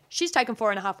budget. She's taken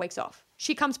 4.5 weeks off.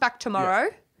 She comes back tomorrow.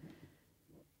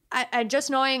 Yeah. And just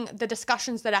knowing the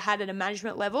discussions that I had at a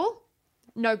management level,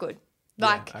 no good.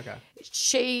 Like,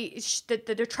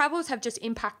 the travels have just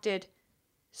impacted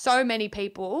so many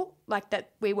people, like,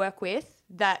 that we work with,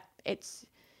 that it's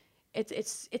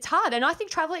hard. And I think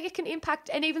traveling, it can impact,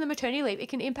 and even the maternity leave, it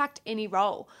can impact any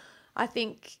role. I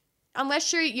think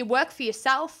unless you work for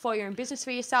yourself or you're in business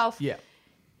for yourself,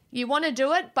 you want to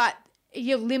do it, but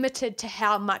you're limited to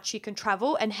how much you can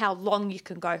travel and how long you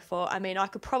can go for. I mean, I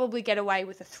could probably get away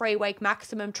with a 3-week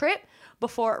maximum trip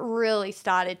before it really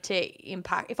started to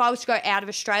impact. If I was to go out of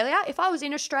Australia, if I was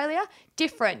in Australia,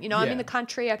 different. You know, I'm in the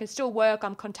country, I can still work,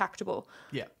 I'm contactable.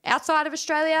 Yeah. Outside of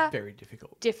Australia, very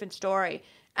difficult. Different story.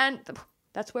 And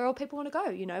that's where all people want to go.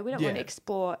 You know, we don't want to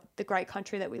explore the great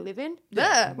country that we live in.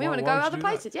 Yeah. We want to go other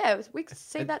places. Yeah. We could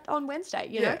see that on Wednesday,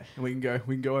 you know. And we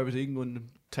can go over to England and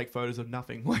take photos of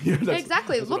nothing.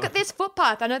 Exactly. Look at this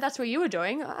footpath. I know that's what you were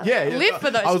doing. Live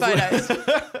for those photos.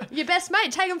 Your best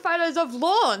mate taking photos of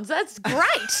lawns. That's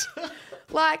great.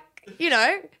 Like, you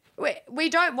know, we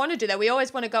don't want to do that. We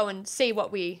always want to go and see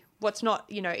what's not,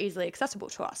 you know, easily accessible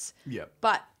to us. Yeah.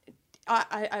 But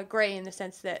I agree in the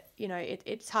sense that, you know,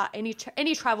 it's hard.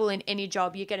 Any travel in any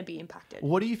job, you're going to be impacted.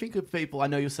 What do you think of people? I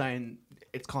know you're saying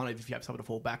it's kind of if you have something to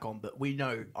fall back on, but we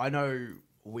know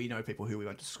people who we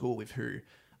went to school with who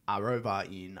are over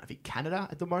in, I think, Canada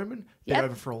at the moment. Been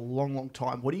over for a long, long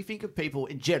time. What do you think of people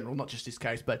in general, not just this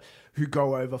case, but who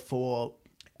go over for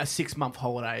a 6-month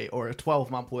holiday or a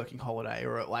 12-month working holiday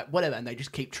or like whatever, and they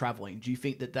just keep traveling? Do you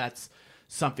think that that's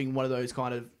something, one of those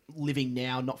kind of living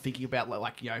now, not thinking about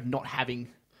like, you know, not having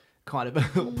kind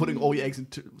of putting all your eggs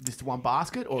into this one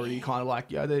basket, or are you kind of like,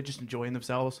 yeah, they're just enjoying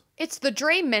themselves? It's the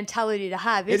dream mentality to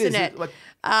have, isn't it?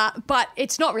 But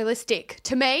it's not realistic.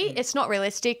 To me, it's not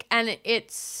realistic, and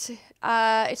it's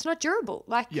not durable.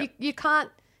 Like you can't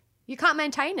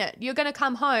maintain it. You're going to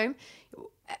come home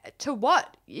to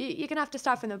what? You're going to have to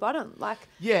start from the bottom. Like,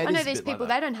 I know these people,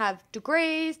 they don't have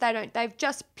degrees. They've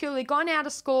just purely gone out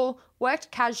of school,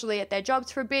 worked casually at their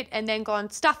jobs for a bit, and then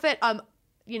gone, stuff it. I'm,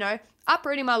 you know,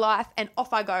 uprooting my life and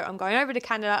off I go. I'm going over to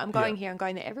Canada. I'm going here. I'm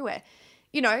going there, everywhere.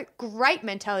 You know, great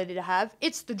mentality to have.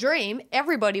 It's the dream.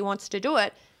 Everybody wants to do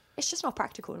it. It's just not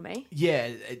practical to me. Yeah,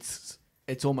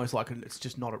 it's almost like it's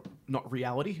just not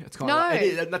reality. It's kind of like,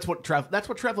 and that's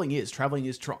what traveling is. Traveling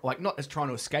is not as trying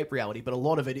to escape reality, but a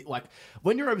lot of it, like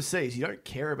when you're overseas, you don't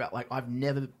care about, like, I've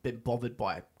never been bothered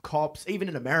by cops. Even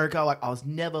in America, like I was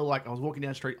walking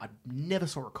down the street, I never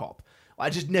saw a cop. I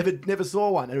just never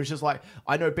saw one. And it was just like,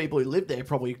 I know people who live there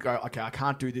probably go, okay, I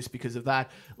can't do this because of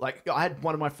that. Like, I had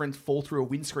one of my friends fall through a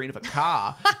windscreen of a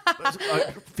car.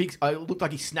 I looked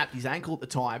like he snapped his ankle at the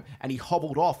time, and he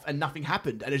hobbled off and nothing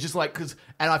happened. And it's just like, and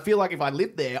I feel like if I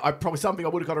lived there, I would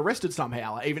have got arrested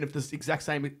somehow, even if the exact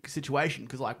same situation.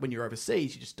 Because like when you're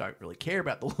overseas, you just don't really care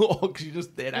about the law because you're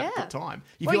just there to have a good time.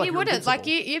 You wouldn't. Like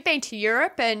you've been to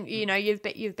Europe, and you know you've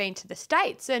been to the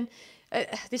States, and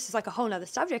this is like a whole nother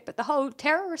subject, but the whole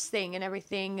terrorist thing and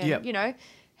everything, and you know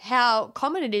how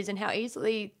common it is and how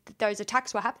easily those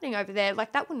attacks were happening over there.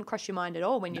 Like that wouldn't cross your mind at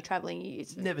all when you're traveling.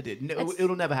 Never did.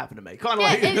 It'll never happen to me. Kind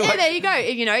of there you go.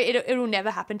 You know, it'll never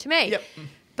happen to me. Yep.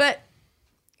 But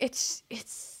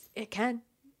it can.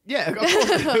 Yeah,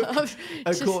 of course.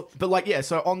 But like, yeah.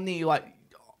 So on the like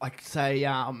say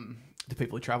the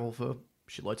people who travel for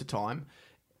shitloads of time,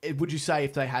 would you say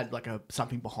if they had like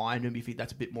something behind them, you think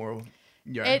that's a bit more?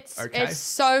 Yeah, it's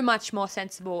so much more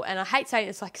sensible, and I hate saying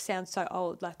it's like sounds so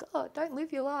old, like, oh, don't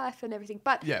live your life and everything,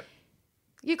 but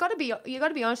you got to be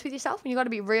honest with yourself, and you got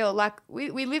to be real. Like we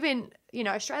live in, you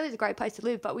know, Australia's a great place to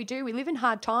live, but we live in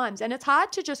hard times, and it's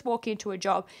hard to just walk into a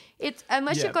job. It's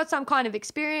unless you've got some kind of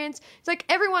experience. It's like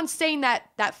everyone's seen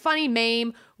that funny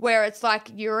meme where it's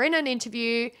like you're in an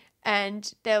interview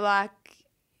and they're like,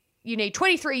 you need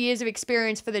 23 years of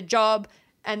experience for the job,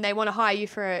 and they want to hire you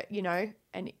for, you know,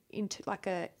 into like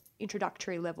a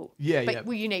introductory level. Yeah, but yeah.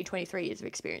 well, you need 23 years of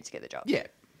experience to get the job. Yeah.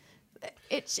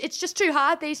 It's just too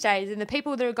hard these days, and the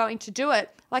people that are going to do it,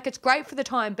 like, it's great for the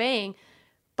time being,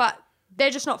 but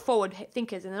they're just not forward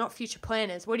thinkers and they're not future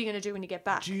planners. What are you going to do when you get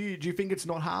back? Do you think it's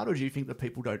not hard, or do you think that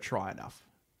people don't try enough?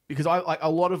 Because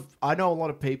I know a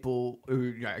lot of people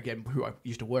who, again, who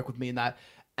used to work with me in that,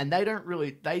 and they don't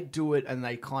really, they do it and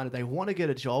they want to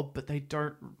get a job, but they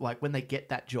don't, like, when they get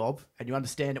that job, and you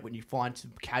understand it when you find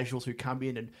some casuals who come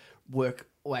in and work,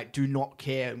 like, do not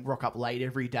care and rock up late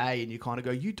every day, and you kind of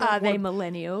go, you don't Are they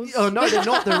millennials? Oh, no, they're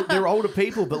not. They're older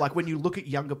people, but, like, when you look at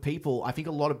younger people, I think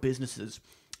a lot of businesses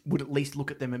would at least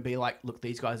look at them and be like, look,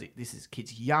 these guys,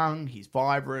 kid's young, he's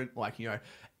vibrant, like,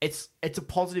 it's a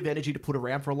positive energy to put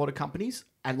around for a lot of companies.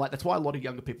 And, like, that's why a lot of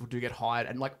younger people do get hired.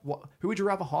 And, like, who would you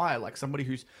rather hire? Like, somebody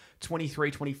who's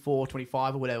 23, 24,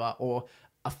 25 or whatever, or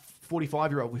a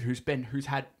 45-year-old who's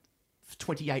had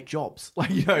 28 jobs. Like,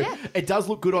 it does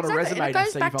look good on a resume to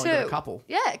see you've only got a couple.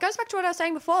 Yeah, it goes back to what I was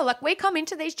saying before. Like, we come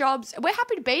into these jobs, we're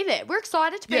happy to be there. We're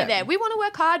excited to be there. We want to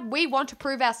work hard. We want to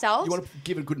prove ourselves. You want to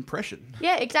give a good impression.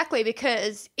 Yeah, exactly,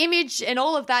 because image and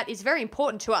all of that is very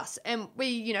important to us. And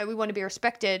we want to be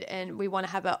respected, and we want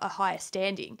to have a higher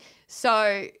standing.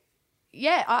 So,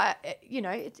 yeah, I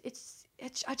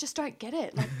just don't get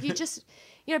it. Like, you just...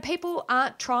 people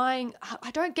aren't trying. I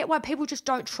don't get why people just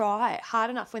don't try hard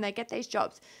enough when they get these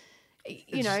jobs.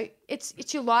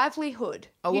 It's your livelihood.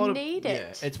 You need it.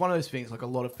 Yeah, it's one of those things, like, a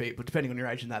lot of people, depending on your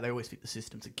age and that, they always think the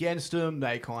system's against them.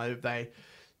 They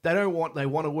want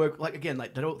to work, like, again,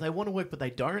 like, they want to work, but they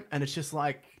don't. And it's just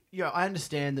like, I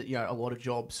understand that, a lot of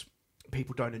jobs,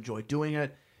 people don't enjoy doing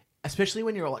it, especially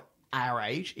when you're, like, our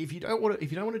age. If you don't want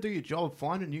to do your job,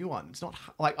 find a new one. It's not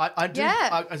like I do.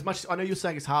 Yeah. As much, I know you're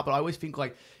saying it's hard, but I always think,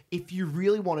 like, if you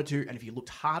really wanted to, and if you looked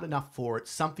hard enough for it,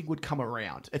 something would come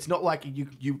around. It's not like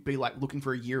you'd be like looking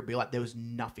for a year and be like, there was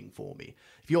nothing for me.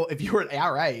 If you're at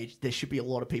our age, there should be a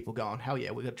lot of people going, hell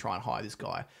yeah, we're gonna try and hire this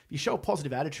guy. If you show a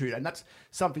positive attitude, and that's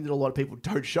something that a lot of people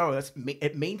don't show,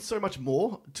 it means so much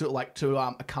more to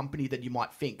a company than you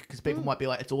might think, because people might be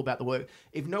like, it's all about the work.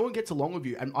 If no one gets along with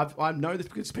you, and I know this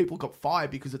because people got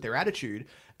fired because of their attitude,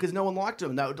 because no one liked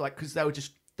them. They would, like, because they were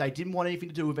just, they didn't want anything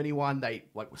to do with anyone. They,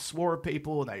 like, swore at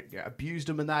people, and they abused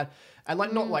them and that. And,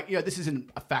 like, not like, this isn't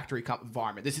a factory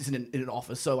environment. This isn't in an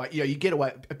office. So, like, you get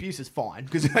away. Abuse is fine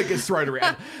because it gets thrown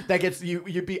around.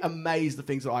 You'd be amazed the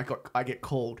things that I get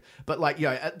called. But, like,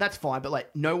 that's fine. But,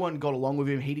 like, no one got along with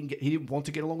him. He didn't want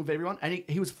to get along with everyone. And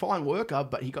he was a fine worker,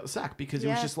 but he got sacked because it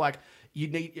was just like,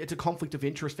 it's a conflict of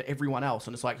interest for everyone else.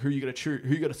 And it's like, who are you going to choose? Who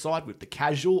are you going to side with? The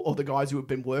casual or the guys who have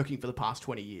been working for the past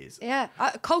 20 years? Yeah.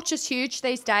 Culture's huge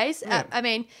these days. Yeah. I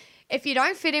mean, if you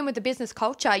don't fit in with the business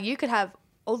culture, you could have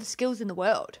all the skills in the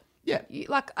world. Yeah.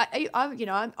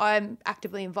 I'm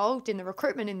actively involved in the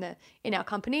recruitment in our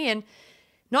company, and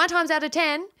 9 times out of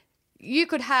 10, you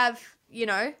could have,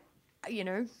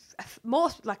 more,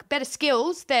 like, better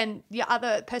skills than the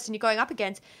other person you're going up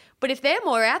against. But if they're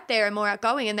more out there and more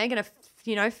outgoing, and they're going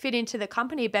to, fit into the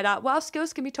company better, well,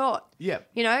 skills can be taught. Yeah.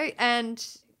 And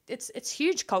it's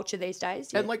huge culture these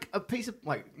days. And, like, a piece of,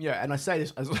 like, and I say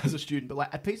this as a student, but,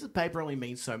 like, a piece of paper only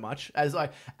means so much. As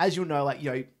you'll know, like,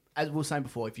 as we were saying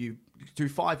before, if you do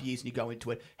 5 years and you go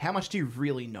into it, how much do you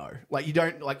really know? Like, you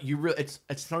don't, like, it's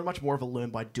so much more of a learn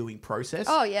by doing process.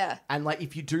 Oh, yeah. And, like,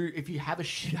 if you have a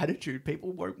shit attitude,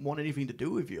 people won't want anything to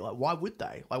do with you. Like, why would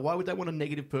they? Like, why would they want a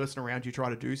negative person around you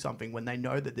trying to do something when they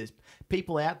know that there's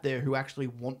people out there who actually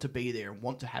want to be there and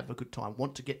want to have a good time,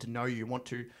 want to get to know you, want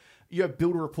to,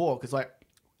 build a rapport? Because, like,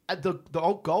 the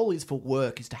old goal is for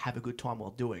work is to have a good time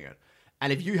while doing it.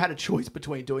 And if you had a choice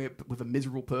between doing it with a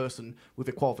miserable person with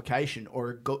a qualification,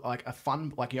 or a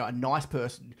fun, like, a nice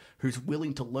person who's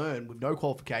willing to learn with no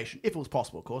qualification, if it was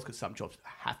possible, of course, because some jobs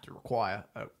have to require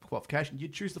a qualification,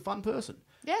 you'd choose the fun person.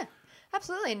 Yeah,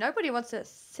 absolutely. Nobody wants to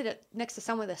sit next to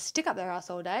someone with a stick up their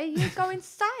ass all day. You go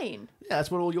insane. Yeah,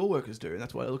 that's what all your workers do, and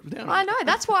that's why I look down on I know.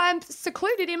 That's why I'm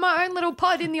secluded in my own little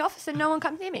pod in the office and no one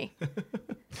comes near me.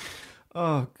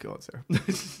 Oh, God, Sarah.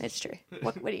 It's true.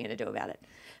 What are you going to do about it?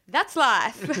 That's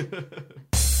life.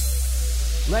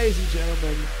 Ladies and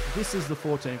gentlemen, this is the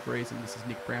 14th reason. This is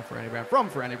Nick Brown, Franny Brown, from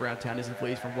Franny Brown Town. This is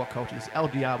Please from What Culture. This is El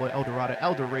Diablo, El Dorado,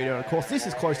 El Dorito. And, of course, this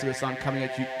is Close to the Sun, coming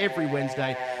at you every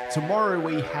Wednesday. Tomorrow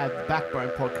we have the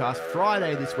Backbone podcast.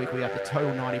 Friday this week we have the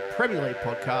Total 90 Premier League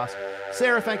podcast.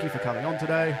 Sarah, thank you for coming on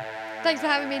today. Thanks for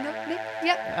having me, Nick.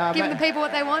 Yep. Giving the people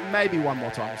what they want. Maybe one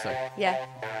more time, we'll see. Yeah.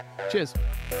 Cheers.